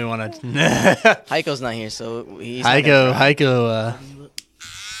don't think we want to. Heiko's not here, so he's not gonna Heiko.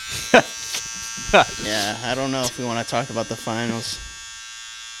 Yeah, I don't know if we want to talk about the finals.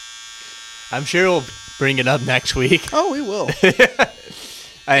 I'm sure we'll bring it up next week. Oh, we will.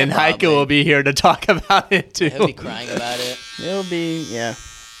 And Yeah, Heiko will be here to talk about it too. He'll be crying about it. It'll be, yeah.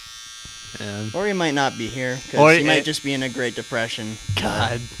 Yeah. Or he might not be here Or because he might it- just be in a Great Depression.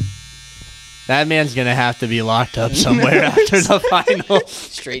 God. That man's going to have to be locked up somewhere after the final.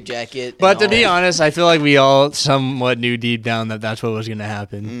 Straight jacket. But and to be all. honest, I feel like we all somewhat knew deep down that that's what was going to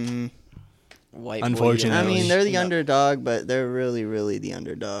happen. Hmm White boy Unfortunately. I mean, universe. they're the underdog, but they're really, really the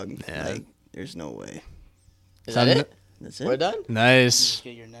underdog. Yeah. Like, there's no way. Is that it? That's We're it. done. Nice.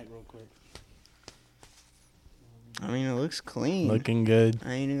 Get your neck real quick. I mean, it looks clean. Looking good.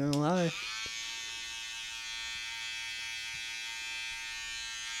 I ain't even gonna lie.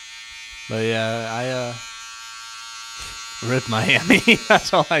 But yeah, I rip Miami.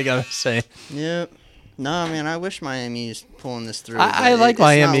 That's all I got to say. Yep. No, man, I wish Miami's pulling this through. I but like it's not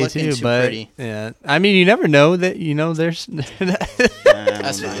Miami looking too, but pretty. yeah. I mean, you never know that, there's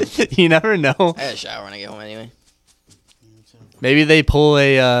That's fine. you never know. I got a shower when I get home anyway. Maybe they pull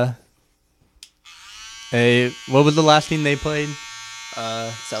a what was the last team they played?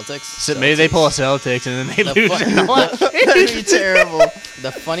 Celtics. Maybe they pull a Celtics and then they The lose fu- in the last That'd be terrible.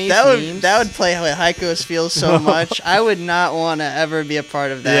 The funniest memes. That would play how Heiko's feels so much. I would not want to ever be a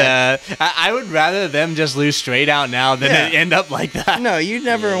part of that. Yeah, I would rather them just lose straight out now than Yeah. it end up like that. No, you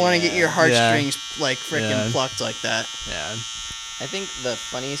never want to get your Yeah. heartstrings like freaking Yeah. plucked like that. Yeah. I think the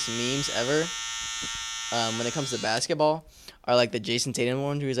funniest memes ever, when it comes to basketball, are like the Jason Tatum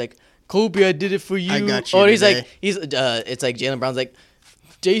ones where he's like, "Kobe, I did it for you." I got you Or he's today. like, it's like Jaylen Brown's like,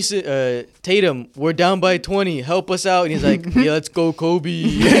 "Jason, Tatum, we're down by 20. Help us out." And he's like, "Yeah, let's go, Kobe."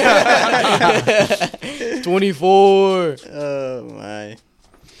 24. Oh my.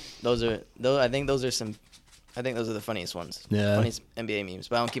 Those. I think those are the funniest ones. Yeah. Funniest NBA memes,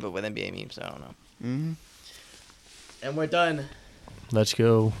 but I don't keep up with NBA memes, so I don't know. Mm-hmm. And we're done. Let's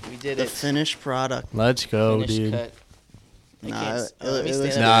go. We did The it. finished product. Let's go, Finished dude. cut. I Nah, can't it- let me it stand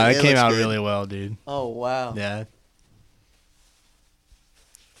looks- up. Nah, It it came looks out good. really well, dude. Oh wow. Yeah.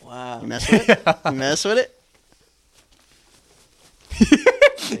 Wow. You mess with it? You mess with it?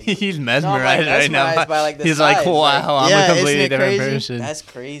 He's No, mesmerized I'm, like, right now. mesmerized by, like, the He's like, size, wow, like- I'm Yeah, a isn't completely it different crazy? person. That's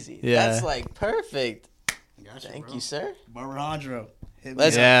crazy. Yeah. That's like perfect. Gotcha, Thank bro. you, sir. Barbarandro. Hit me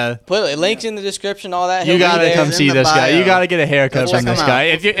Let's up. Yeah. put links in the description, all that. You He'll be gotta there. come in see the this guy. bio. You gotta get a haircut Go from check this him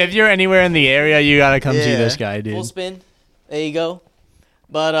guy. out. If you're anywhere in the area, you gotta come see Yeah. this guy, Full dude. spin. There you go.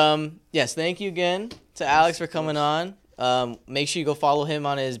 But yes, thank you again to Alex for coming on. Make sure you go follow him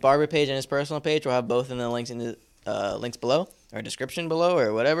on his barber page and his personal page. We'll have both in the links links below or description below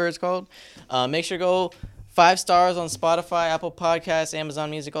or whatever it's called. Make sure to go 5 stars on Spotify, Apple Podcasts, Amazon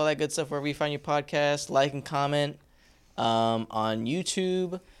Music, all that good stuff wherever you find your podcast. Like and comment on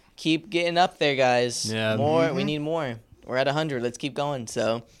YouTube. Keep getting up there, guys. Yeah. More. We need more. We're at 100. Let's keep going.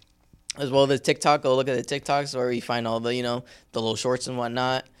 So, as well as TikTok, go look at the TikToks where you find all the the little shorts and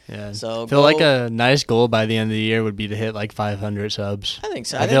whatnot. Yeah. So I feel like go- a nice goal by the end of the year would be to hit like 500 subs. I think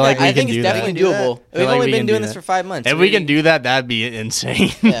so. I feel like we I can think it's do that. definitely Do that. doable. Feel We've like only we been can doing do this that. for 5 months. If we can do that, that'd be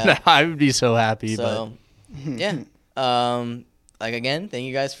insane. Yeah. I would be so happy. So, yeah. Like again, thank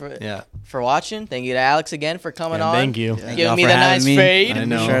you guys But yeah. for watching. Thank you to Alex again for coming Yeah, on. thank you. Thank Giving y'all me for the having nice me. fade. I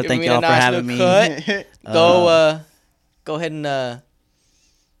know. Sure, Giving thank me the y'all for nice having little me. cut. Go ahead and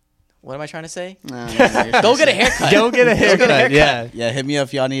what am I trying to say? Go get a haircut. Go get a haircut. haircut. Yeah. Yeah, hit me up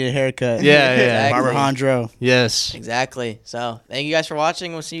if y'all need a haircut. Yeah. Exactly. Barbarandro. Yes. Exactly. So, thank you guys for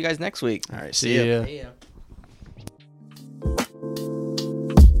watching. We'll see you guys next week. All right, See ya. See ya.